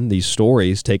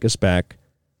stories take us back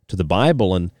to the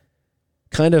Bible and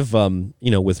kind of,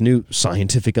 with new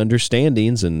scientific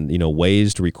understandings and,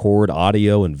 ways to record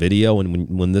audio and video.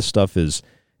 And when this stuff is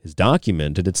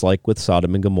documented, it's like with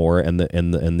Sodom and Gomorrah and the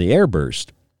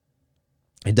airburst.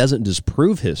 It doesn't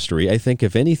disprove history. I think,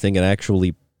 if anything, it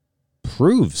actually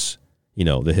proves,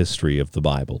 the history of the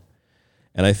Bible.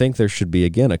 And I think there should be,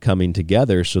 again, a coming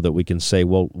together so that we can say,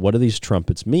 well, what do these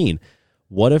trumpets mean?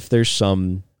 What if there's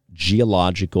some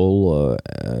geological,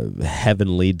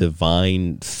 heavenly,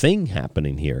 divine thing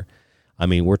happening here? I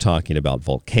mean, we're talking about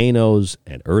volcanoes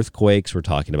and earthquakes. We're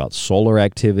talking about solar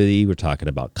activity. We're talking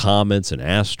about comets and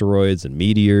asteroids and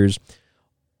meteors.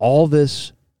 All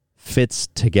this fits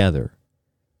together.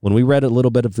 When we read a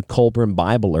little bit of the Colburn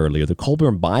Bible earlier, the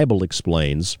Colburn Bible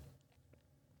explains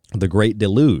the Great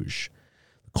Deluge.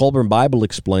 The Colburn Bible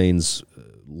explains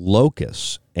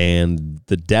locusts and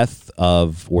the death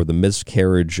of, or the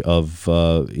miscarriage of,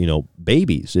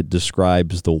 babies. It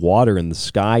describes the water in the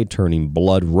sky turning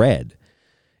blood red.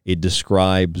 It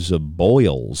describes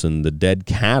boils and the dead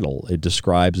cattle. It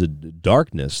describes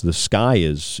darkness. The sky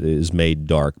is made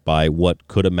dark by what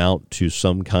could amount to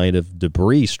some kind of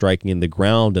debris striking in the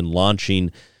ground and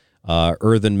launching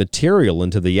earthen material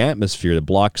into the atmosphere that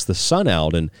blocks the sun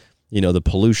out. And, the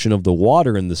pollution of the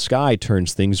water in the sky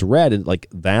turns things red. And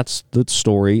that's the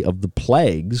story of the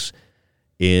plagues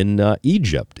in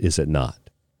Egypt, is it not?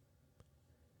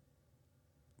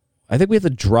 I think we have to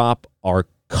drop our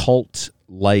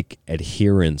cult-like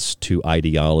adherence to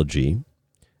ideology,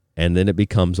 and then it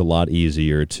becomes a lot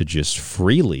easier to just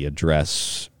freely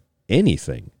address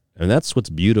anything. And that's what's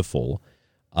beautiful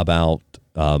about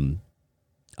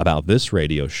this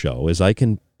radio show, is I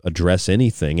can address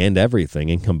anything and everything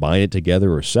and combine it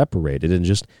together or separate it and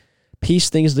just piece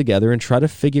things together and try to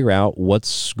figure out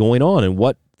what's going on and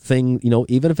what thing,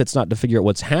 even if it's not to figure out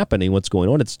what's happening, what's going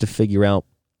on, it's to figure out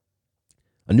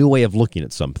a new way of looking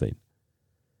at something.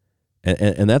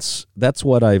 And that's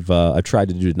what I've tried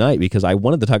to do tonight, because I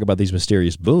wanted to talk about these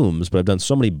mysterious booms, but I've done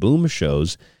so many boom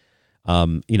shows,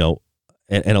 and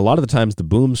a lot of the times the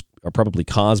booms are probably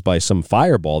caused by some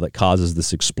fireball that causes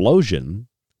this explosion,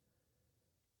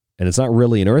 and it's not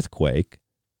really an earthquake,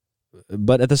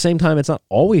 but at the same time, it's not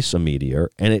always a meteor,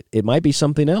 and it might be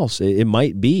something else. It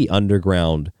might be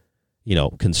underground,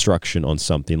 construction on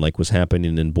something like was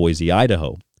happening in Boise,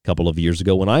 Idaho a couple of years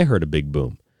ago when I heard a big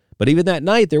boom. But even that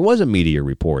night, there was a meteor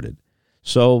reported.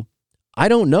 So I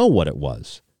don't know what it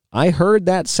was. I heard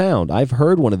that sound. I've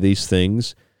heard one of these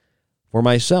things for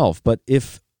myself. But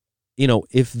if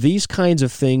these kinds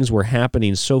of things were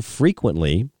happening so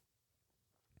frequently,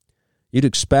 you'd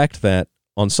expect that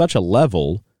on such a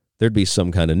level, there'd be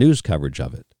some kind of news coverage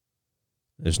of it.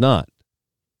 There's not,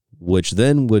 which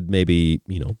then would maybe,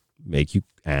 make you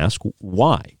ask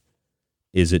why.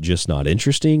 Is it just not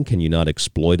interesting? Can you not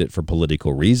exploit it for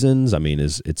political reasons? I mean,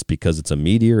 it's because it's a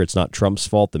meteor. It's not Trump's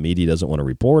fault. The media doesn't want to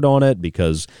report on it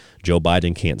because Joe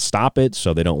Biden can't stop it,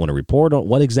 so they don't want to report on it.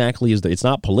 What exactly is there? It's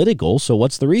not political, so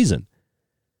what's the reason?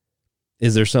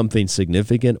 Is there something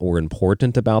significant or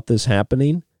important about this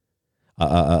happening?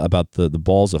 About the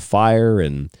balls of fire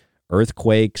and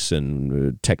earthquakes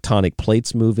and tectonic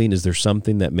plates moving? Is there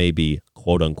something that maybe,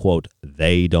 quote unquote,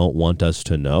 they don't want us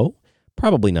to know?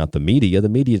 Probably not the media. The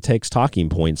media takes talking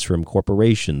points from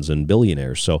corporations and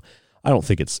billionaires, so I don't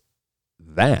think it's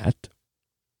that.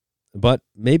 But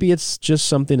maybe it's just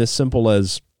something as simple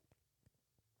as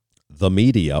the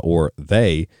media, or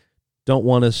they, don't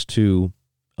want us to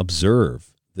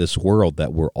observe this world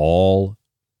that we're all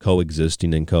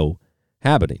coexisting and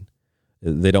cohabiting.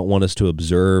 They don't want us to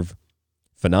observe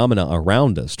phenomena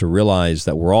around us, to realize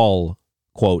that we're all,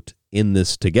 quote, in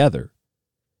this together,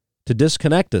 to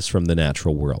disconnect us from the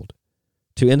natural world,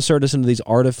 to insert us into these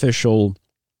artificial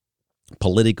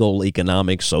political,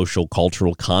 economic, social,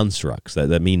 cultural constructs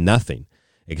that mean nothing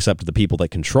except to the people that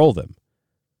control them.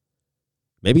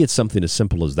 Maybe it's something as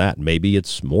simple as that. Maybe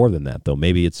it's more than that, though.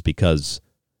 Maybe it's because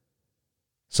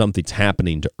something's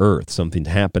happening to Earth, something's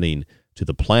happening to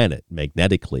the planet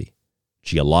magnetically,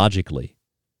 geologically,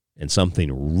 and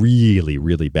something really,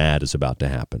 really bad is about to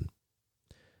happen.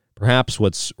 Perhaps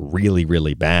what's really,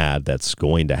 really bad that's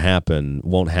going to happen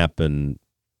won't happen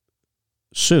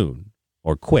soon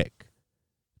or quick.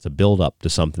 It's a build-up to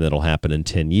something that'll happen in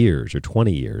 10 years or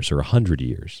 20 years or 100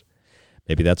 years.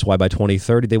 Maybe that's why by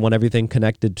 2030 they want everything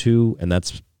connected to, and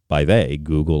that's by they,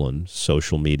 Google and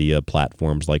social media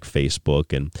platforms like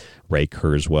Facebook and Ray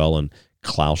Kurzweil and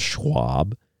Klaus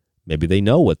Schwab. Maybe they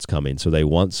know what's coming, so they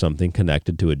want something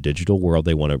connected to a digital world.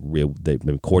 They want to,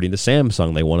 according to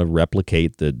Samsung, they want to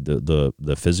replicate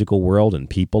the physical world and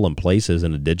people and places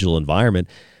in a digital environment.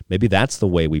 Maybe that's the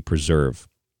way we preserve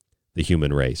the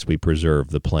human race. We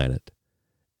preserve the planet.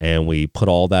 And we put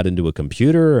all that into a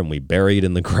computer and we bury it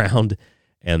in the ground,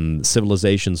 and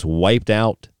civilization's wiped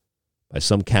out by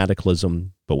some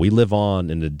cataclysm, but we live on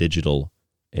in a digital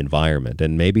environment.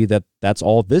 And maybe that's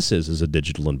all this is a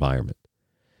digital environment.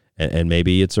 And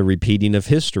maybe it's a repeating of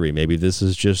history. Maybe this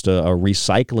is just a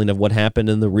recycling of what happened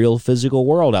in the real physical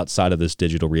world outside of this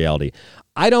digital reality.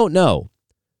 I don't know.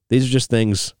 These are just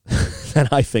things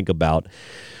that I think about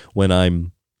when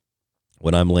I'm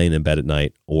laying in bed at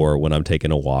night, or when I'm taking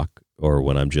a walk, or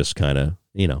when I'm just kind of,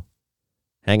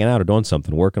 hanging out or doing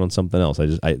something, working on something else.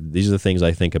 These are the things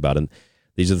I think about, and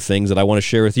these are the things that I want to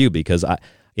share with you, because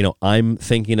I'm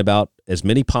thinking about as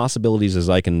many possibilities as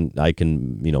I can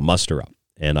muster up.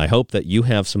 And I hope that you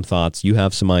have some thoughts, you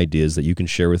have some ideas that you can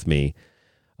share with me,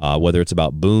 whether it's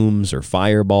about booms or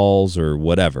fireballs or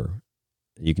whatever.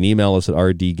 You can email us at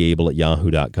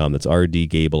rdgable@yahoo.com. That's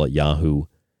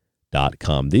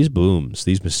rdgable@yahoo.com. These booms,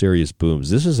 these mysterious booms,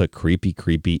 this is a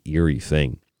creepy, eerie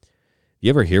thing.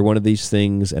 You ever hear one of these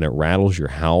things and it rattles your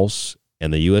house,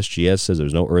 and the USGS says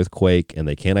there's no earthquake and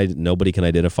nobody can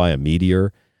identify a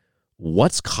meteor?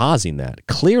 What's causing that?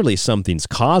 Clearly something's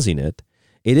causing it.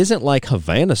 It isn't like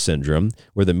Havana syndrome,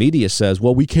 where the media says,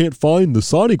 well, we can't find the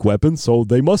sonic weapon, so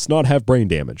they must not have brain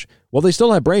damage. Well, they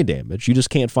still have brain damage. You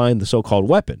just can't find the so-called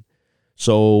weapon.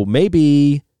 So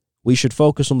maybe we should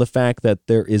focus on the fact that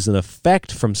there is an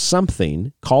effect from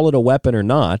something, call it a weapon or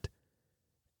not,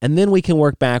 and then we can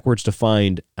work backwards to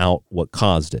find out what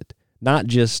caused it. Not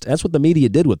just, that's what the media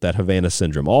did with that Havana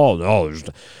syndrome. Oh, no,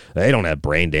 they don't have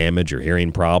brain damage or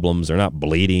hearing problems. They're not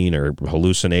bleeding or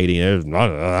hallucinating.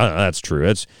 That's true.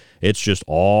 It's just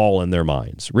all in their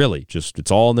minds. Really,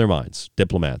 it's all in their minds.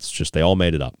 Diplomats, they all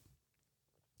made it up.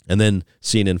 And then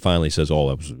CNN finally says,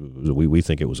 we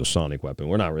think it was a sonic weapon.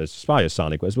 We're not, it's probably a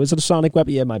sonic weapon. Is it a sonic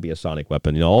weapon? Yeah, it might be a sonic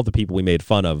weapon. All the people we made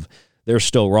fun of, they're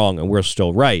still wrong and we're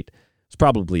still right. It's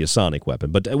probably a sonic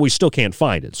weapon, but we still can't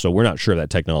find it, so we're not sure that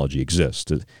technology exists.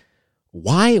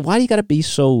 Why do you got to be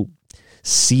so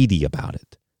seedy about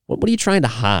it? What are you trying to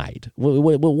hide?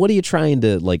 What are you trying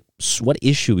to, what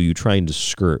issue are you trying to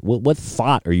skirt? What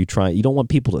thought are you trying? You don't want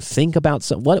people to think about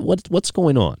something? What's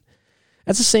going on?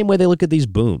 That's the same way they look at these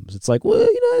booms. It's like, we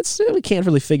can't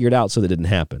really figure it out, so that didn't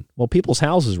happen. Well, people's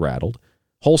houses rattled,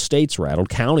 whole states rattled,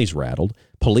 counties rattled,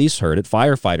 police heard it,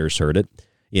 firefighters heard it,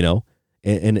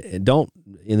 And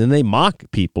then they mock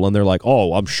people, and they're like,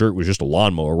 oh, I'm sure it was just a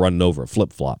lawnmower running over a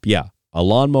flip-flop. Yeah, a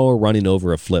lawnmower running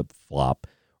over a flip-flop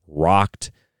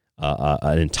rocked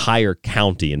an entire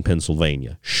county in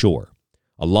Pennsylvania. Sure.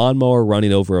 A lawnmower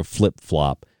running over a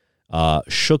flip-flop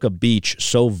shook a beach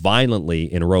so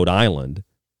violently in Rhode Island,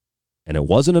 and it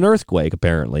wasn't an earthquake,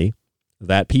 apparently,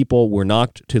 that people were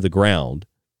knocked to the ground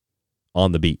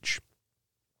on the beach.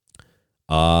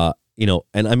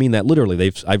 And I mean that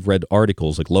literally. I've read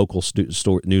articles, like local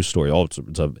news story. Oh,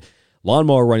 it's a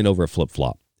lawnmower running over a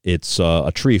flip-flop. It's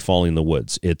a tree falling in the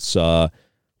woods. It's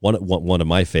one of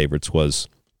my favorites was,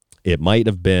 it might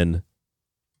have been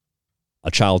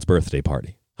a child's birthday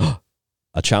party.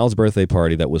 A child's birthday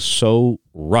party that was so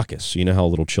ruckus. You know how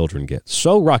little children get.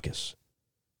 So ruckus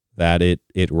that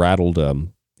it rattled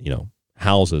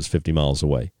houses 50 miles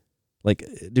away.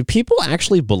 Do people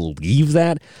actually believe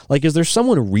that? Is there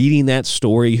someone reading that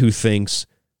story who thinks,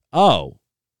 oh,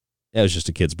 that was just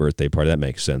a kid's birthday party, that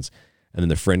makes sense. And then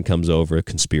the friend comes over, a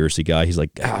conspiracy guy. He's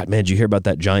like, God, man, did you hear about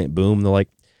that giant boom? And they're like,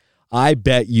 I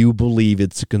bet you believe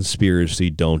it's a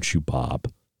conspiracy, don't you, Bob?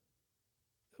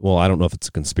 Well, I don't know if it's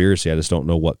a conspiracy. I just don't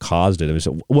know what caused it. And I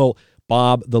said, well,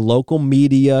 Bob, the local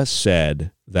media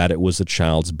said that it was a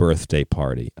child's birthday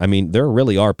party. I mean, there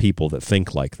really are people that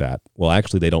think like that. Well,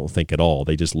 actually, they don't think at all.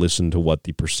 They just listen to what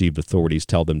the perceived authorities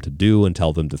tell them to do and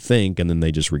tell them to think, and then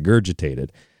they just regurgitate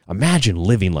it. Imagine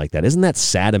living like that. Isn't that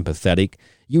sad and pathetic?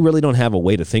 You really don't have a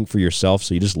way to think for yourself,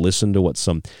 so you just listen to what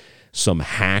some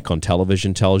hack on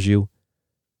television tells you?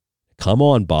 Come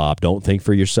on, Bob. Don't think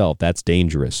for yourself. That's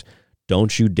dangerous.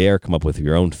 Don't you dare come up with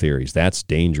your own theories. That's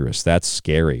dangerous. That's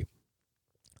scary.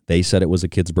 They said it was a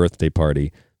kid's birthday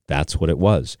party. That's what it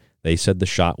was. They said the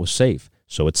shot was safe,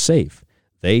 so it's safe.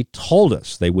 They told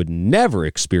us they would never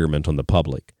experiment on the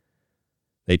public.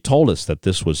 They told us that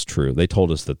this was true. They told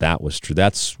us that that was true.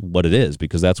 That's what it is,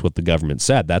 because that's what the government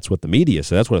said. That's what the media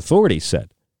said. That's what authorities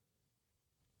said.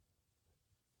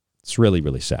 It's really,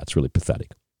 really sad. It's really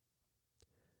pathetic.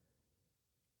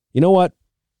 You know what?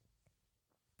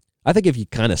 I think if you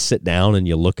kind of sit down and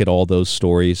you look at all those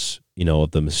stories, you know,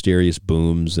 of the mysterious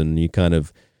booms, and you kind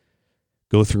of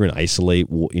go through and isolate,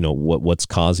 you know, what's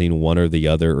causing one or the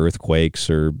other, earthquakes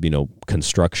or, you know,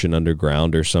 construction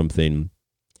underground or something,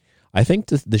 I think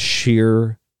the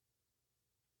sheer,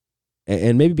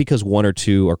 and maybe because one or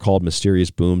two are called mysterious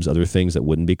booms, other things that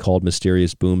wouldn't be called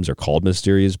mysterious booms are called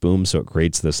mysterious booms, so it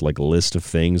creates this like list of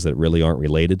things that really aren't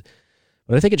related.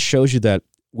 But I think it shows you that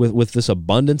with this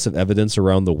abundance of evidence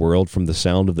around the world, from the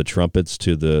sound of the trumpets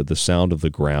to the sound of the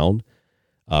ground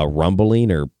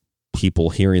rumbling, or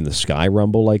people hearing the sky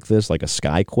rumble like this, like a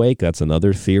skyquake, that's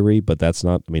another theory, but that's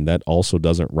not, I mean, that also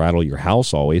doesn't rattle your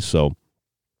house always. So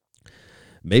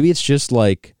maybe it's just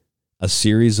like a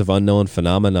series of unknown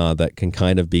phenomena that can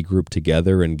kind of be grouped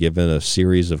together and given a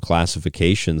series of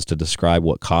classifications to describe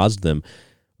what caused them.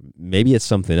 Maybe it's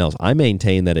something else. I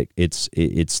maintain that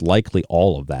it's likely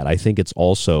all of that. I think it's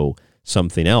also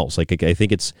something else. Like, I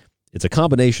think it's a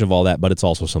combination of all that, but it's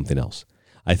also something else.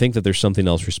 I think that there's something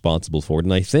else responsible for it.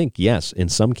 And I think, yes, in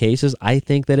some cases, I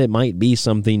think that it might be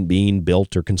something being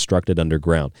built or constructed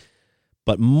underground.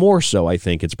 But more so, I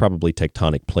think it's probably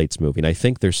tectonic plates moving. I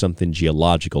think there's something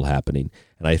geological happening.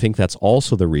 And I think that's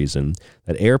also the reason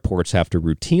that airports have to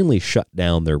routinely shut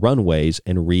down their runways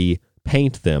and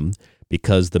repaint them,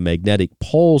 because the magnetic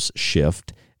poles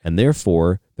shift, and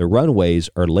therefore the runways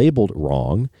are labeled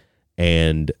wrong,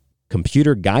 and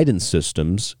computer guidance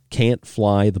systems can't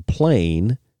fly the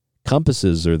plane.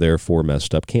 Compasses are therefore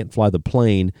messed up, can't fly the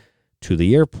plane to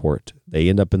the airport. They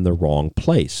end up in the wrong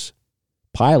place.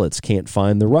 Pilots can't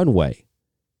find the runway.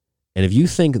 And if you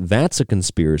think that's a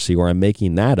conspiracy, or I'm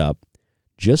making that up,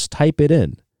 just type it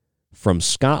in. From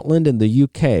Scotland in the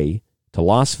UK to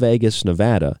Las Vegas,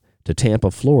 Nevada to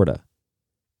Tampa, Florida.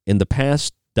 In the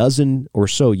past dozen or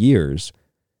so years,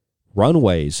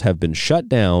 runways have been shut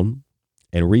down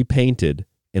and repainted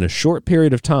in a short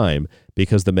period of time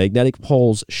because the magnetic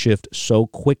poles shift so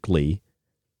quickly,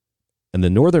 and the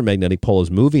northern magnetic pole is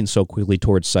moving so quickly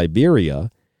towards Siberia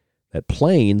that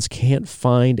planes can't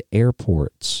find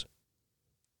airports.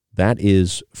 That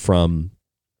is from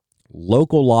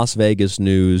local Las Vegas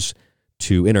news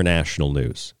to international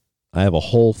news. I have a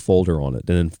whole folder on it.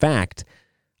 And in fact,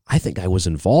 I think I was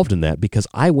involved in that, because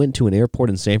I went to an airport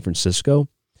in San Francisco,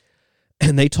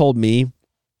 and they told me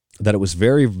that it was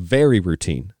very, very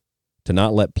routine to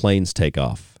not let planes take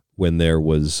off when there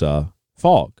was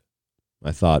fog.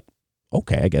 I thought,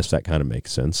 okay, I guess that kind of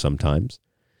makes sense sometimes.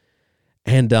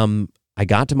 And I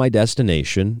got to my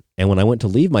destination, and when I went to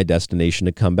leave my destination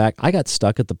to come back, I got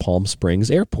stuck at the Palm Springs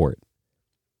airport.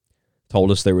 Told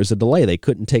us there was a delay. They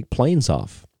couldn't take planes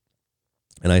off.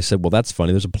 And I said, well, that's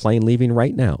funny. There's a plane leaving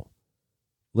right now.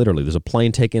 Literally, there's a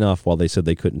plane taking off while they said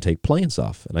they couldn't take planes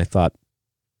off. And I thought,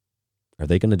 are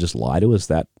they going to just lie to us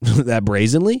that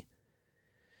brazenly?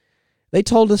 They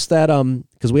told us that,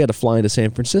 because we had to fly into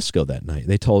San Francisco that night.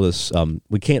 They told us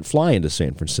we can't fly into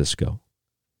San Francisco.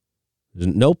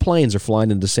 No planes are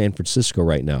flying into San Francisco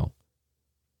right now.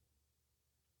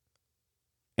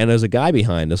 And there's a guy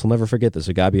behind us. I'll never forget this.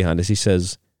 A guy behind us, he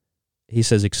says,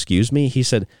 excuse me? He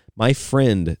said, my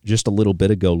friend just a little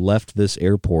bit ago left this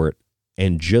airport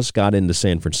and just got into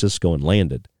San Francisco and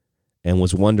landed, and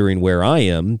was wondering where I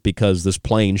am because this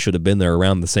plane should have been there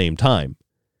around the same time.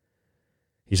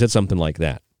 He said something like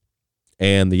that.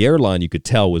 And the airline, you could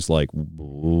tell, was like,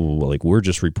 we're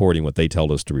just reporting what they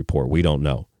told us to report. We don't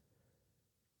know.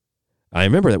 I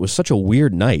remember that was such a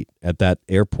weird night at that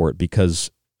airport,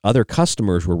 because other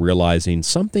customers were realizing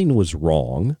something was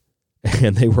wrong,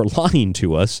 and they were lying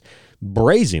to us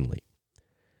brazenly.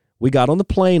 We got on the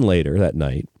plane later that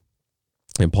night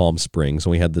in Palm Springs,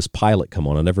 and we had this pilot come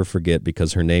on. I'll never forget,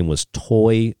 because her name was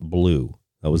Toy Blue.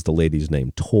 That was the lady's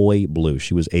name, Toy Blue.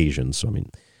 She was Asian, so I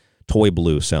mean, Toy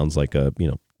Blue sounds like I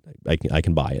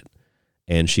can buy it.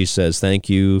 And she says, thank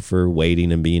you for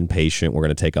waiting and being patient. We're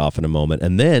going to take off in a moment.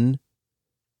 And then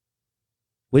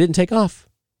we didn't take off.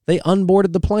 They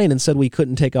unboarded the plane and said we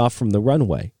couldn't take off from the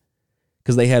runway,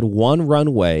 because they had one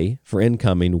runway for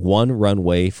incoming, one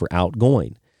runway for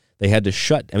outgoing. They had to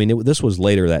shut, this was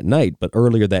later that night, but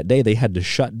earlier that day, they had to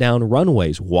shut down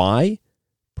runways. Why?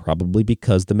 Probably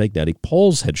because the magnetic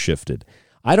poles had shifted.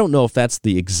 I don't know if that's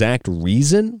the exact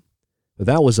reason, but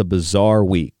that was a bizarre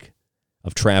week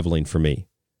of traveling for me.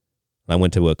 I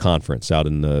went to a conference out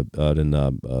in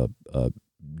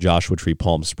Joshua Tree,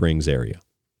 Palm Springs area,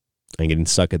 and getting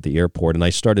stuck at the airport. And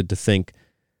I started to think,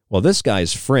 Well, this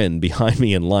guy's friend behind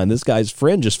me in line, this guy's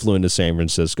friend just flew into San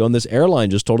Francisco, and this airline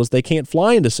just told us they can't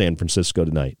fly into San Francisco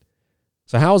tonight.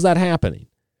 So how is that happening?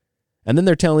 And then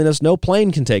they're telling us no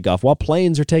plane can take off while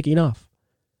planes are taking off.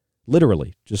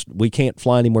 Literally, just we can't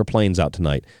fly any more planes out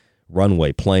tonight.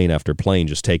 Runway, plane after plane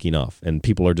just taking off. And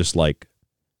people are just like,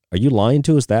 are you lying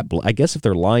to us that? I guess if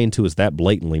they're lying to us that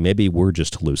blatantly, maybe we're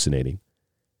just hallucinating.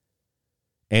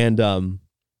 And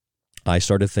I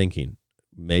started thinking,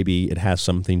 maybe it has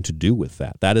something to do with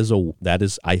that.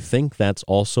 I think that's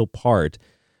also part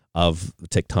of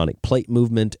tectonic plate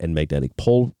movement and magnetic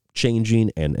pole changing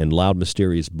and loud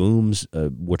mysterious booms.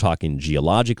 We're talking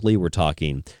geologically, we're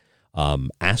talking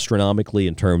astronomically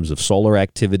in terms of solar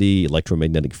activity,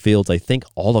 electromagnetic fields. I think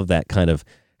all of that kind of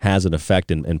has an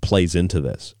effect and plays into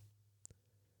this.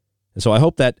 And so I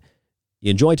hope that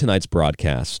you enjoyed tonight's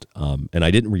broadcast. And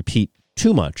I didn't repeat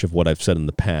too much of what I've said in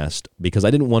the past because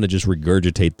I didn't want to just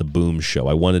regurgitate the boom show.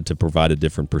 I wanted to provide a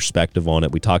different perspective on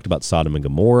it. We talked about Sodom and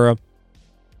Gomorrah.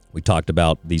 We talked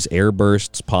about these air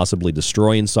bursts possibly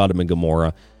destroying Sodom and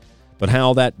Gomorrah, but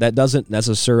how that doesn't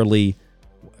necessarily,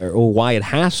 or why it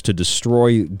has to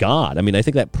destroy God. I mean, I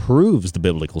think that proves the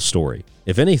biblical story,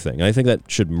 if anything. And I think that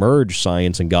should merge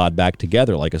science and God back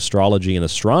together, like astrology and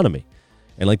astronomy,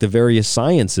 and like the various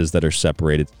sciences that are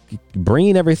separated.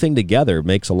 Bringing everything together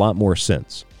makes a lot more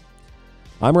sense.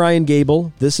 I'm Ryan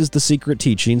Gable. This is The Secret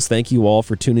Teachings. Thank you all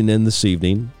for tuning in this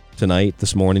evening, tonight,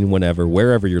 this morning, whenever,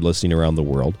 wherever you're listening around the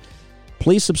world.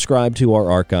 Please subscribe to our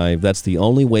archive. That's the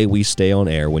only way we stay on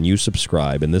air, when you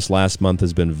subscribe. And this last month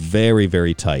has been very,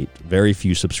 very tight. Very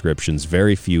few subscriptions.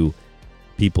 Very few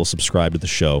people subscribe to the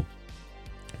show.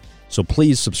 So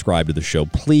please subscribe to the show.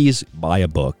 Please buy a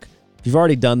book. If you've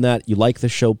already done that, you like the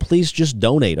show, please just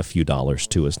donate a few dollars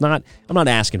to us. I'm not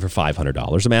asking for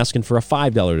 $500. I'm asking for a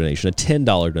 $5 donation, a $10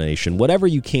 donation, whatever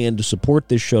you can to support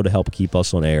this show to help keep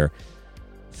us on air.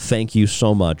 Thank you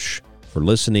so much for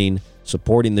listening,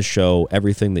 supporting the show,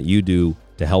 everything that you do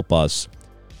to help us.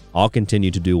 I'll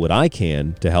continue to do what I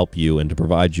can to help you and to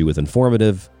provide you with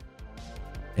informative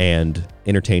and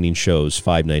entertaining shows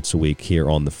 5 nights a week here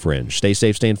on The Fringe. Stay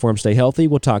safe, stay informed, stay healthy.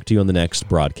 We'll talk to you on the next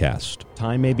broadcast.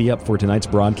 Time may be up for tonight's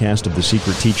broadcast of The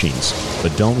Secret Teachings,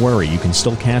 but don't worry, you can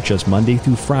still catch us Monday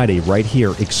through Friday right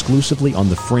here exclusively on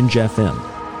The Fringe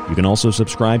FM. You can also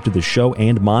subscribe to the show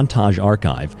and montage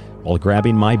archive while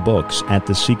grabbing my books at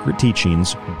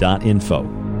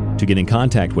thesecretteachings.info. To get in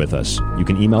contact with us, you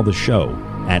can email the show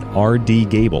at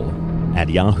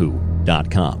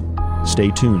rdgable@yahoo.com.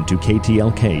 Stay tuned to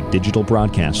KTLK Digital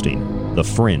Broadcasting, The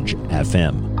Fringe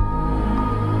FM.